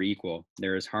created, they were equal.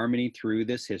 There is harmony through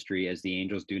this history, as the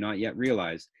angels do not yet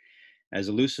realize, as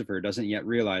Lucifer doesn't yet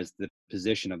realize the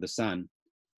position of the Son.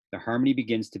 The harmony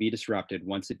begins to be disrupted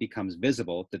once it becomes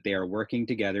visible that they are working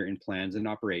together in plans and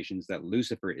operations that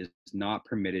Lucifer is not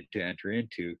permitted to enter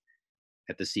into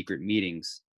at the secret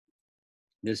meetings.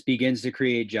 This begins to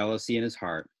create jealousy in his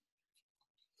heart.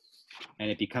 And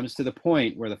it becomes to the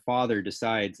point where the Father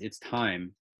decides it's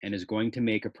time and is going to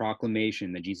make a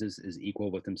proclamation that Jesus is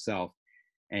equal with himself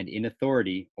and in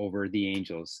authority over the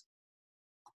angels.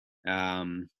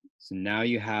 So now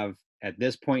you have, at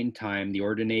this point in time, the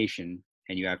ordination,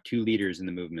 and you have two leaders in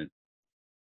the movement.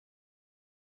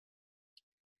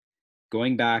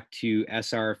 Going back to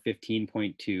SR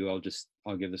 15.2,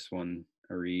 I'll give this one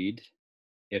a read.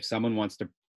 If someone wants to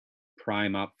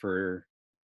prime up for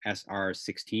SR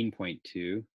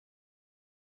 16.2,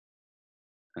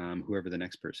 whoever the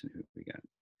next person who we got.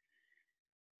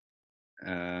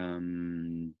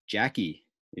 Jackie,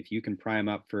 if you can prime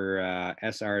up for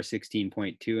SR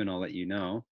 16.2, and I'll let you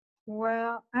know.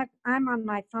 Well, I'm on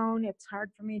my phone. It's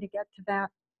hard for me to get to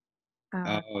that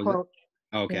quote.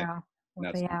 Okay. Yeah,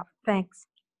 with the app. Thanks.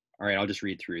 All right, I'll just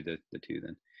read through the two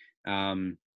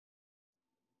then.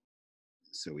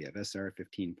 So we have SR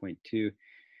 15.2.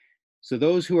 So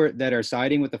those that are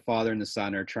siding with the Father and the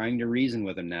Son are trying to reason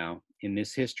with him now in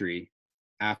this history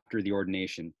after the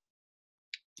ordination.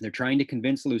 They're trying to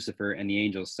convince Lucifer and the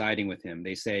angels siding with him.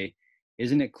 They say,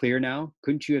 "Isn't it clear now?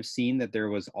 Couldn't you have seen that there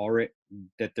was already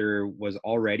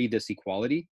this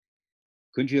equality?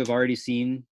 Couldn't you have already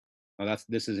seen?" Oh,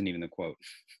 this isn't even the quote.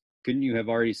 "Couldn't you have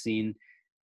already seen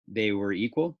they were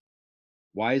equal?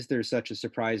 Why is there such a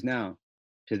surprise now?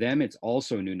 To them, it's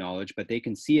also new knowledge, but they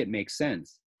can see it makes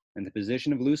sense. And the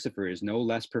position of Lucifer is no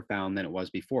less profound than it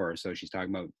was before." So she's talking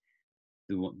about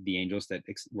the angels that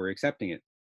were accepting it.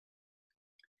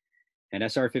 And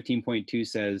SR 15.2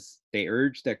 says, "They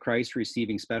urged that Christ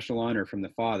receiving special honor from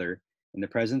the Father in the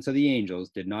presence of the angels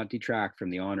did not detract from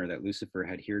the honor that Lucifer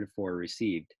had heretofore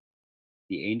received.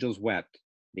 The angels wept.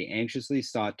 They anxiously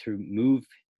sought to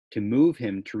move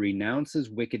him to renounce his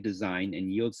wicked design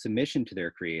and yield submission to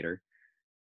their Creator.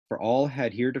 For all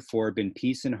had heretofore been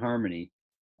peace and harmony,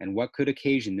 and what could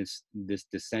occasion this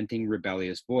dissenting,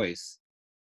 rebellious voice?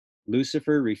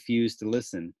 Lucifer refused to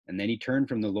listen, and then he turned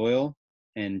from the loyal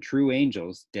and true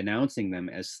angels, denouncing them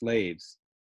as slaves.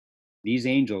 These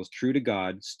angels, true to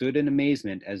God, stood in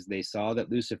amazement as they saw that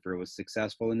Lucifer was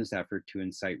successful in his effort to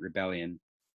incite rebellion.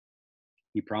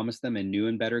 He promised them a new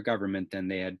and better government than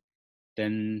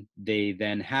they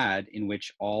then had, in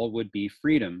which all would be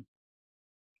freedom."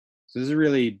 So this is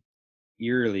really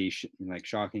eerily,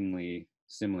 shockingly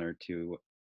similar to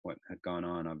what had gone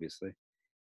on, obviously.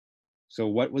 So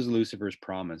what was Lucifer's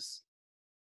promise?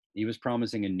 He was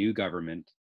promising a new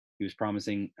government. He was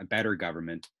promising a better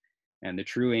government. And the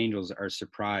true angels are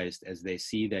surprised as they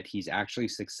see that he's actually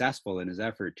successful in his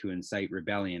effort to incite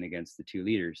rebellion against the two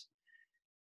leaders.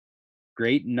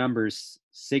 Great numbers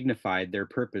signified their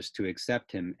purpose to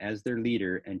accept him as their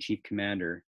leader and chief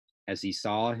commander. As he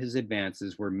saw his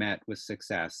advances were met with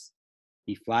success,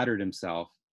 he flattered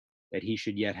himself that he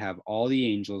should yet have all the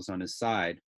angels on his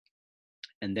side,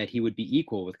 and that he would be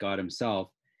equal with God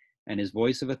himself, and his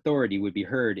voice of authority would be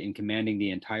heard in commanding the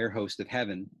entire host of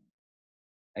heaven.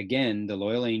 Again, the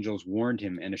loyal angels warned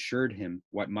him and assured him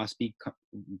what must be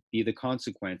the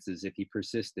consequences if he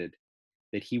persisted,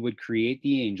 that he would create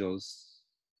the angels,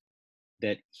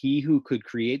 that he who could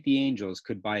create the angels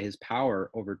could by his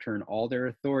power overturn all their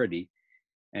authority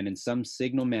and in some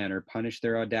signal manner punish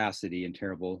their audacity and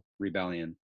terrible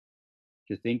rebellion.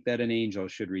 To think that an angel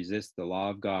should resist the law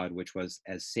of God, which was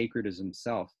as sacred as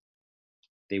himself.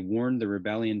 They warned the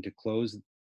rebellious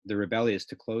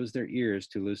to close their ears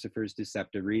to Lucifer's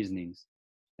deceptive reasonings,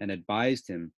 and advised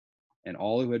him and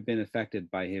all who had been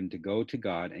affected by him to go to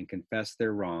God and confess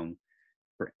their wrong,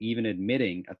 for even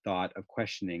admitting a thought of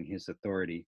questioning his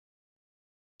authority.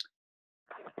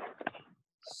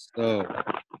 So,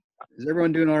 is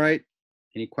everyone doing all right?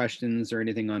 Any questions or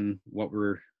anything on what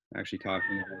we're actually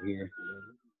talking about here?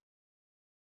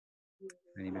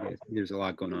 Anybody? There's a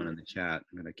lot going on in the chat,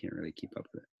 but I can't really keep up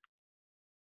with it.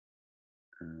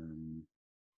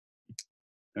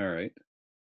 All right.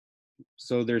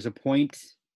 So there's a point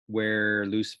where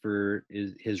Lucifer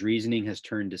his reasoning has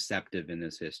turned deceptive in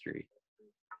this history.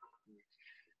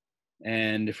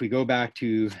 And if we go back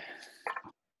to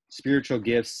spiritual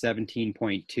gifts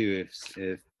 17.2,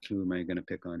 if who am I going to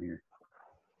pick on here?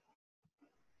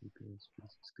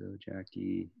 Let's go,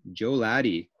 Jackie. Joe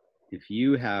Laddie, if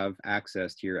you have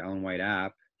access to your Ellen White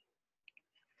app,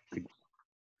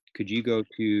 could you go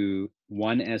to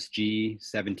 1SG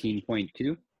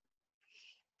 17.2?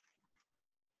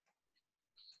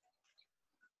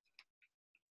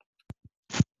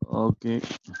 Okay.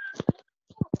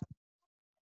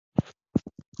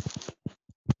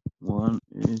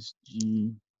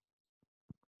 1SG.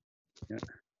 Yeah.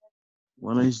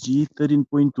 1SG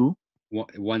 13.2.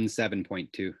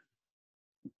 17.2.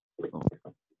 Oh,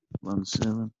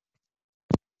 17.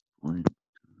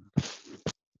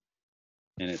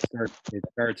 And it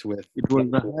starts with. It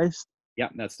was the highest. Yeah,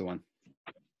 that's the one.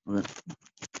 Okay.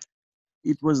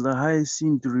 It was the highest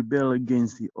sin to rebel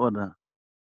against the order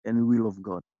and will of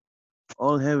God.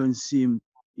 All heaven seemed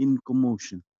in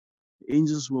commotion. The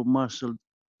angels were marshaled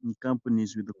in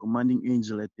companies with the commanding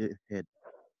angel at their head.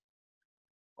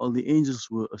 All the angels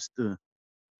were astir.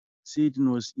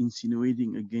 Satan was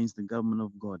insinuating against the government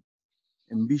of God,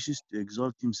 ambitious to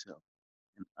exalt himself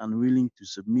and unwilling to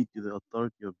submit to the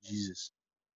authority of Jesus.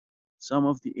 Some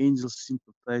of the angels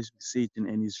sympathized with Satan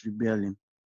and his rebellion,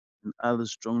 and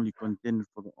others strongly contended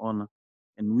for the honor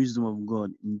and wisdom of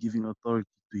God in giving authority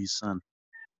to his Son.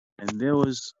 And there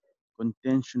was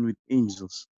contention with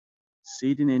angels.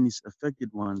 Satan and his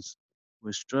affected ones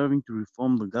were striving to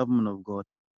reform the government of God,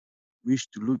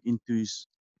 wished to look into his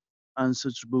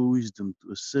unsearchable wisdom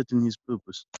to ascertain his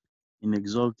purpose in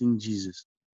exalting Jesus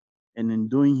and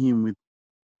endowing him with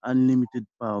unlimited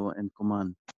power and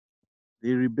command.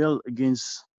 They rebelled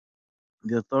against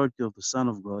the authority of the Son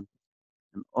of God,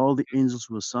 and all the angels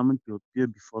were summoned to appear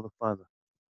before the Father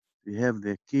to have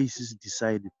their cases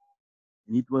decided.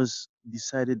 And it was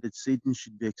decided that Satan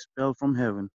should be expelled from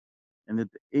heaven, and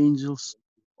that the angels,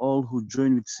 all who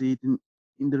joined with Satan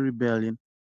in the rebellion,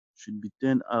 should be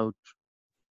turned out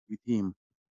with him.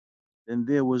 Then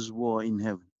there was war in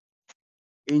heaven.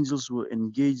 Angels were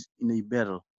engaged in a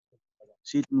battle.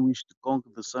 Satan wished to conquer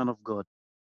the Son of God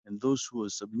and those who were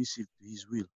submissive to his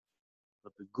will.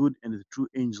 But the good and the true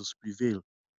angels prevailed,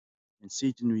 and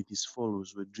Satan with his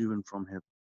followers were driven from heaven.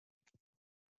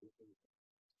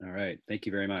 All right. Thank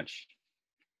you very much.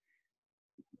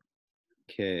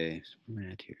 Okay. So where am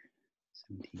I at here?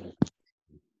 17.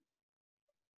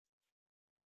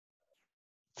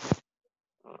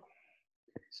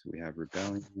 Okay, so we have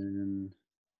rebellion.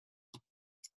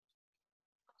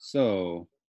 So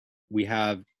we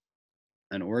have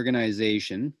an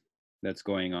organization that's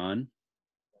going on.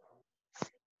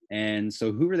 And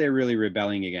so who were they really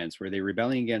rebelling against? Were they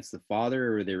rebelling against the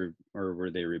Father, or were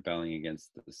they rebelling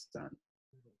against the Son?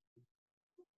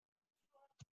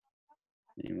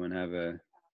 Anyone have an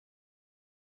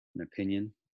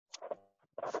opinion?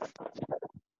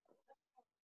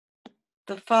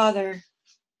 The Father.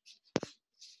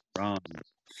 Wrong.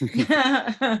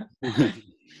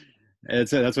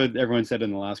 That's what everyone said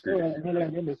in the last group.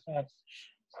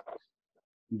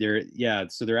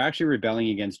 So they're actually rebelling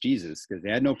against Jesus because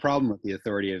they had no problem with the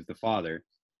authority of the Father.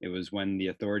 It was when the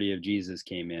authority of Jesus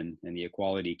came in and the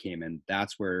equality came in,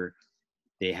 that's where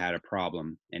they had a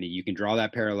problem. And you can draw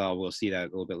that parallel. We'll see that a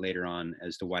little bit later on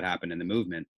as to what happened in the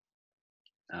movement.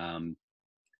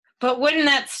 But wouldn't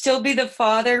that still be the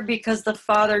Father because the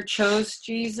Father chose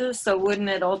Jesus? So wouldn't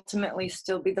it ultimately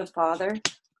still be the Father?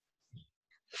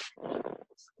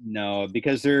 No,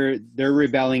 because they're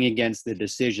rebelling against the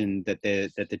decision that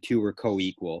the two were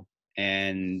co-equal,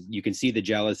 and you can see the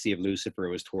jealousy of Lucifer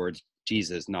was towards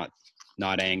Jesus, not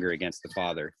anger against the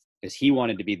Father, because he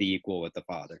wanted to be the equal with the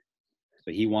Father,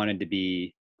 so he wanted to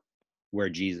be where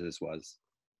Jesus was.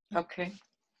 Okay.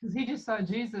 Because he just saw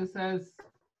Jesus as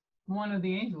one of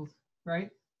the angels, right?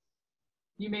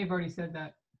 You may have already said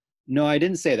that. No, I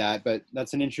didn't say that, but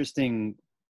that's an interesting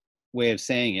way of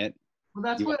saying it.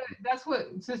 Well, that's what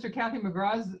Sister Kathy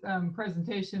McGraw's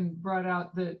presentation brought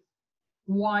out, that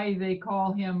why they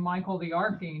call him Michael the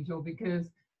Archangel, because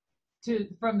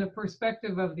from the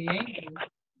perspective of the angel,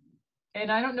 and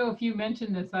I don't know if you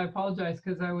mentioned this, I apologize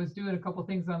because I was doing a couple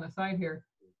things on the side here,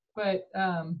 but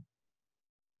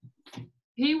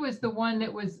he was the one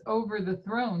that was over the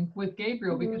throne with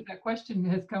Gabriel, because that question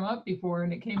has come up before,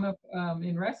 and it came up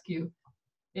in rescue.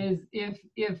 Is if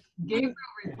Gabriel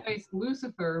replaced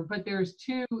Lucifer, but there's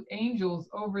two angels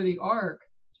over the ark,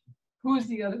 who's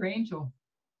the other angel?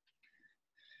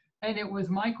 And it was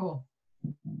Michael.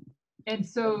 And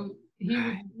so he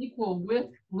was equal with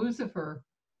Lucifer.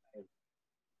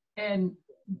 And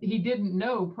he didn't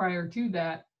know prior to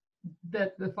that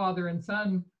the Father and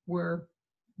Son were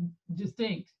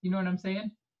distinct. You know what I'm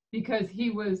saying? Because he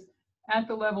was at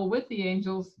the level with the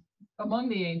angels, among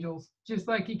the angels, just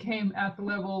like he came at the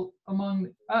level among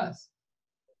us.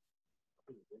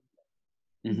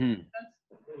 Mm-hmm.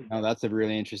 Oh, that's a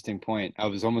really interesting point. I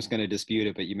was almost going to dispute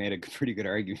it, but you made a pretty good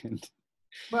argument.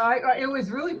 Well, it was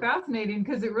really fascinating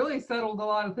because it really settled a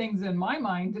lot of things in my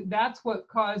mind. That's what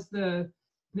caused the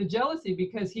jealousy,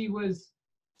 because he was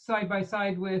side by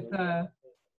side with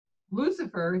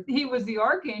Lucifer. He was the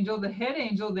archangel, the head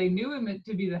angel. They knew him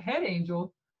to be the head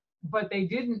angel, but they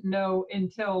didn't know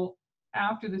until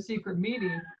after the secret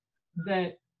meeting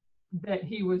that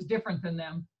he was different than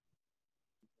them.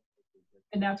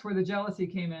 And that's where the jealousy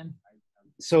came in.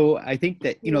 So I think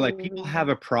that, like, people have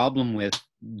a problem with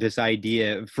this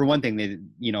idea. For one thing,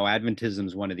 Adventism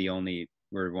is one of the only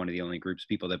groups of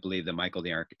people that believe that Michael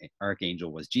the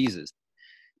Archangel was Jesus,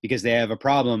 because they have a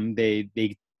problem. They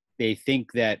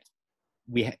think that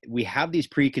we have these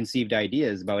preconceived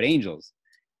ideas about angels.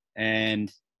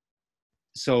 And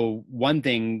so one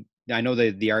thing, I know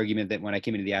that the argument that when I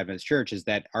came into the Adventist church is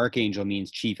that archangel means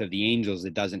chief of the angels.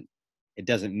 It doesn't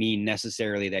mean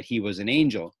necessarily that he was an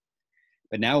angel.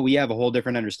 But now we have a whole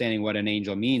different understanding what an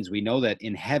angel means. We know that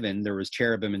in heaven there was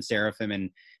cherubim and seraphim,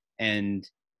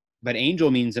 but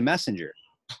angel means a messenger.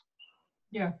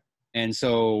 Yeah. And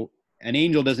so an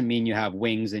angel doesn't mean you have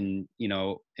wings and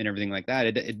everything like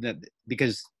that.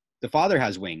 Because the Father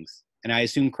has wings, and I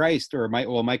assume Christ or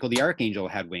Michael the Archangel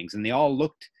had wings, and they all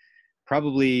looked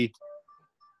probably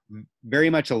very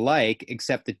much alike,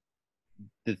 except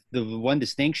the one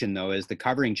distinction though is the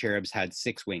covering cherubs had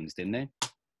 6 wings, didn't they?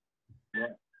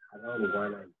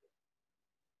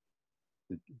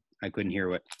 I couldn't hear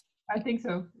what. I think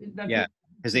so. That's Yeah, it.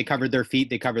 because they covered their feet,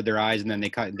 they covered their eyes, and then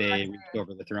they reached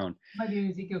over the throne. Might be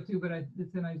in Ezekiel too, but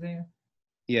it's in Isaiah.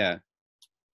 Yeah.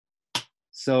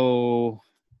 So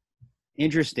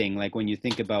interesting, like when you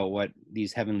think about what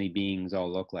these heavenly beings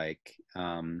all look like.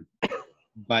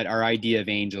 But our idea of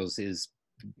angels is,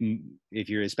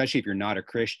 especially if you're not a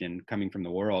Christian coming from the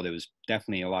world, it was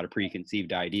definitely a lot of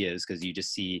preconceived ideas, because you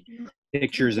just see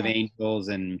pictures of angels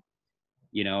and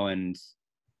and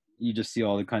you just see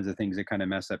all the kinds of things that kind of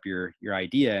mess up your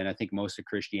idea. And I think most of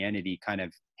Christianity kind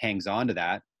of hangs on to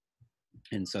that,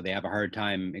 and so they have a hard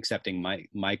time accepting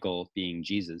Michael being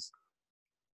Jesus.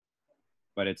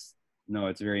 But it's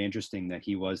very interesting that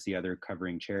he was the other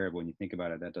covering cherub. When you think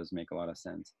about it, that does make a lot of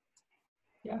sense.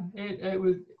 Yeah, it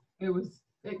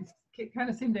kind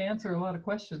of seemed to answer a lot of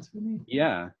questions for me.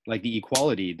 Yeah, like the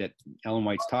equality that Ellen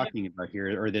White's talking about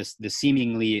here, or the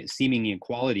seeming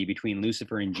equality between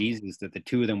Lucifer and Jesus, that the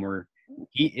two of them were.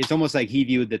 It's almost like he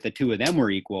viewed that the two of them were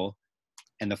equal,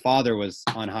 and the Father was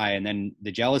on high. And then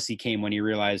the jealousy came when he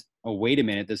realized, oh, wait a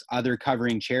minute, this other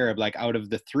covering cherub, like out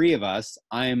of the three of us,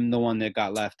 I'm the one that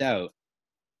got left out.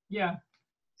 Yeah.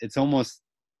 It's almost.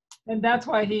 And that's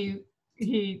why he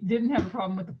didn't have a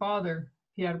problem with the Father.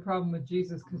 He had a problem with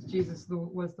Jesus, because Jesus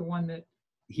was the one that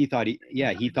he thought he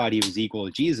was equal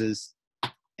to Jesus,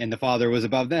 and the Father was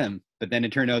above them. But then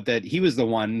it turned out that he was the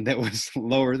one that was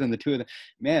lower than the two of them.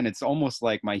 Man, it's almost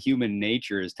like my human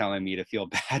nature is telling me to feel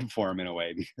bad for him in a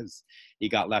way, because he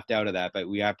got left out of that. But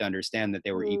we have to understand that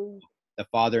they were equal. The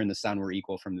Father and the Son were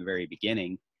equal from the very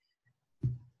beginning.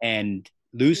 And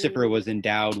Lucifer was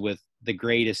endowed with the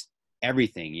greatest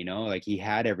everything, like he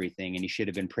had everything, and he should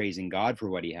have been praising God for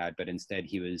what he had. But instead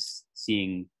he was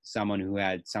seeing someone who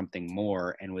had something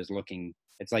more, and was looking.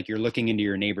 It's like you're looking into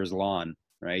your neighbor's lawn,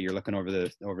 right? You're looking over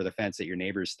the fence at your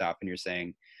neighbor's stuff, and you're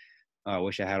saying, oh, I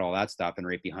wish I had all that stuff. And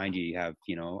right behind you have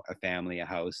a family, a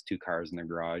house, 2 cars in the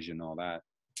garage, and all that.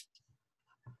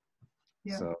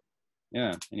 Yeah. So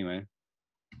yeah, anyway,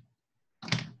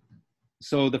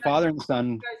 so the Father and the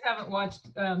Son. You guys haven't watched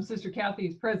Sister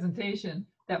Kathy's presentation,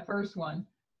 that first one.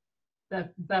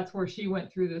 That's where she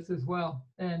went through this as well,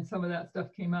 and some of that stuff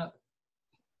came up.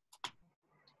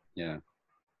 Yeah,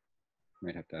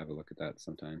 might have to have a look at that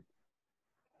sometime.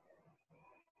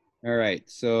 All right,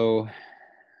 so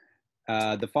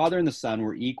the Father and the Son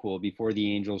were equal before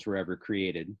the angels were ever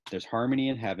created. There's harmony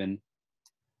in heaven,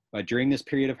 but during this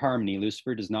period of harmony,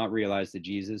 Lucifer does not realize that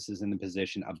Jesus is in the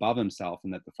position above himself,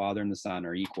 and that the Father and the Son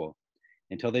are equal,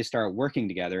 until they start working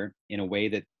together in a way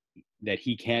that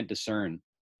he can't discern,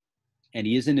 and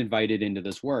he isn't invited into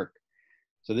this work.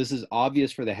 So this is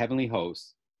obvious for the heavenly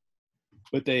hosts,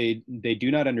 but they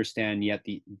do not understand yet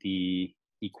the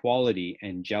equality,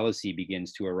 and jealousy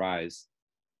begins to arise.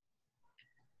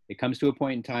 It comes to a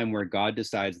point in time where God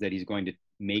decides that he's going to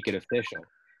make it official.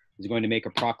 He's going to make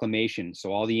a proclamation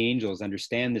so all the angels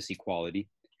understand this equality,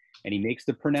 and he makes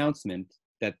the pronouncement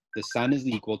that the Son is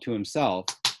equal to himself,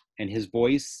 and his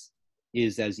voice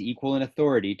is as equal in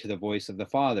authority to the voice of the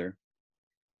Father.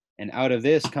 And out of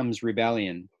this comes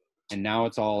rebellion, and now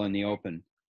it's all in the open.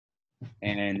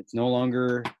 And it's no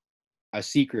longer a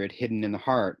secret hidden in the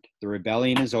heart. The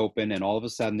rebellion is open, and all of a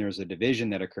sudden there's a division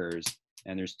that occurs,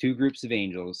 and there's 2 groups of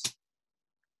angels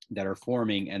that are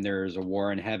forming, and there's a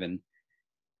war in heaven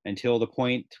until the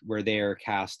point where they are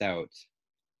cast out.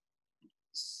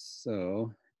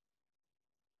 So,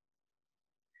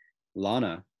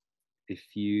 Lana,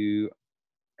 if you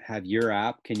have your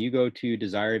app, can you go to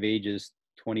Desire of Ages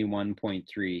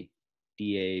 21.3,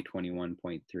 DA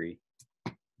 21.3?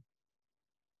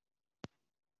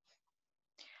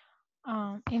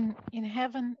 In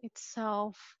heaven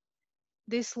itself,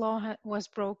 this law was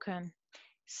broken.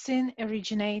 Sin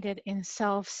originated in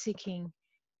self-seeking.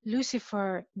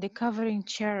 Lucifer, the covering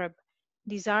cherub,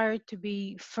 desired to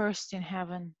be first in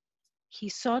heaven. He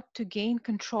sought to gain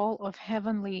control of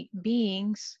heavenly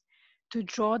beings, to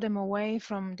draw them away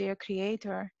from their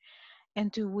Creator,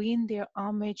 and to win their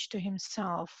homage to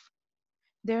himself.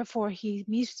 Therefore, he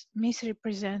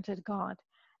misrepresented God,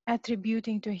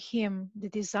 attributing to him the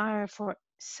desire for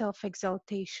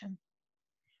self-exaltation.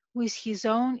 With his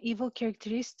own evil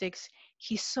characteristics,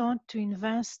 he sought to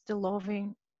invest the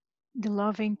loving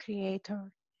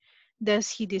Creator.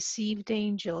 Thus he deceived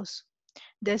angels.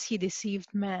 Thus he deceived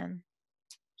man.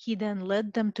 He then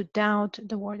led them to doubt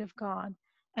the word of God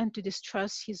and to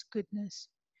distrust his goodness.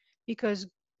 Because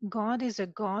God is a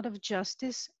God of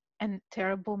justice and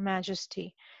terrible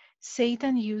majesty,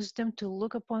 Satan used them to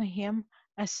look upon him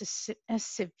as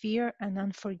severe and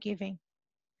unforgiving.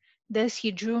 Thus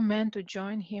he drew men to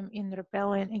join him in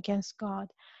rebellion against God,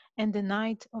 and the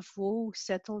night of woe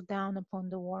settled down upon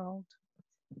the world.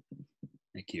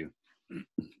 Thank you.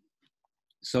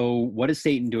 So what is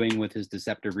Satan doing with his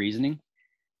deceptive reasoning?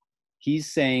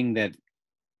 He's saying that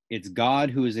it's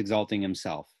God who is exalting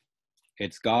himself.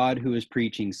 It's God who is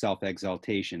preaching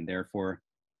self-exaltation, therefore,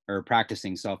 or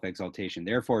practicing self-exaltation.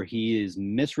 Therefore, he is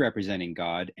misrepresenting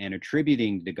God and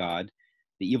attributing to God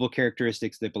the evil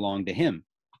characteristics that belong to him,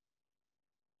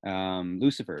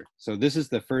 Lucifer. So this is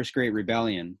the first great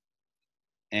rebellion.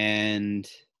 And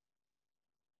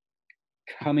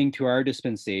coming to our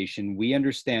dispensation, we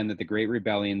understand that the great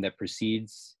rebellion that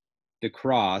precedes the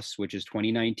cross, which is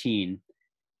 2019,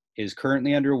 is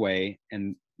currently underway,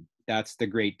 and that's the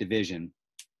great division.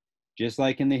 Just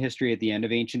like in the history at the end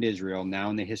of ancient Israel, now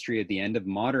in the history at the end of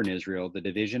modern Israel, the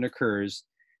division occurs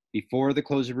before the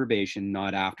close of probation,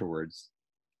 not afterwards.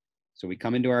 So we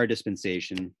come into our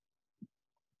dispensation,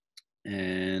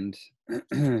 and we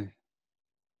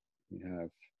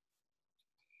have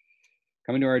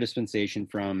come into our dispensation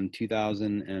from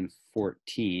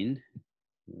 2014.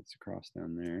 That's across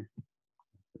down there.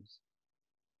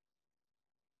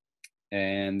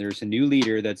 And there's a new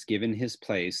leader that's given his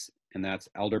place, and that's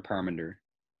Elder Parmenter.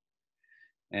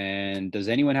 And does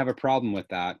anyone have a problem with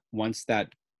that? Once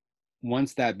that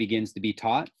begins to be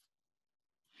taught,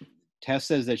 Tess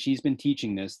says that she's been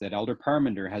teaching this, that Elder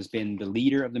Parmenter has been the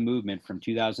leader of the movement from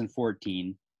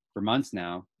 2014 for months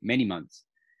now, many months,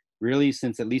 really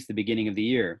since at least the beginning of the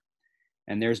year.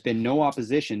 And there's been no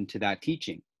opposition to that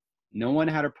teaching. No one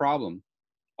had a problem.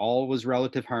 All was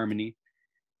relative harmony.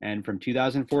 And from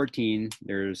 2014,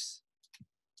 there's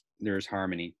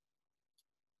harmony.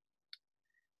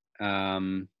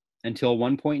 Until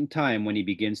one point in time when he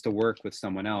begins to work with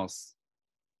someone else.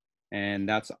 And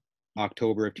that's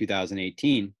October of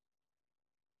 2018.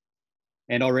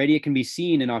 And already it can be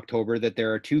seen in October that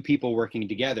there are two people working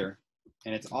together.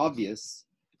 And it's obvious.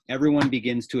 Everyone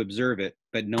begins to observe it,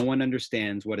 but no one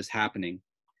understands what is happening.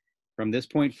 From this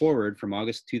point forward, from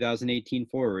August 2018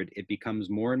 forward, it becomes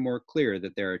more and more clear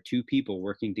that there are two people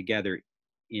working together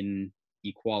in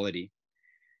equality.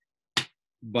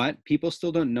 But people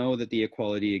still don't know that the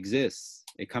equality exists.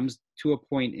 It comes to a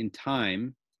point in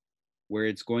time where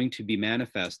it's going to be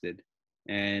manifested,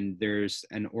 and there's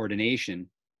an ordination.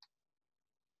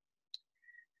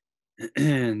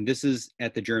 And this is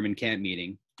at the German camp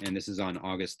meeting, and this is on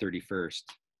August 31st.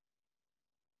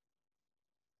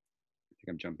 I think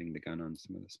I'm jumping the gun on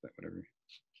some of this, but whatever.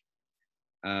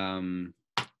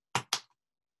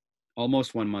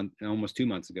 Almost 2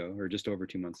 months ago, or just over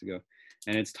 2 months ago.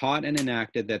 And it's taught and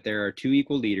enacted that there are two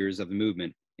equal leaders of the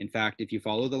movement. In fact, if you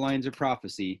follow the lines of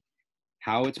prophecy,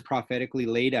 how it's prophetically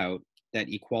laid out, that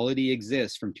equality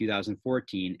exists from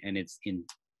 2014, and it's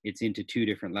into two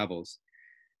different levels.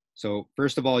 So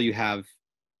first of all, you have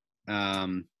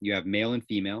male and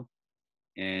female,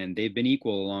 and they've been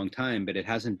equal a long time, but it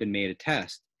hasn't been made a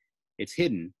test. It's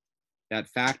hidden. That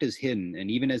fact is hidden, and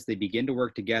even as they begin to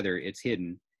work together, it's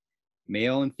hidden.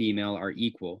 Male and female are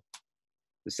equal.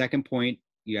 The second point,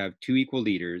 you have two equal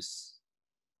leaders,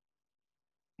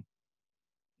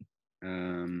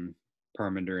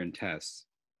 Parmenter and Tess.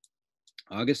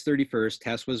 August 31st,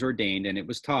 Tess was ordained, and it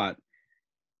was taught,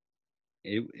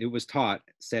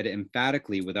 said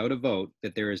emphatically without a vote,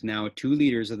 that there is now two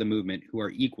leaders of the movement who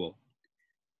are equal,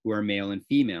 who are male and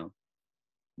female.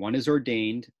 One is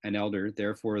ordained an elder,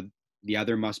 therefore the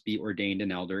other must be ordained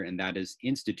an elder, and that is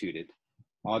instituted.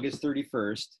 August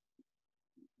 31st,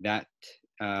 that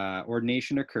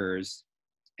ordination occurs,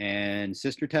 and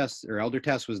Sister Tess, or Elder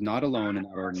Tess, was not alone in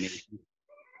that ordination.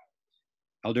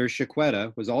 Elder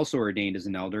Chiquetta was also ordained as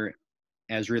an elder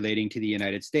as relating to the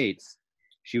United States.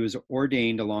 She was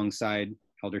ordained alongside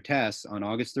Elder Tess on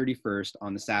August 31st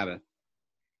on the Sabbath.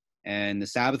 And the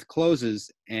Sabbath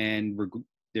closes, and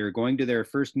they're going to their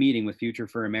first meeting with Future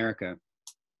for America,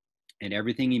 and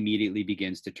everything immediately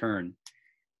begins to turn.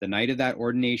 The night of that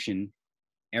ordination,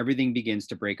 everything begins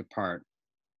to break apart.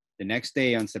 The next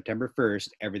day, on September 1st,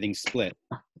 everything split.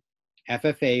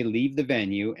 FFA leave the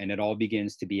venue, and it all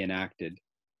begins to be enacted.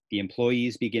 The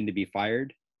employees begin to be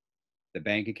fired. The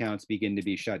bank accounts begin to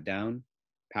be shut down.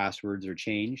 Passwords are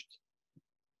changed,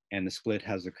 and the split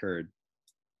has occurred.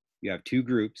 You have two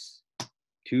groups,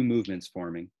 two movements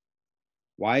forming.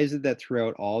 Why is it that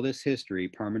throughout all this history,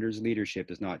 Parmenter's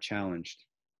leadership is not challenged?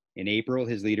 In April,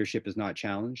 his leadership is not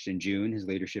challenged. In June, his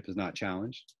leadership is not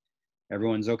challenged.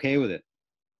 Everyone's okay with it.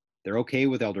 They're okay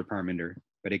with Elder Parmenter,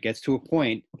 but it gets to a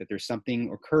point that there's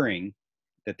something occurring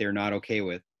that they're not okay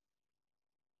with.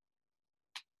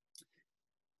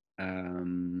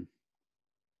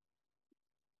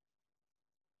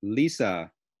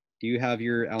 Lisa, do you have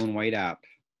your Ellen White app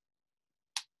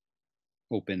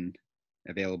open,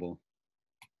 available?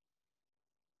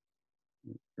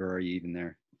 Or are you even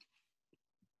there?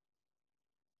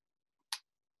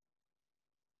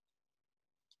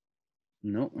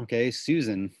 No. Okay,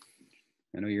 Susan,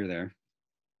 I know you're there.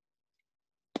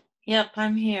 Yep,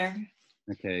 I'm here.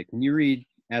 Okay, can you read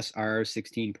SR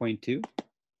 16.2?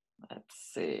 Let's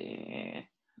see.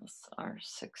 SR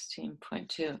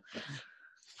 16.2.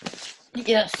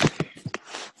 Yes.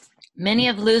 Many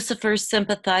of Lucifer's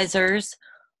sympathizers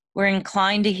were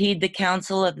inclined to heed the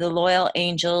counsel of the loyal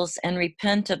angels and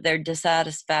repent of their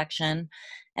dissatisfaction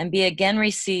and be again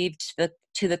received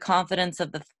to the confidence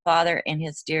of the Father and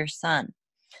his dear Son.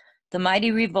 The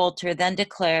mighty revolter then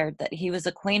declared that he was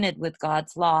acquainted with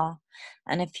God's law,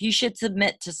 and if he should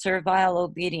submit to servile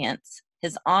obedience,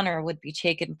 his honor would be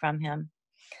taken from him.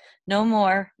 No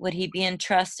more would he be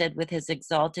entrusted with his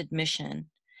exalted mission.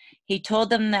 He told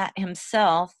them that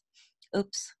himself,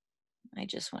 I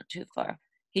just went too far.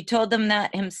 He told them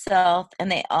that himself,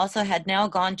 and they also had now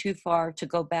gone too far to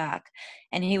go back,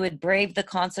 and he would brave the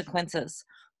consequences.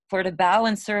 For to bow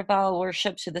in servile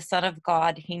worship to the Son of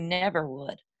God, he never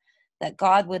would, that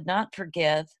God would not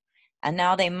forgive, and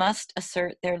now they must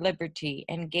assert their liberty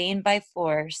and gain by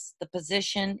force the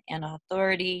position and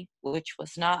authority which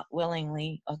was not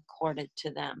willingly accorded to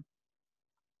them.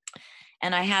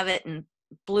 And I have it in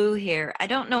blue here. I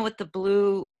don't know what the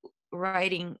blue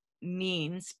writing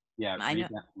means. Yeah, I know,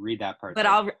 read that part. but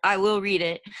I will read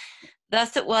it.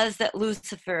 Thus it was that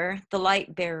Lucifer, the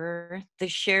light bearer, the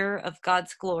sharer of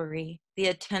God's glory, the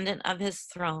attendant of his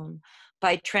throne,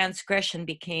 by transgression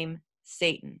became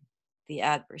Satan, the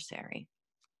adversary.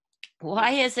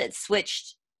 Why is it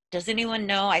switched? Does anyone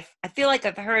know? I feel like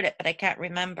I've heard it, but I can't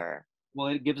remember. Well,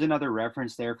 it gives another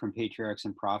reference there from Patriarchs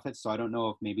and Prophets. So I don't know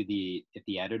if maybe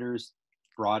the editors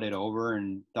brought it over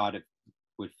and thought it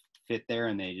would fit there,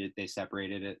 and they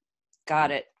separated it.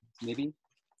 Got it. Maybe.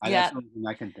 Yeah. That's the only thing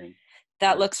I can think.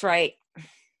 That looks right.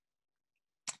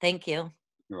 Thank you.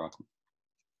 You're welcome.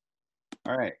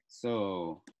 All right.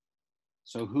 So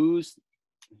who's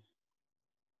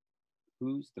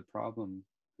the problem?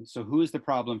 So who is the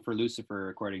problem for Lucifer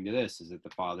according to this? Is it the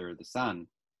Father or the Son?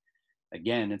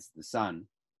 Again, it's the Son.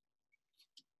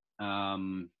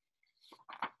 I'll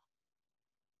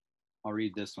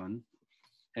read this one.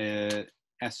 SR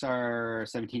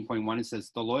 17.1, it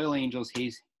says, the loyal angels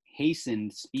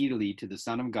hastened speedily to the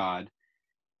Son of God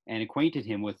and acquainted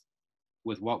him with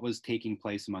what was taking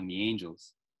place among the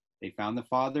angels. They found the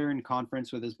Father in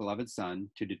conference with his beloved Son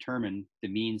to determine the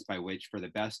means by which, for the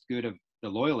best good of the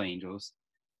loyal angels,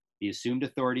 the assumed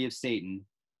authority of Satan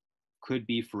could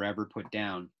be forever put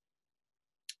down.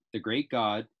 The great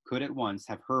God could at once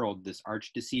have hurled this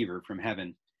arch deceiver from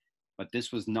heaven, but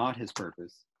this was not his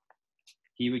purpose.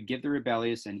 He would give the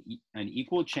rebellious an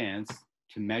equal chance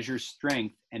to measure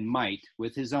strength and might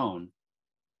with his own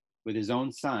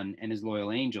Son and his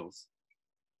loyal angels.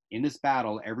 In this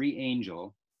battle, every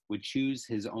angel would choose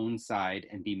his own side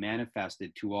and be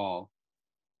manifested to all.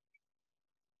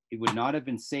 It would not have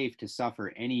been safe to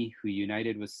suffer any who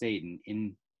united with Satan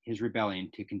in his rebellion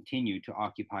to continue to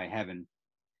occupy heaven.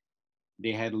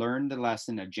 They had learned the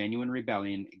lesson of genuine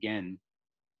rebellion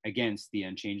against the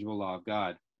unchangeable law of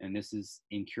God, and this is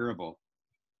incurable.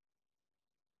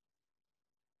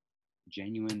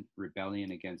 Genuine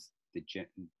rebellion against the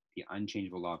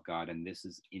unchangeable law of God, and this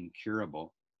is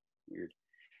incurable. Weird.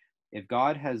 If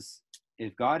God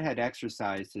had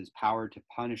exercised his power to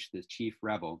punish this chief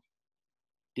rebel,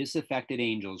 disaffected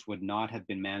angels would not have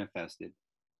been manifested.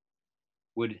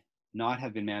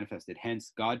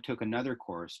 Hence, God took another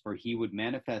course, for he would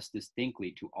manifest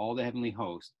distinctly to all the heavenly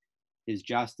host his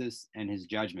justice and his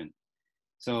judgment.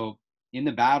 So in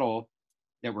the battle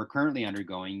that we're currently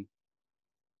undergoing,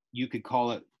 you could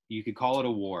call it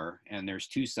a war, and there's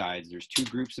two sides. There's two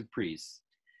groups of priests.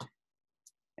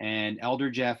 And Elder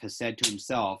Jeff has said to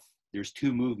himself, there's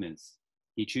two movements.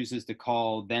 He chooses to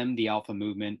call them the Alpha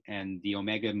movement and the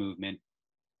Omega movement,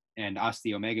 and us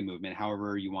the Omega movement,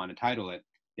 however you want to title it.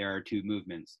 There are two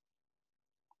movements.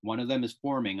 One of them is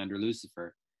forming under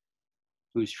Lucifer,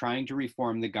 who's trying to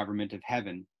reform the government of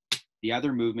heaven. The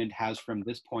other movement has, from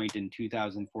this point in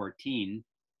 2014,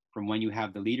 from when you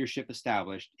have the leadership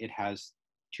established, it has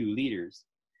two leaders.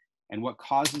 And what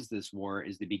causes this war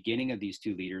is the beginning of these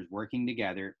two leaders working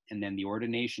together, and then the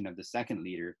ordination of the second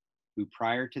leader, who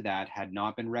prior to that had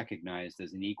not been recognized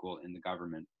as an equal in the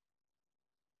government.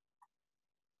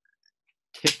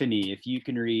 Tiffany, if you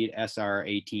can read SR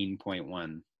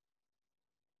 18.1.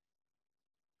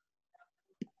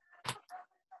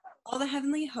 All the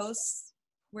heavenly hosts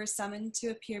were summoned to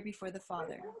appear before the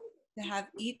Father, to have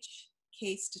each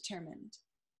case determined.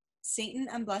 Satan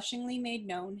unblushingly made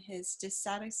known his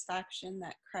dissatisfaction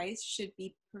that Christ should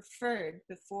be preferred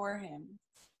before him.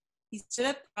 He stood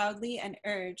up proudly and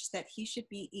urged that he should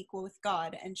be equal with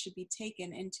God and should be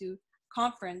taken into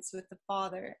conference with the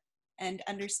Father and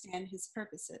understand his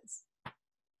purposes.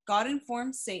 God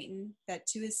informed Satan that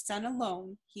to his Son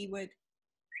alone he would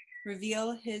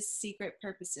reveal his secret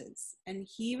purposes, and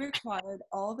he required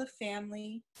all the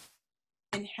family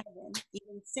in heaven,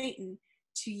 even Satan,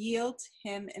 to yield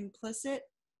him implicit,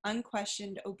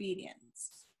 unquestioned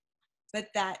obedience, but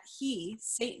that he,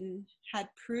 Satan, had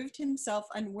proved himself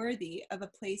unworthy of a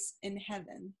place in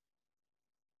heaven.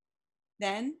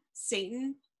 Then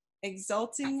Satan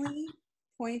exultingly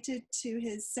pointed to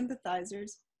his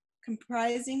sympathizers,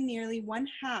 comprising nearly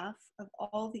 1/2 of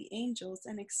all the angels,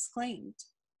 and exclaimed,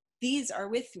 "These are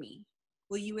with me.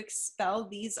 Will you expel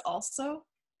these also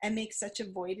and make such a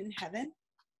void in heaven?"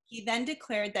 He then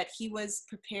declared that he was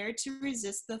prepared to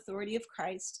resist the authority of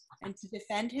Christ and to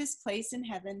defend his place in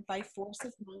heaven by force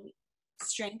of might,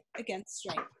 strength against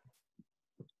strength.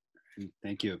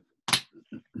 Thank you.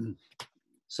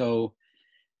 So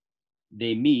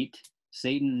they meet.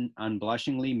 Satan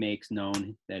unblushingly makes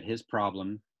known that his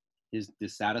problem, his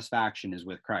dissatisfaction, is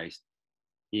with Christ.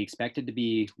 He expected to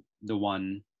be the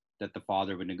one that the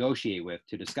Father would negotiate with,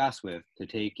 to discuss with, to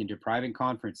take into private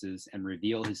conferences and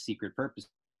reveal his secret purposes.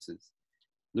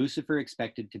 Lucifer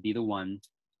expected to be the one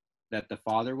that the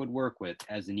Father would work with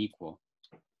as an equal.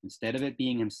 Instead of it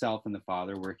being himself and the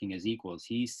Father working as equals,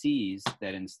 he sees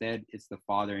that instead it's the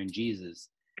Father and Jesus.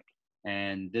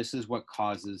 And this is what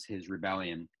causes his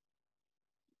rebellion.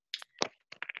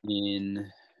 We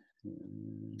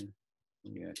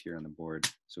got here on the board.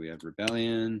 So we have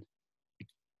rebellion.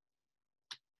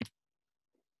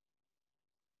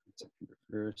 September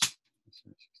 1st.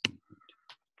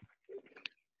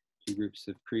 2 groups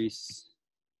of priests.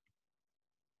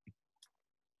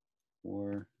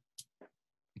 4.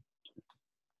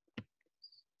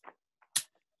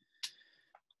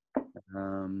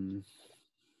 I'm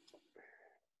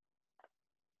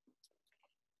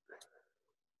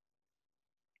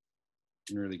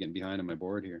really getting behind on my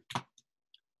board here.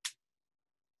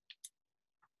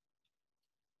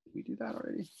 Did we do that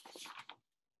already?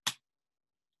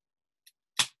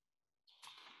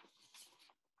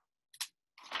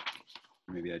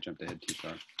 Maybe I jumped ahead too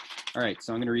far. All right,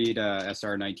 so I'm going to read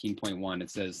SR 19.1. It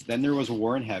says, "Then there was a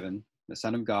war in heaven. The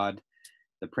Son of God,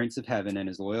 the Prince of Heaven, and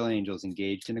his loyal angels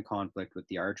engaged in a conflict with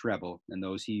the arch rebel and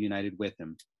those who united with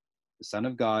him. The Son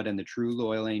of God and the true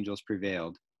loyal angels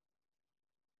prevailed,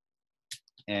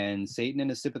 and Satan and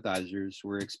his sympathizers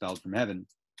were expelled from heaven.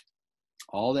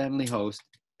 All the heavenly host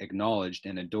acknowledged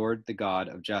and adored the God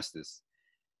of justice.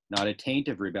 Not a taint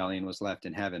of rebellion was left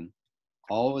in heaven.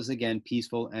 All was again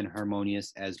peaceful and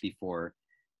harmonious as before.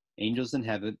 Angels in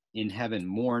heaven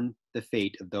mourned the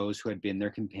fate of those who had been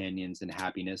their companions in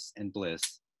happiness and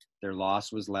bliss. Their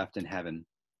loss was left in heaven."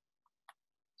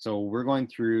 So we're going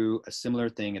through a similar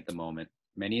thing at the moment.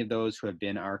 Many of those who have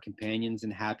been our companions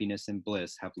in happiness and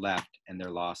bliss have left, and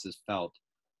their loss is felt.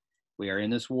 We are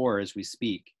in this war as we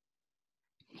speak.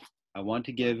 I want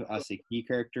to give us a key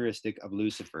characteristic of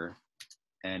Lucifer,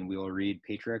 and we will read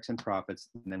Patriarchs and Prophets,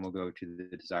 and then we'll go to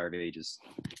the Desire of Ages,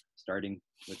 starting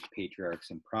with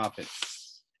Patriarchs and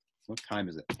Prophets. What time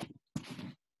is it?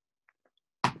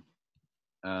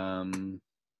 I'll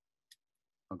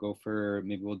go for,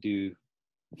 maybe we'll do,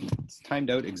 it's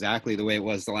timed out exactly the way it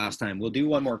was the last time. We'll do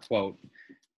one more quote.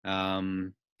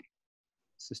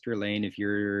 Sister Elaine, if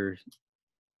you're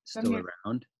still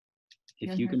around,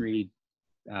 if you can read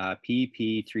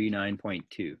PP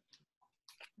 39.2.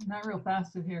 Not real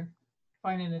fast in here,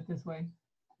 finding it this way.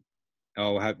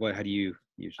 Oh, how do you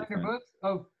usually Under books?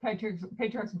 Oh,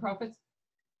 Patriarchs and Prophets?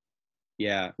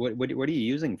 Yeah, what are you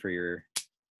using for your?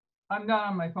 I'm not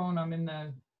on my phone, I'm in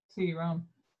the CD-ROM.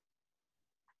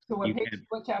 So what page,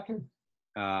 what chapter?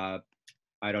 I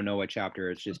don't know what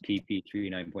chapter, it's just PP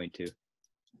 39.2.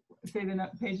 Say the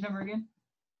page number again?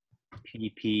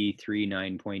 PP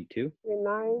 39.2.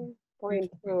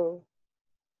 39.2.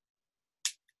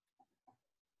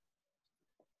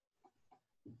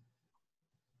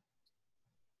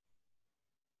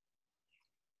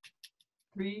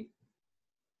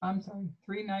 I'm sorry,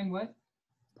 39 what?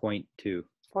 0.2.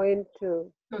 0.2.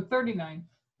 So 39.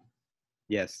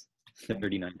 Yes,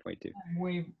 39.2. I'm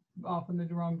way off in the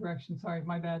wrong direction. Sorry,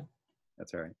 my bad.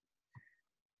 That's all right.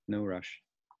 No rush.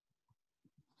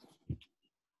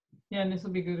 Yeah, and this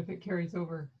will be good if it carries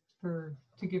over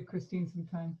to give Christine some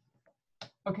time.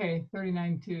 Okay,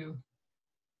 39.2.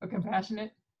 A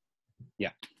compassionate?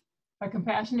 Yeah. A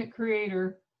compassionate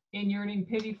creator, in yearning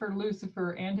pity for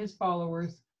Lucifer and his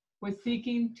followers, was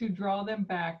seeking to draw them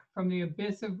back from the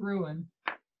abyss of ruin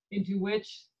into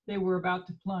which they were about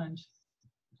to plunge.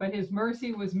 But his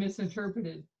mercy was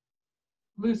misinterpreted.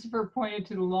 Lucifer pointed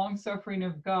to the long suffering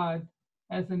of God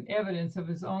as an evidence of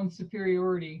his own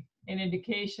superiority, an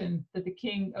indication that the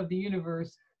king of the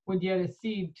universe would yet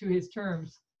accede to his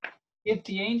terms. If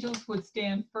the angels would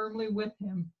stand firmly with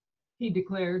him, he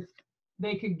declared,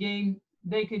 they could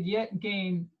yet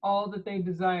gain all that they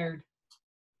desired.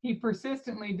 He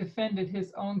persistently defended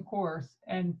his own course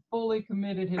and fully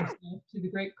committed himself to the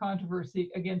great controversy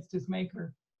against his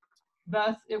maker.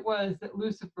 Thus it was that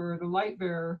Lucifer, the light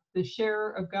bearer, the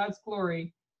sharer of God's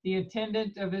glory, the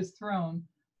attendant of his throne,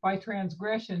 by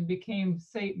transgression became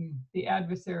Satan, the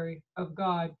adversary of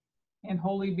God and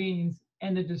holy beings,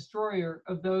 and the destroyer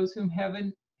of those whom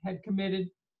heaven had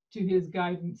committed to his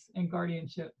guidance and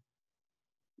guardianship.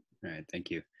 All right,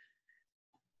 thank you.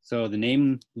 So the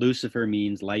name Lucifer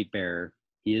means light bearer.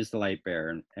 He is the light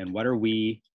bearer. And what are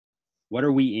we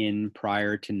in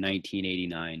prior to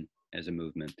 1989 as a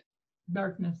movement?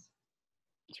 Darkness.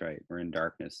 That's right, we're in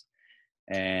darkness.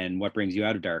 And what brings you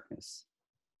out of darkness?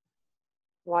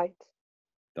 Light.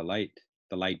 The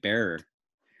light bearer.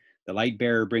 The light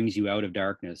bearer brings you out of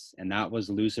darkness, and that was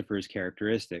Lucifer's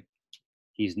characteristic.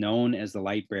 He's known as the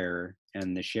light bearer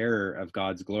and the sharer of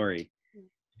God's glory.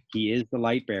 He is the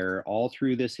light bearer all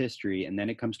through this history, and then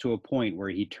it comes to a point where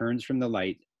he turns from the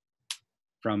light,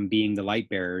 from being the light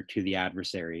bearer to the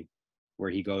adversary, where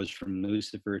he goes from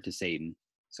Lucifer to Satan.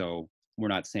 So we're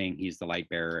not saying he's the light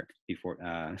bearer before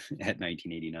at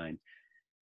 1989.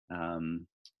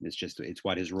 It's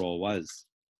what his role was.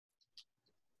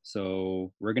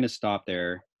 So we're going to stop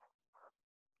there.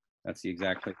 That's the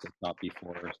exact place to stop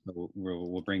before. So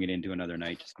we'll bring it into another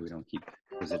night just so we don't keep,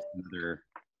 because it's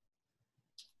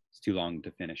too long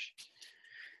to finish.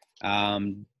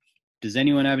 Does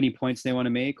anyone have any points they want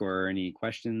to make, or any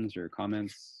questions or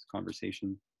comments,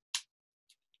 conversation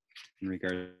in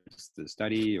regards to the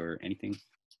study or anything?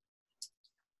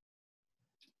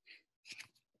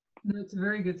 That's a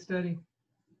very good study.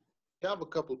 I have a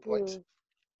couple of points.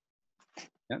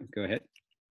 Yeah, go ahead.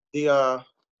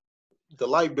 The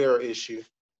light bearer issue.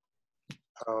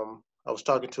 I was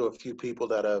talking to a few people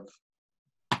that have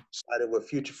sided with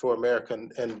Future for America,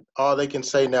 and all they can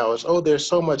say now is, "Oh, there's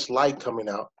so much light coming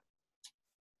out."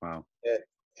 Wow.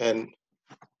 And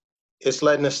it's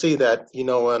letting us see that, you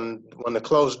know, when the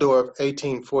closed door of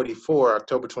 1844,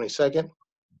 October 22nd,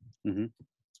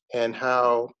 and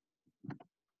how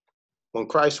when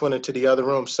Christ went into the other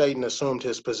room, Satan assumed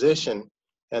his position,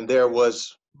 and there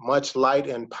was much light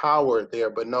and power there,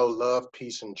 but no love,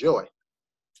 peace, and joy.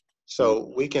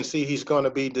 So we can see he's going to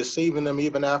be deceiving them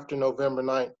even after November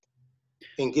 9th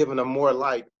and giving them more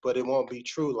light, but it won't be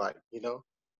true light, you know?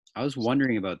 I was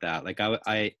wondering about that. Like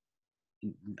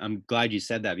I'm glad you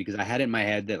said that, because I had it in my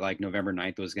head that like November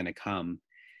 9th was going to come.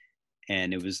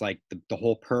 And it was like the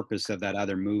whole purpose of that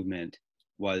other movement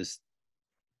was,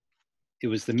 it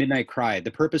was the midnight cry. The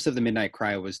purpose of the midnight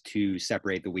cry was to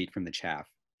separate the wheat from the chaff.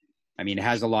 I mean, it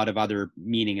has a lot of other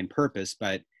meaning and purpose,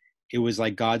 but it was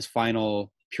like God's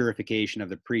final purification of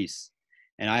the priests.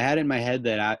 And I had in my head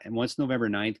that once November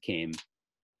 9th came,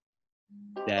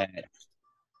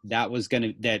 that was going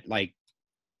to, that like,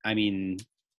 I mean,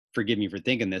 forgive me for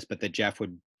thinking this, but that Jeff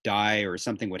would die or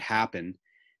something would happen,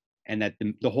 and that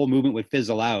the whole movement would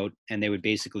fizzle out and they would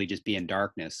basically just be in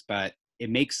darkness. But it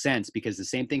makes sense because the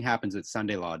same thing happens at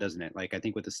Sunday Law, doesn't it? Like I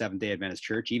think with the Seventh-day Adventist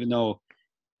Church, even though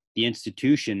the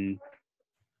institution,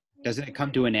 doesn't it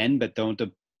come to an end, but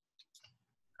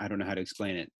I don't know how to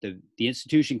explain it. The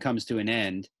institution comes to an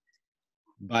end,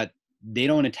 but they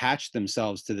don't attach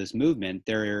themselves to this movement.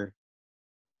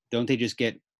 Don't they just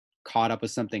get caught up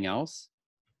with something else?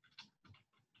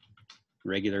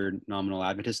 Regular nominal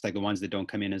Adventists, like the ones that don't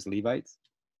come in as Levites?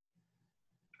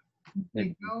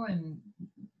 They go and,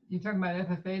 you're talking about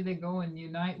FFA, they go and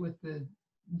unite with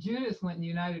Judas went and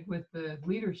united with the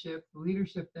leadership. The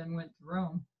leadership then went to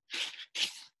Rome.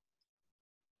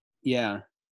 Yeah,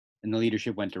 and the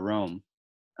leadership went to Rome.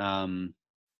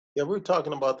 Yeah, we're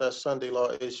talking about that Sunday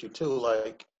Law issue too.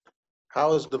 Like,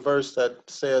 how is the verse that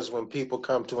says when people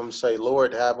come to him and say,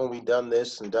 "Lord, haven't we done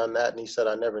this and done that?" And he said,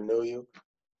 "I never knew you."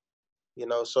 You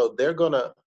know, so they're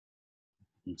gonna,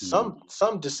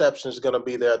 some deception is gonna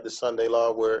be there at the Sunday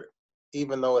Law, where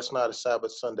even though it's not a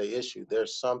Sabbath Sunday issue,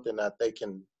 there's something that they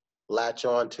can latch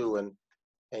on to and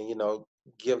you know,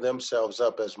 give themselves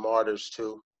up as martyrs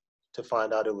to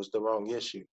find out it was the wrong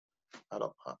issue. I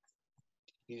don't.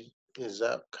 Is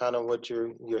that kind of what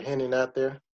you're hinting at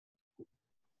there?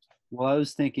 Well, I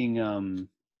was thinking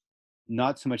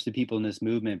not so much the people in this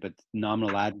movement, but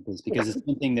nominal Adventists, because it's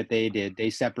something that they did. They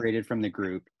separated from the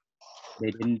group.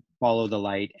 They didn't follow the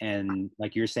light, and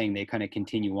like you're saying, they kind of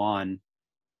continue on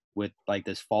with like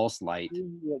this false light.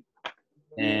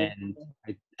 And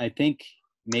I think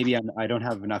maybe I don't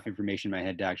have enough information in my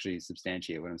head to actually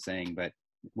substantiate what I'm saying, but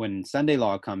when Sunday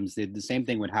law comes, the same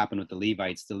thing would happen with the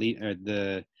Levites.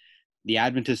 The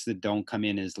Adventists that don't come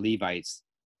in as Levites,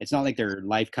 it's not like their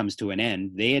life comes to an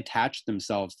end. They attach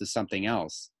themselves to something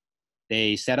else.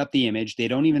 They set up the image. They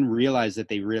don't even realize that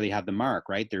they really have the mark,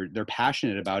 right? They're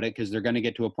passionate about it because they're going to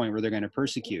get to a point where they're going to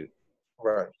persecute.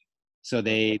 Right. So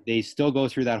they still go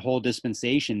through that whole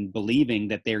dispensation believing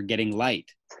that they're getting light.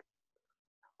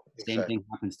 Exactly. Same thing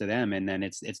happens to them. And then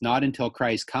it's not until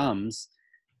Christ comes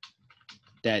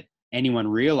that anyone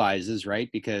realizes, right?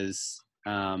 Because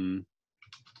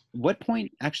what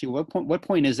point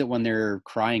is it when they're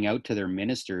crying out to their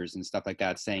ministers and stuff like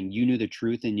that, saying, you knew the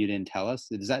truth and you didn't tell us?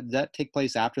 Does that take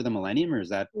place after the millennium, or is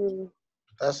that?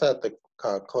 That's at the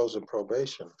close of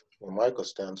probation when Michael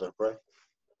stands up, right?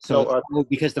 So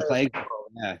because the plagues,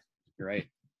 yeah, you're right.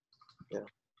 Yeah.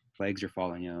 Plagues are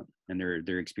falling out, and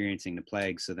they're experiencing the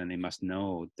plagues, so then they must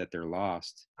know that they're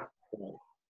lost. Right.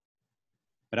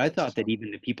 But I thought that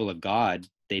even the people of God,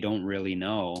 they don't really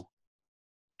know,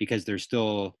 because they're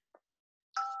still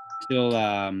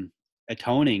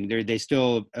atoning. They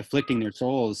still afflicting their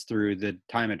souls through the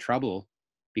time of trouble,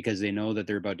 because they know that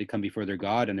they're about to come before their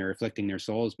God, and they're afflicting their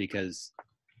souls because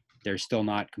they're still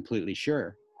not completely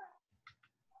sure.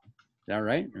 Is that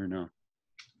right or no?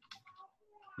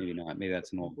 Maybe not. Maybe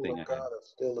that's an old thing. God are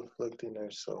still afflicting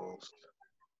their souls.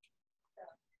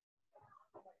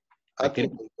 I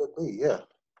think it could be, yeah.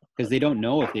 Because they don't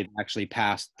know if they've actually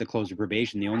passed the close of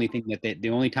probation. The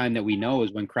only time that we know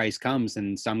is when Christ comes,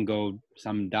 and some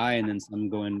die, and then some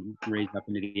go and raised up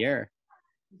into the air.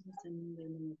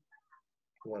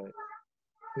 Right.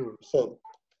 So,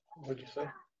 what did you say?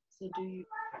 So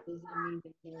does that mean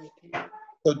they know it?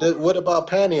 So what about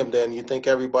Panium then? You think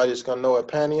everybody's gonna know at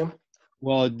Panium?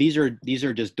 Well, these are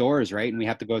just doors, right? And we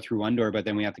have to go through one door, but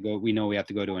then we have to go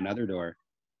to another door.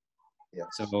 Yeah.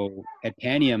 So at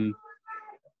Panium,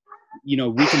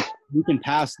 we can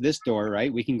pass this door,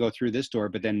 right? We can go through this door,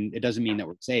 but then it doesn't mean that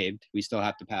we're saved. We still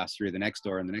have to pass through the next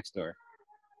door and the next door,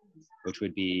 which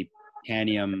would be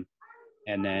Panium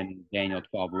and then Daniel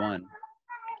 12:1.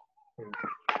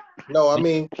 No, I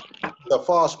mean the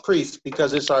false priests,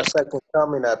 because it's our second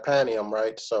coming at Panium,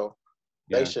 right? So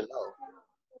they should know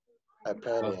at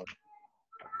Panium.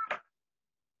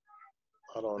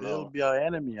 I don't know. They'll be our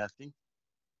enemy, I think.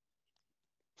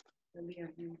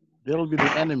 They'll be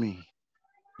the enemy.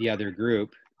 The other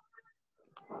group.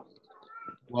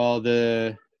 Well,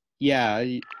 like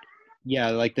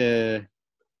the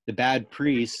bad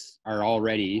priests are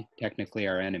already technically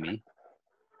our enemy.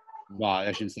 Well,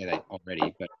 I shouldn't say that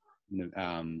already, but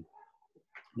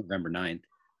November 9th.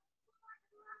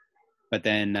 But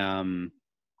then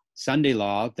Sunday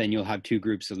law, then you'll have two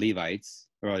groups of Levites,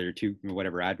 or your two,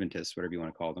 whatever, Adventists, whatever you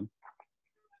want to call them.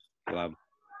 You'll have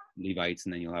Levites,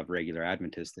 and then you'll have regular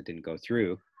Adventists that didn't go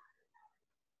through.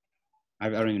 I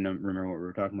don't even remember what we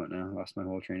were talking about now. I lost my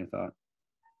whole train of thought.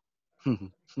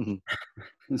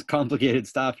 It's complicated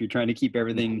stuff. You're trying to keep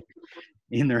everything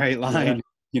in the right line,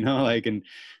 and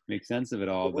make sense of it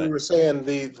all. We were saying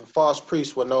the false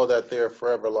priests will know that they're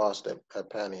forever lost at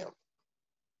Panium.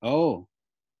 Oh.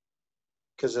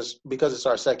 Because it's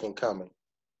our second coming.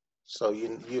 So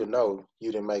you know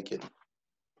you didn't make it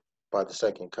by the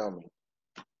second coming.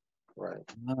 Right.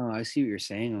 Oh, I see what you're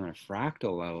saying on a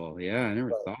fractal level. Yeah, I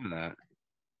never thought of that.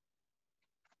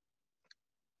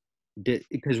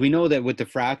 Because we know that with the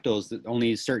fractals, that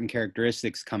only certain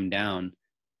characteristics come down.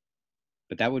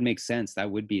 But that would make sense. That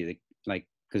would be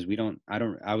because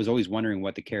I was always wondering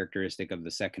what the characteristic of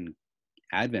the second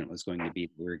advent was going to be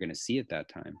that we were going to see at that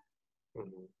time.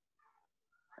 Mm-hmm.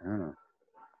 I don't know.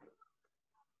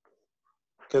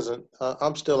 Because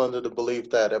I'm still under the belief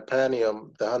that at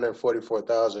Panium, the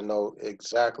 144,000 know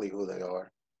exactly who they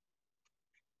are.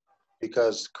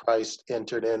 Because Christ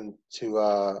entered into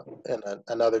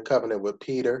another covenant with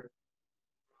Peter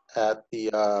at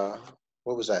the,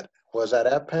 what was that? Was that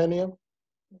at Panium?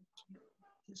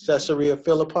 Caesarea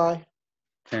Philippi?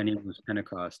 Panium was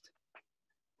Pentecost.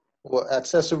 Well, at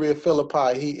Caesarea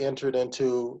Philippi, he entered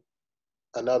into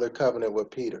another covenant with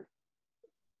Peter.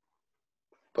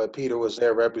 But Peter was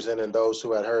there representing those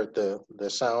who had heard the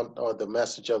sound or the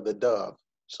message of the dove.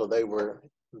 So they were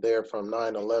there from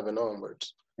 9/11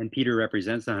 onwards. And Peter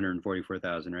represents the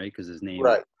 144,000, right? Because his name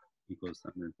equals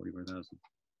 144,000.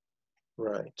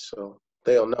 Right. So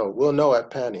they'll know. We'll know at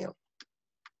Panium.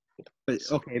 But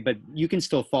okay, but you can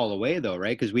still fall away though,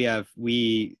 right? Because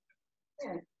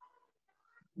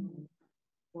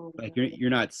like you're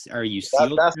not. Are you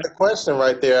sealed? That's the question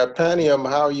right there. Panium,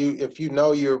 how you, if you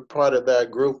know you're part of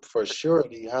that group for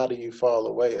surety, how do you fall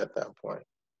away at that point?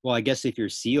 Well, I guess if you're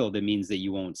sealed, it means that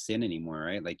you won't sin anymore,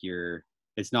 right? Like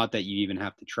it's not that you even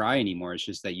have to try anymore. It's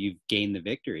just that you've gained the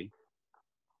victory.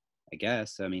 I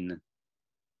guess. I mean,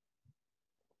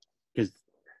 because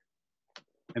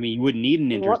you wouldn't need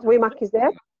an interest. What way mark is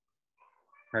that?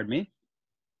 Pardon me?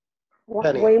 What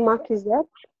Panium. way mark is that?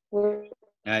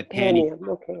 Panium,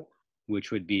 okay.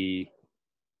 which would be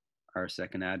our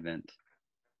second Advent,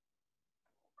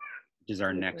 which is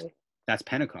our next. That's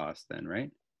Pentecost, then,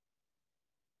 right?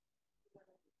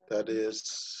 That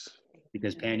is.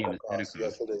 Because Panium is Pentecost.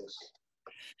 Yes, it is.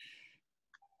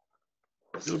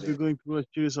 You'll be going through a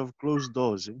series of closed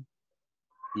doors, eh?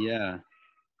 Yeah.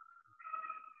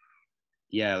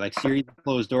 Yeah, like series of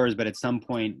closed doors, but at some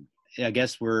point, I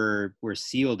guess we're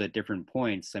sealed at different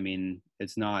points. I mean,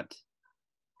 it's not,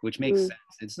 which makes sense.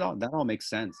 It's not, that all makes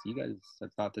sense. You guys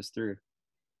have thought this through.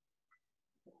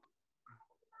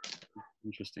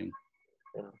 Interesting.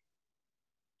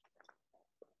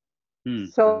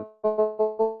 So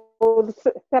the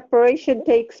separation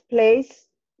takes place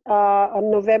on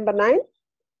November 9th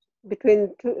between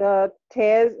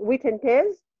wheat and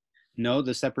tares? No,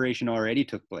 the separation already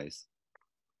took place.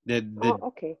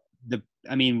 Okay.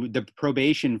 The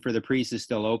probation for the priest is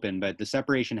still open, but the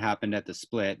separation happened at the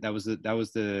split. That was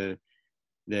the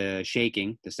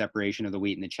shaking, the separation of the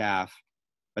wheat and the chaff.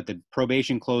 But the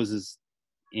probation closes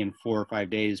in 4 or 5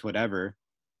 days, whatever.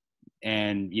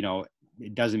 And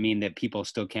it doesn't mean that people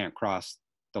still can't cross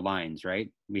the lines,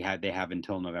 right? They have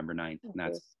until November 9th.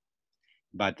 And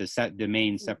but the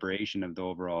main separation of the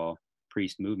overall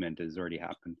priest movement has already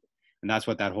happened. And that's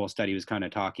what that whole study was kind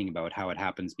of talking about, how it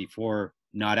happens before,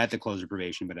 not at the close of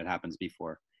probation, but it happens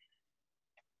before.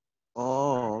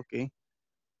 Oh, okay.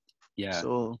 Yeah.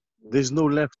 So there's no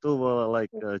leftover like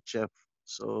chef.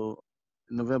 So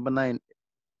November 9th,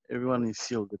 everyone is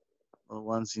sealed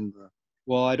once in the.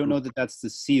 Well, I don't know that that's the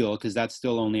seal, because that's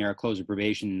still only our close of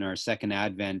probation and our second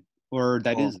Advent, or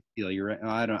that is the seal. You're right.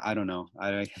 I don't know.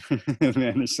 Man,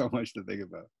 there's so much to think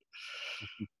about.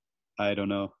 I don't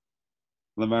know.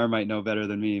 Lamar might know better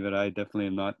than me, but I definitely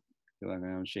am not. Feel like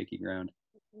I'm on shaky ground.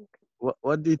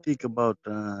 What do you think about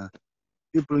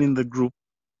people in the group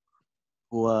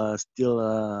who are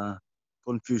still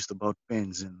confused about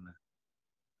pens and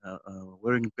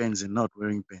wearing pens and not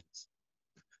wearing pens?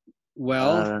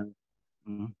 Well,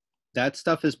 that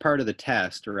stuff is part of the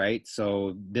test, right?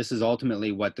 So this is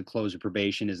ultimately what the close of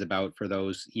probation is about for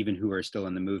those even who are still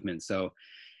in the movement. So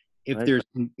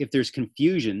if there's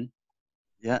confusion,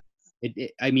 yeah,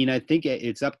 I think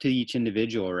it's up to each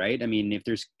individual, right? I mean, if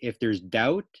there's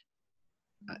doubt,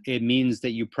 it means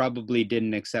that you probably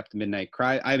didn't accept the midnight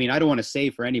cry. I mean, I don't want to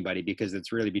say for anybody, because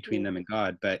it's really between them and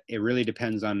God, but it really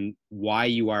depends on why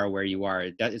you are where you are.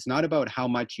 It's not about how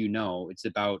much you know. It's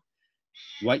about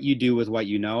what you do with what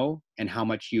you know and how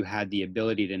much you had the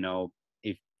ability to know.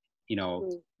 If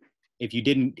you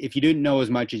didn't know as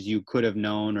much as you could have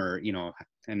known, or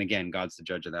and again, God's the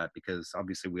judge of that, because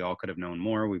obviously we all could have known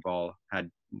more. We've all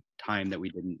had time that we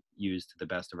didn't use to the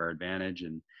best of our advantage,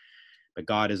 but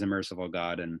God is a merciful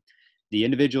God. And the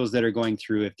individuals that are going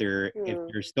through, if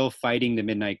they're still fighting the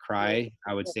midnight cry,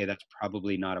 I would say that's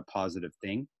probably not a positive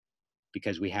thing,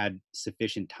 because we had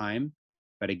sufficient time.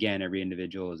 But again, every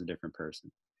individual is a different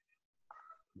person.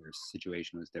 Their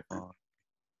situation was different.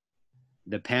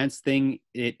 The pants thing,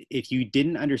 if you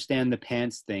didn't understand the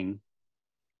pants thing,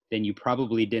 then you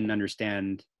probably didn't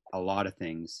understand a lot of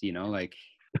things, like, you know what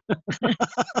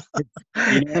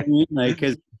I mean? Like,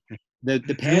 because the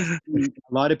pants thing,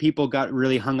 a lot of people got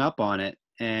really hung up on it,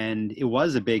 and it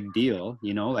was a big deal,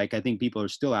 like, I think people are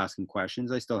still asking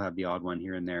questions. I still have the odd one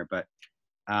here and there, but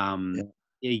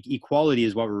equality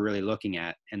is what we're really looking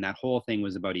at. And that whole thing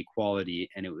was about equality,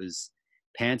 and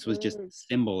pants was just a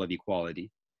symbol of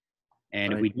equality.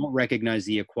 And if we don't recognize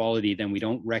the equality, then we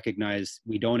don't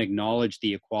acknowledge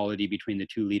the equality between the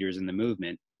two leaders in the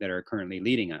movement that are currently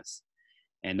leading us.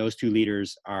 And those two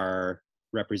leaders are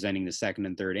representing the second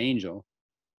and third angel,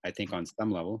 I think, on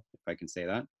some level, if I can say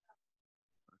that.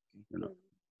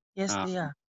 Yes, they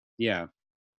are. Yeah.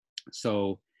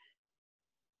 So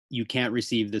you can't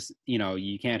receive this,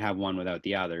 you can't have one without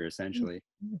the other, essentially.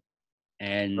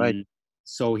 And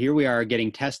so here we are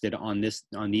getting tested on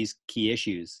these key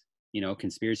issues.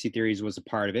 Conspiracy theories was a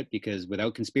part of it, because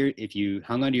without if you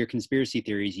hung onto your conspiracy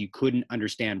theories, you couldn't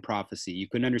understand prophecy. You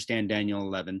couldn't understand Daniel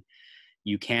 11.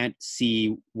 You can't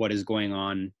see what is going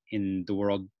on in the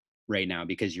world right now,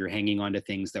 because you're hanging on to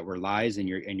things that were lies, and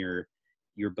you're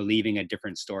believing a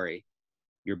different story.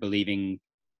 You're believing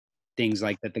things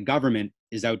like that the government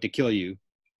is out to kill you,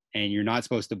 and you're not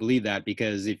supposed to believe that,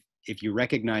 because if you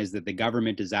recognize that the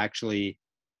government is actually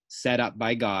set up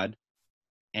by God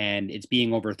and it's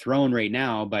being overthrown right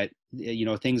now, but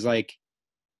things like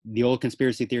the old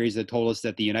conspiracy theories that told us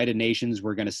that the United Nations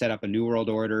were going to set up a new world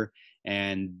order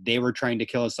and they were trying to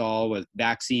kill us all with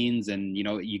vaccines, and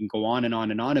you can go on and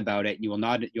on and on about it. You'll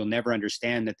never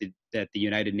understand that the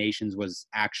United Nations was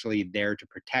actually there to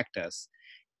protect us.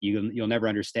 You'll never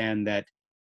understand that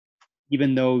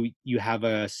even though you have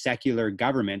a secular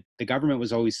government, the government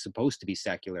was always supposed to be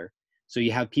secular. So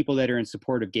you have people that are in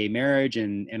support of gay marriage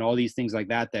and all these things like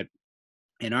that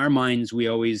in our minds we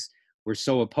always were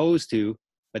so opposed to,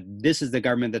 but this is the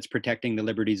government that's protecting the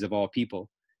liberties of all people.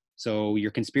 So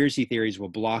your conspiracy theories will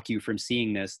block you from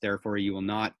seeing this. Therefore, you will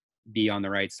not be on the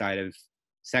right side of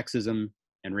sexism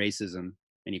and racism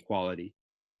and equality.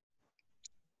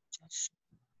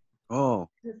 Oh,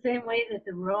 The same way that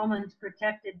the Romans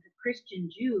protected the Christian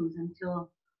Jews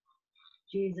until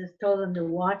Jesus told them to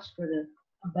watch for the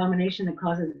abomination that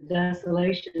causes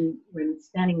desolation when it's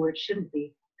standing where it shouldn't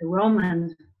be. The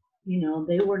Romans,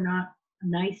 they were not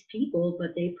nice people,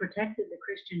 but they protected the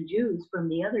Christian Jews from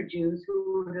the other Jews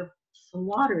who would have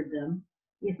slaughtered them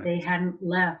if they hadn't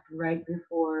left right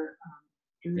before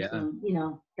Jerusalem.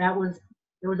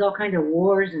 There was all kind of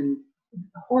wars and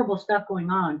horrible stuff going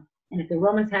on. And if the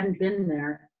Romans hadn't been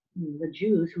there, the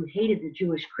Jews who hated the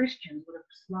Jewish Christians would have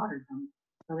slaughtered them.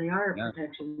 So they are a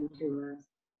protection to us.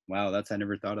 Wow, I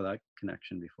never thought of that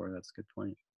connection before. That's a good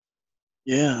point.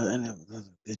 yeah, I never thought of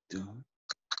it too.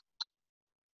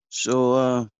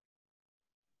 So,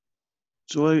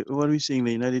 what are we saying?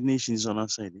 The United Nations is on our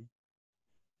side. Eh?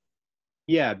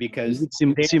 Yeah, Is because it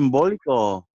symbolic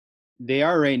or? they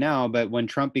are right now, but when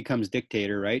Trump becomes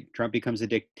dictator, right? Trump becomes a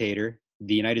dictator.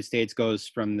 The United States goes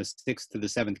from the 6th to the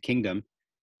 7th kingdom.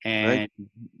 And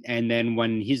then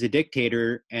when he's a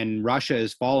dictator and Russia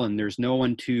is fallen, there's no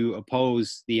one to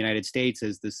oppose the United States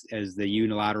as the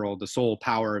unilateral, the sole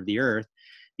power of the earth.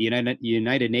 The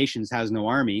United Nations has no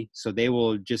army, so they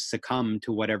will just succumb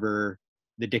to whatever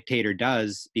the dictator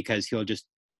does, because he'll just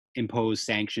impose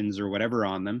sanctions or whatever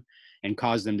on them and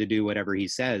cause them to do whatever he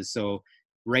says. So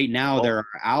right now they're our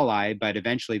ally, but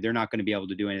eventually they're not going to be able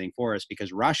to do anything for us,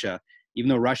 because Russia, even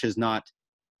though Russia is not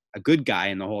a good guy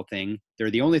in the whole thing,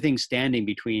 they're the only thing standing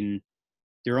between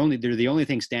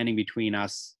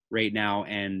us right now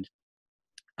and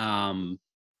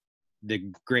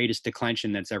the greatest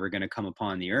declension that's ever going to come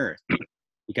upon the earth,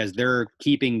 because they're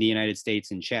keeping the United States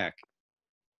in check,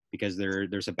 because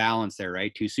there's a balance there,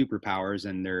 right? Two superpowers,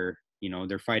 and they're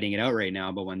fighting it out right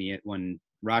now. But when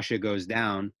Russia goes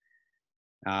down,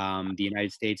 the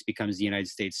United States becomes the United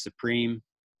States Supreme,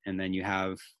 and then you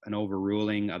have an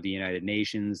overruling of the United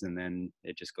Nations, and then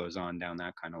it just goes on down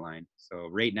that kind of line. So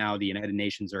right now, the United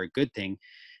Nations are a good thing,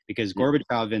 because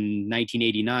Gorbachev in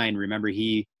 1989, remember,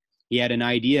 he had an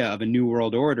idea of a new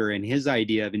world order, and his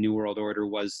idea of a new world order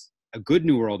was a good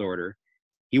new world order.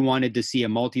 He wanted to see a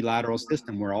multilateral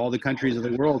system where all the countries of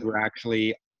the world were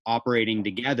actually operating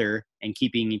together and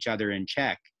keeping each other in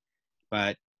check.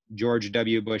 But George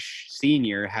W. Bush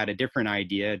Sr. had a different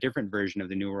idea, a different version of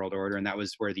the New World Order, and that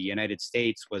was where the United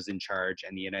States was in charge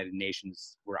and the United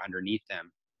Nations were underneath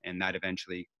them. And that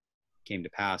eventually came to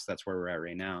pass. That's where we're at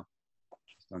right now,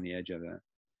 just on the edge of it.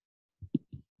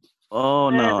 Oh,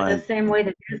 no. The same way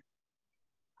that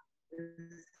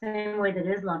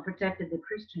Islam protected the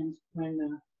Christians during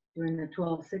the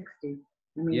 1260.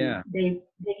 I mean, they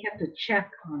kept a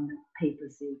check on the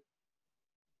papacy.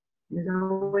 There's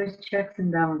always checks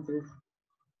and balances.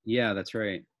 Yeah, that's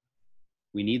right.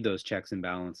 We need those checks and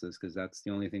balances, because that's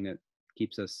the only thing that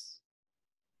keeps us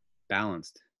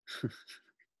balanced, for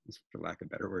lack of a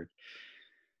better word.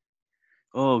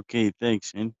 Okay,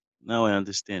 thanks. And now I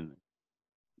understand.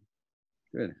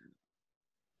 Good.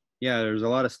 Yeah, there's a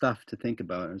lot of stuff to think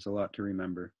about. There's a lot to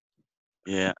remember.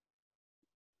 Yeah.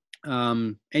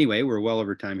 Anyway, we're well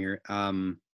over time here.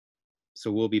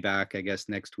 So we'll be back, I guess,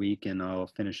 next week, and I'll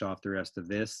finish off the rest of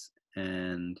this.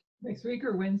 And next week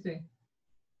or Wednesday?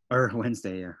 Or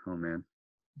Wednesday, yeah. Oh man.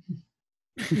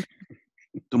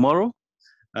 Tomorrow?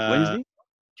 Wednesday?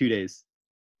 2 days.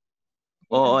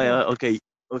 Oh yeah. Okay.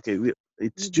 Okay.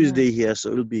 It's Tuesday here,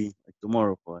 so it'll be like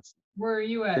tomorrow for us. Where are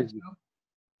you at, Joe?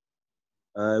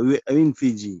 I'm in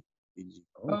Fiji.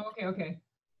 Oh, okay.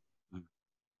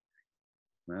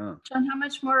 Wow. John, how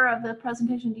much more of the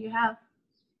presentation do you have?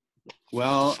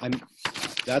 Well,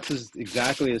 that's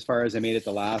exactly as far as I made it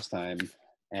the last time.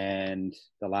 And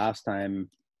the last time,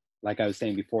 like I was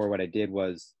saying before, what I did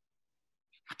was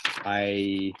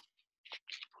It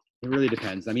really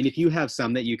depends. I mean, if you have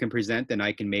some that you can present, then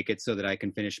I can make it so that I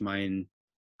can finish mine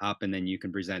up and then you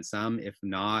can present some. If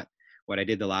not, what I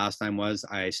did the last time was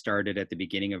I started at the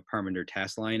beginning of Parmenter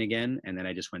test line again, and then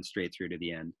I just went straight through to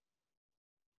the end,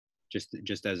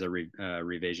 just as a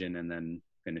revision, and then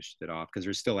finished it off because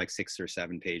there's still like 6 or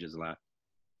 7 pages left.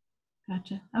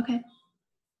 Gotcha. Okay.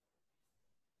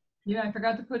 Yeah, I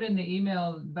forgot to put in the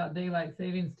email about daylight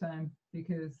savings time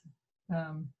because,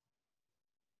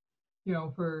 you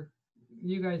know, for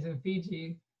you guys in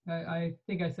Fiji, I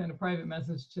think I sent a private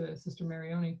message to Sister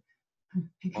Marioni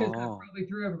because that probably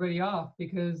threw everybody off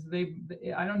because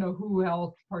I don't know who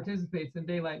else participates in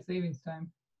daylight savings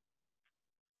time.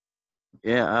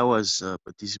 Yeah, I was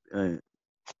participating.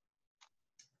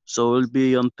 So it'll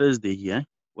be on Thursday here,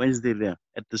 Wednesday there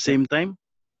at the same time.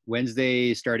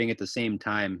 Wednesday starting at the same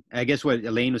time. I guess what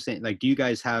Elaine was saying, like, do you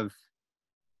guys have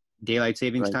daylight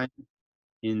savings time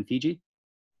in Fiji?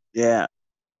 Yeah.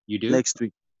 You do? Next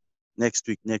week.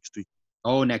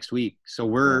 Oh, next week. So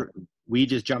we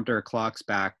just jumped our clocks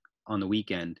back on the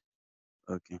weekend.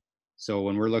 Okay. So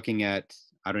when we're looking at,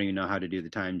 I don't even know how to do the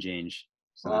time change.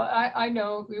 So Well, I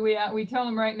know we tell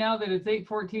them right now that it's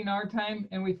 8:14 our time,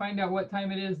 and we find out what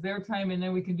time it is their time, and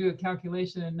then we can do a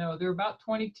calculation and know they're about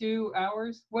 22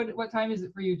 hours. What time is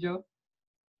it for you, Joe?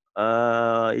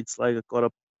 It's like a quarter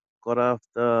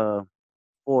after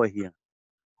 4 here.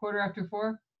 Quarter after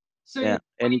 4. So Yeah,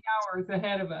 you're 20 and hours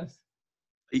ahead of us.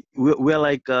 we're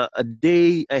like a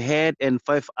day ahead and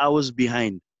 5 hours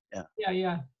behind. Yeah.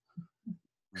 Yeah.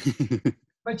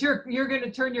 But you're going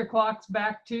to turn your clocks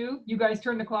back too? You guys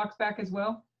turn the clocks back as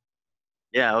well?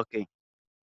 Yeah. Okay.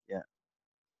 Yeah.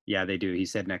 Yeah, they do. He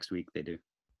said next week they do.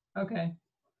 Okay.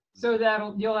 So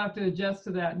you'll have to adjust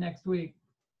to that next week.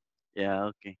 Yeah.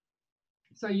 Okay.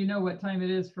 So you know what time it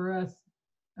is for us.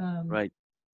 Right.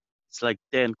 It's like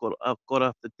 10, quarter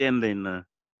after 10 then.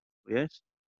 Yes.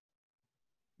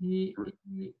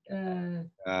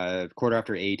 Quarter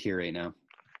after 8 here right now.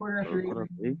 Quarter after 8. Quarter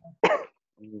after 8.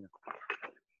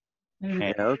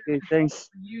 Yeah, okay, thanks.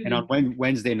 And on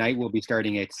Wednesday night, we'll be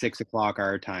starting at 6 o'clock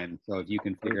our time. So if you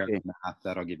can figure out the math,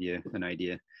 that'll give you an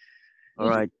idea. All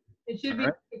right. It should be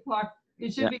 6 o'clock.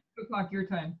 It should be 6 o'clock your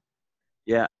time.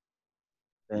 Yeah.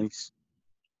 Thanks.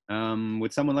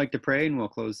 Would someone like to pray and we'll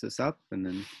close this up and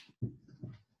then.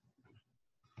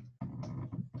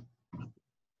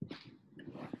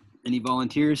 Any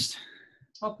volunteers?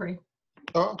 I'll pray.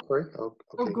 Oh, I'll pray. Oh, okay.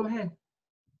 Oh, go ahead.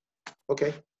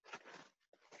 Okay.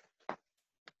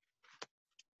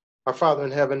 Our Father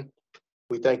in heaven,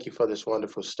 we thank you for this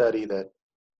wonderful study that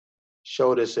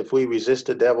showed us if we resist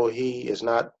the devil, he is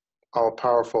not all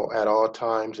powerful at all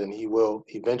times, and he will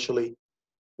eventually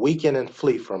weaken and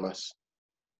flee from us.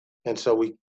 And so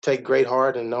we take great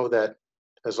heart and know that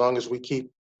as long as we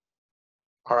keep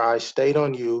our eyes stayed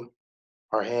on you,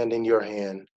 our hand in your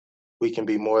hand, we can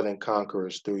be more than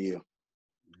conquerors through you.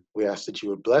 We ask that you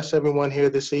would bless everyone here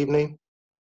this evening.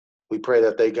 We pray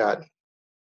that they got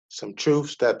some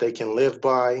truths that they can live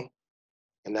by,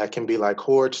 and that can be like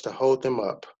cords to hold them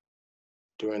up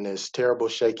during this terrible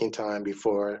shaking time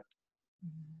before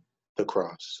the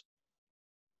cross.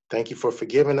 Thank you for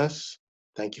forgiving us.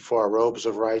 Thank you for our robes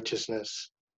of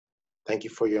righteousness. Thank you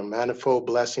for your manifold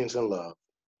blessings and love.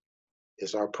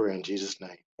 Is our prayer in Jesus'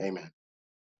 name. Amen.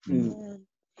 Amen.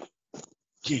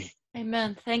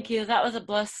 Amen. Thank you. That was a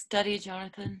blessed study,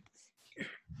 Jonathan.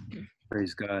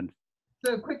 Praise God.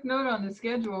 So a quick note on the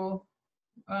schedule.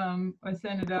 I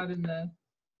sent it out in the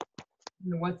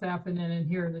WhatsApp and then in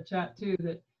here in the chat too,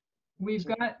 that we've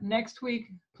got next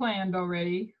week planned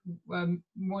already. One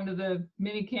of the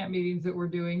mini camp meetings that we're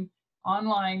doing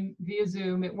online via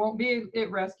Zoom. It won't be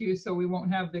at Rescue, so we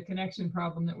won't have the connection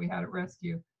problem that we had at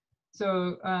Rescue.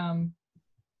 So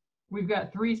we've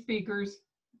got 3 speakers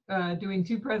doing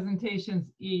 2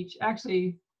 presentations each.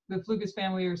 Actually, the Flukas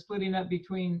family are splitting up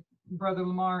between Brother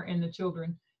Lamar and the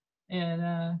children.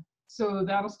 And so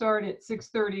that'll start at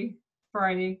 6:30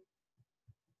 Friday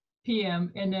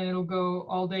p.m. and then it'll go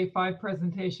all day, 5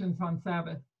 presentations on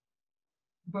Sabbath.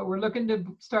 But we're looking to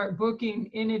start booking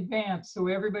in advance so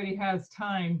everybody has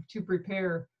time to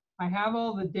prepare. I have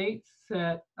all the dates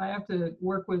set. I have to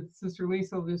work with Sister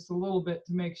Lisa just a little bit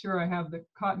to make sure I have the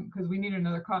cotton, because we need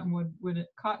another Cottonwood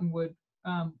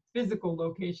physical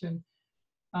location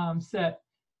set.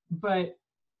 But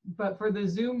for the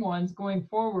Zoom ones going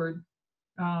forward,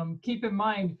 keep in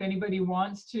mind, if anybody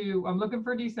wants to, I'm looking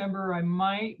for December. I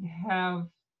might have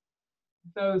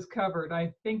those covered.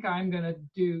 I think I might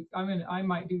do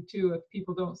 2 if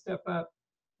people don't step up.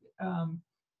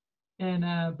 And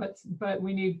but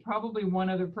we need probably one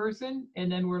other person,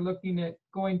 and then we're looking at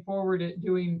going forward at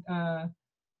doing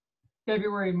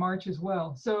February and March as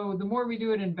well. So the more we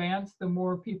do it in advance, the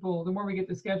more we get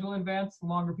the schedule in advance, the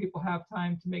longer people have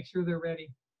time to make sure they're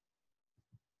ready.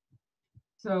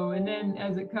 So, and then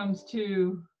as it comes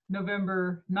to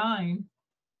November 9,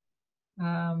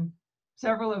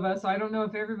 several of us, I don't know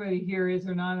if everybody here is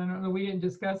or not, I don't know, we didn't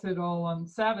discuss it all on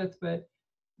Sabbath, but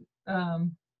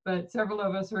several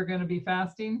of us are going to be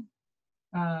fasting.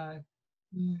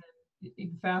 You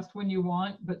can fast when you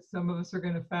want, but some of us are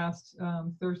going to fast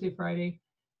Thursday, Friday,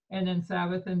 and then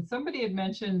Sabbath. And somebody had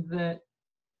mentioned that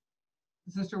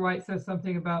Sister White says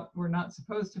something about we're not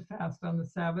supposed to fast on the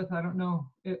Sabbath. I don't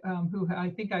know who. I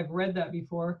think I've read that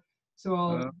before, so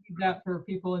I'll read that for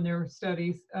people in their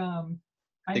studies. Go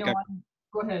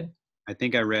ahead. I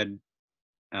think I read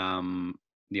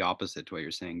the opposite to what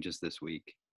you're saying just this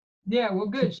week. Yeah, well,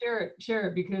 good. Share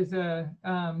it because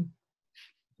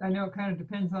I know it kind of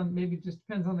depends on, maybe it just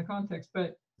depends on the context,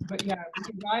 but yeah,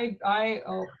 because I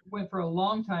went for a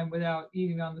long time without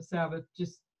eating on the Sabbath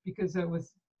just because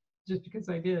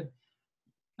I did.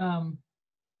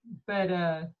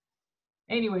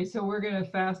 Anyway, so we're gonna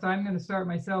fast. I'm gonna start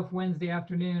myself Wednesday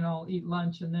afternoon. I'll eat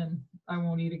lunch and then I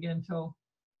won't eat again till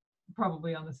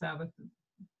probably on the Sabbath.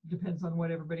 Depends on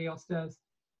what everybody else does.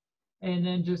 And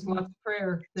then just lots of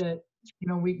prayer that,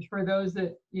 for those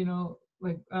that,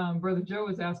 like Brother Joe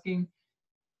was asking,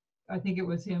 I think it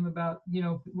was him about,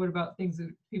 what about things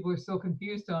that people are still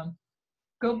confused on?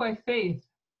 Go by faith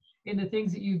in the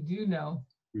things that you do know,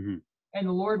 and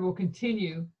the Lord will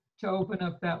continue to open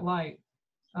up that light.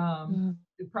 The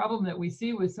problem that we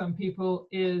see with some people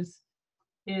is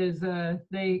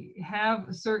they have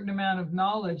a certain amount of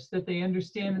knowledge that they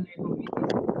understand and they believe,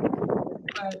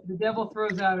 but the devil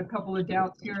throws out a couple of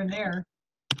doubts here and there.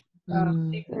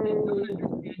 Things that they don't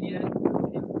understand yet.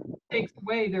 It takes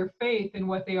away their faith in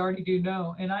what they already do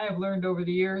know. And I have learned over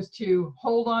the years to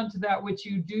hold on to that which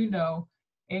you do know,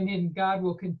 and then God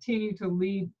will continue to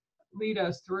lead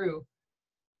us through.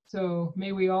 So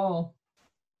may we all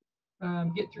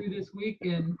get through this week.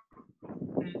 And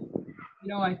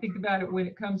I think about it when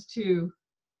it comes to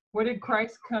what did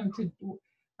Christ come to?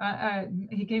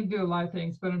 He came to do a lot of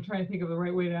things, but I'm trying to think of the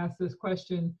right way to ask this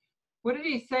question. What did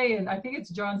he say? And I think it's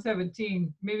John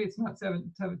 17. Maybe it's not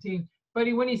 17. But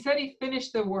when he said he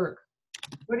finished the work,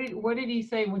 what did he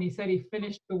say when he said he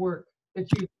finished the work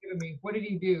that you've given me? What did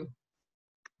he do?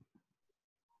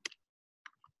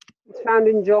 It's found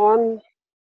in John.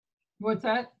 What's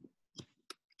that?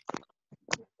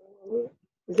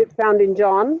 Is it found in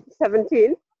John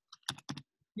 17?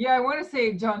 Yeah, I want to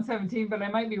say John 17, but I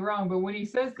might be wrong. But when he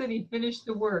says that he finished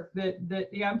the work,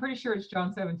 yeah, I'm pretty sure it's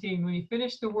John 17. When he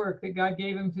finished the work that God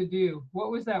gave him to do,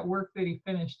 what was that work that he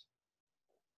finished?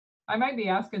 I might be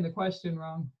asking the question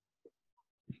wrong.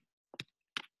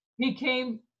 He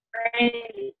came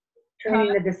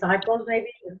training the disciples,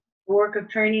 maybe the work of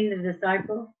training the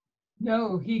disciples.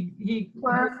 No, he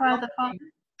glorify the Father.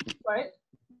 What?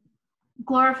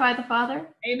 Glorify the Father.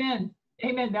 Amen.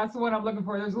 Amen. That's the one I'm looking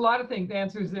for. There's a lot of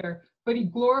answers there, but he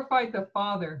glorified the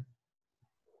Father.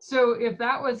 So if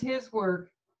that was his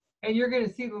work, and you're going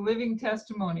to see the living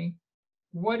testimony,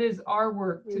 what is our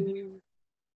work to do?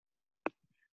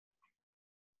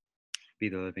 Be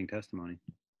the living testimony.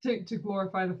 To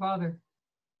glorify the Father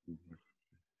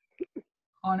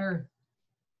on earth.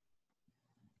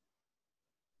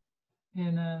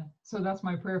 And so that's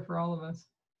my prayer for all of us.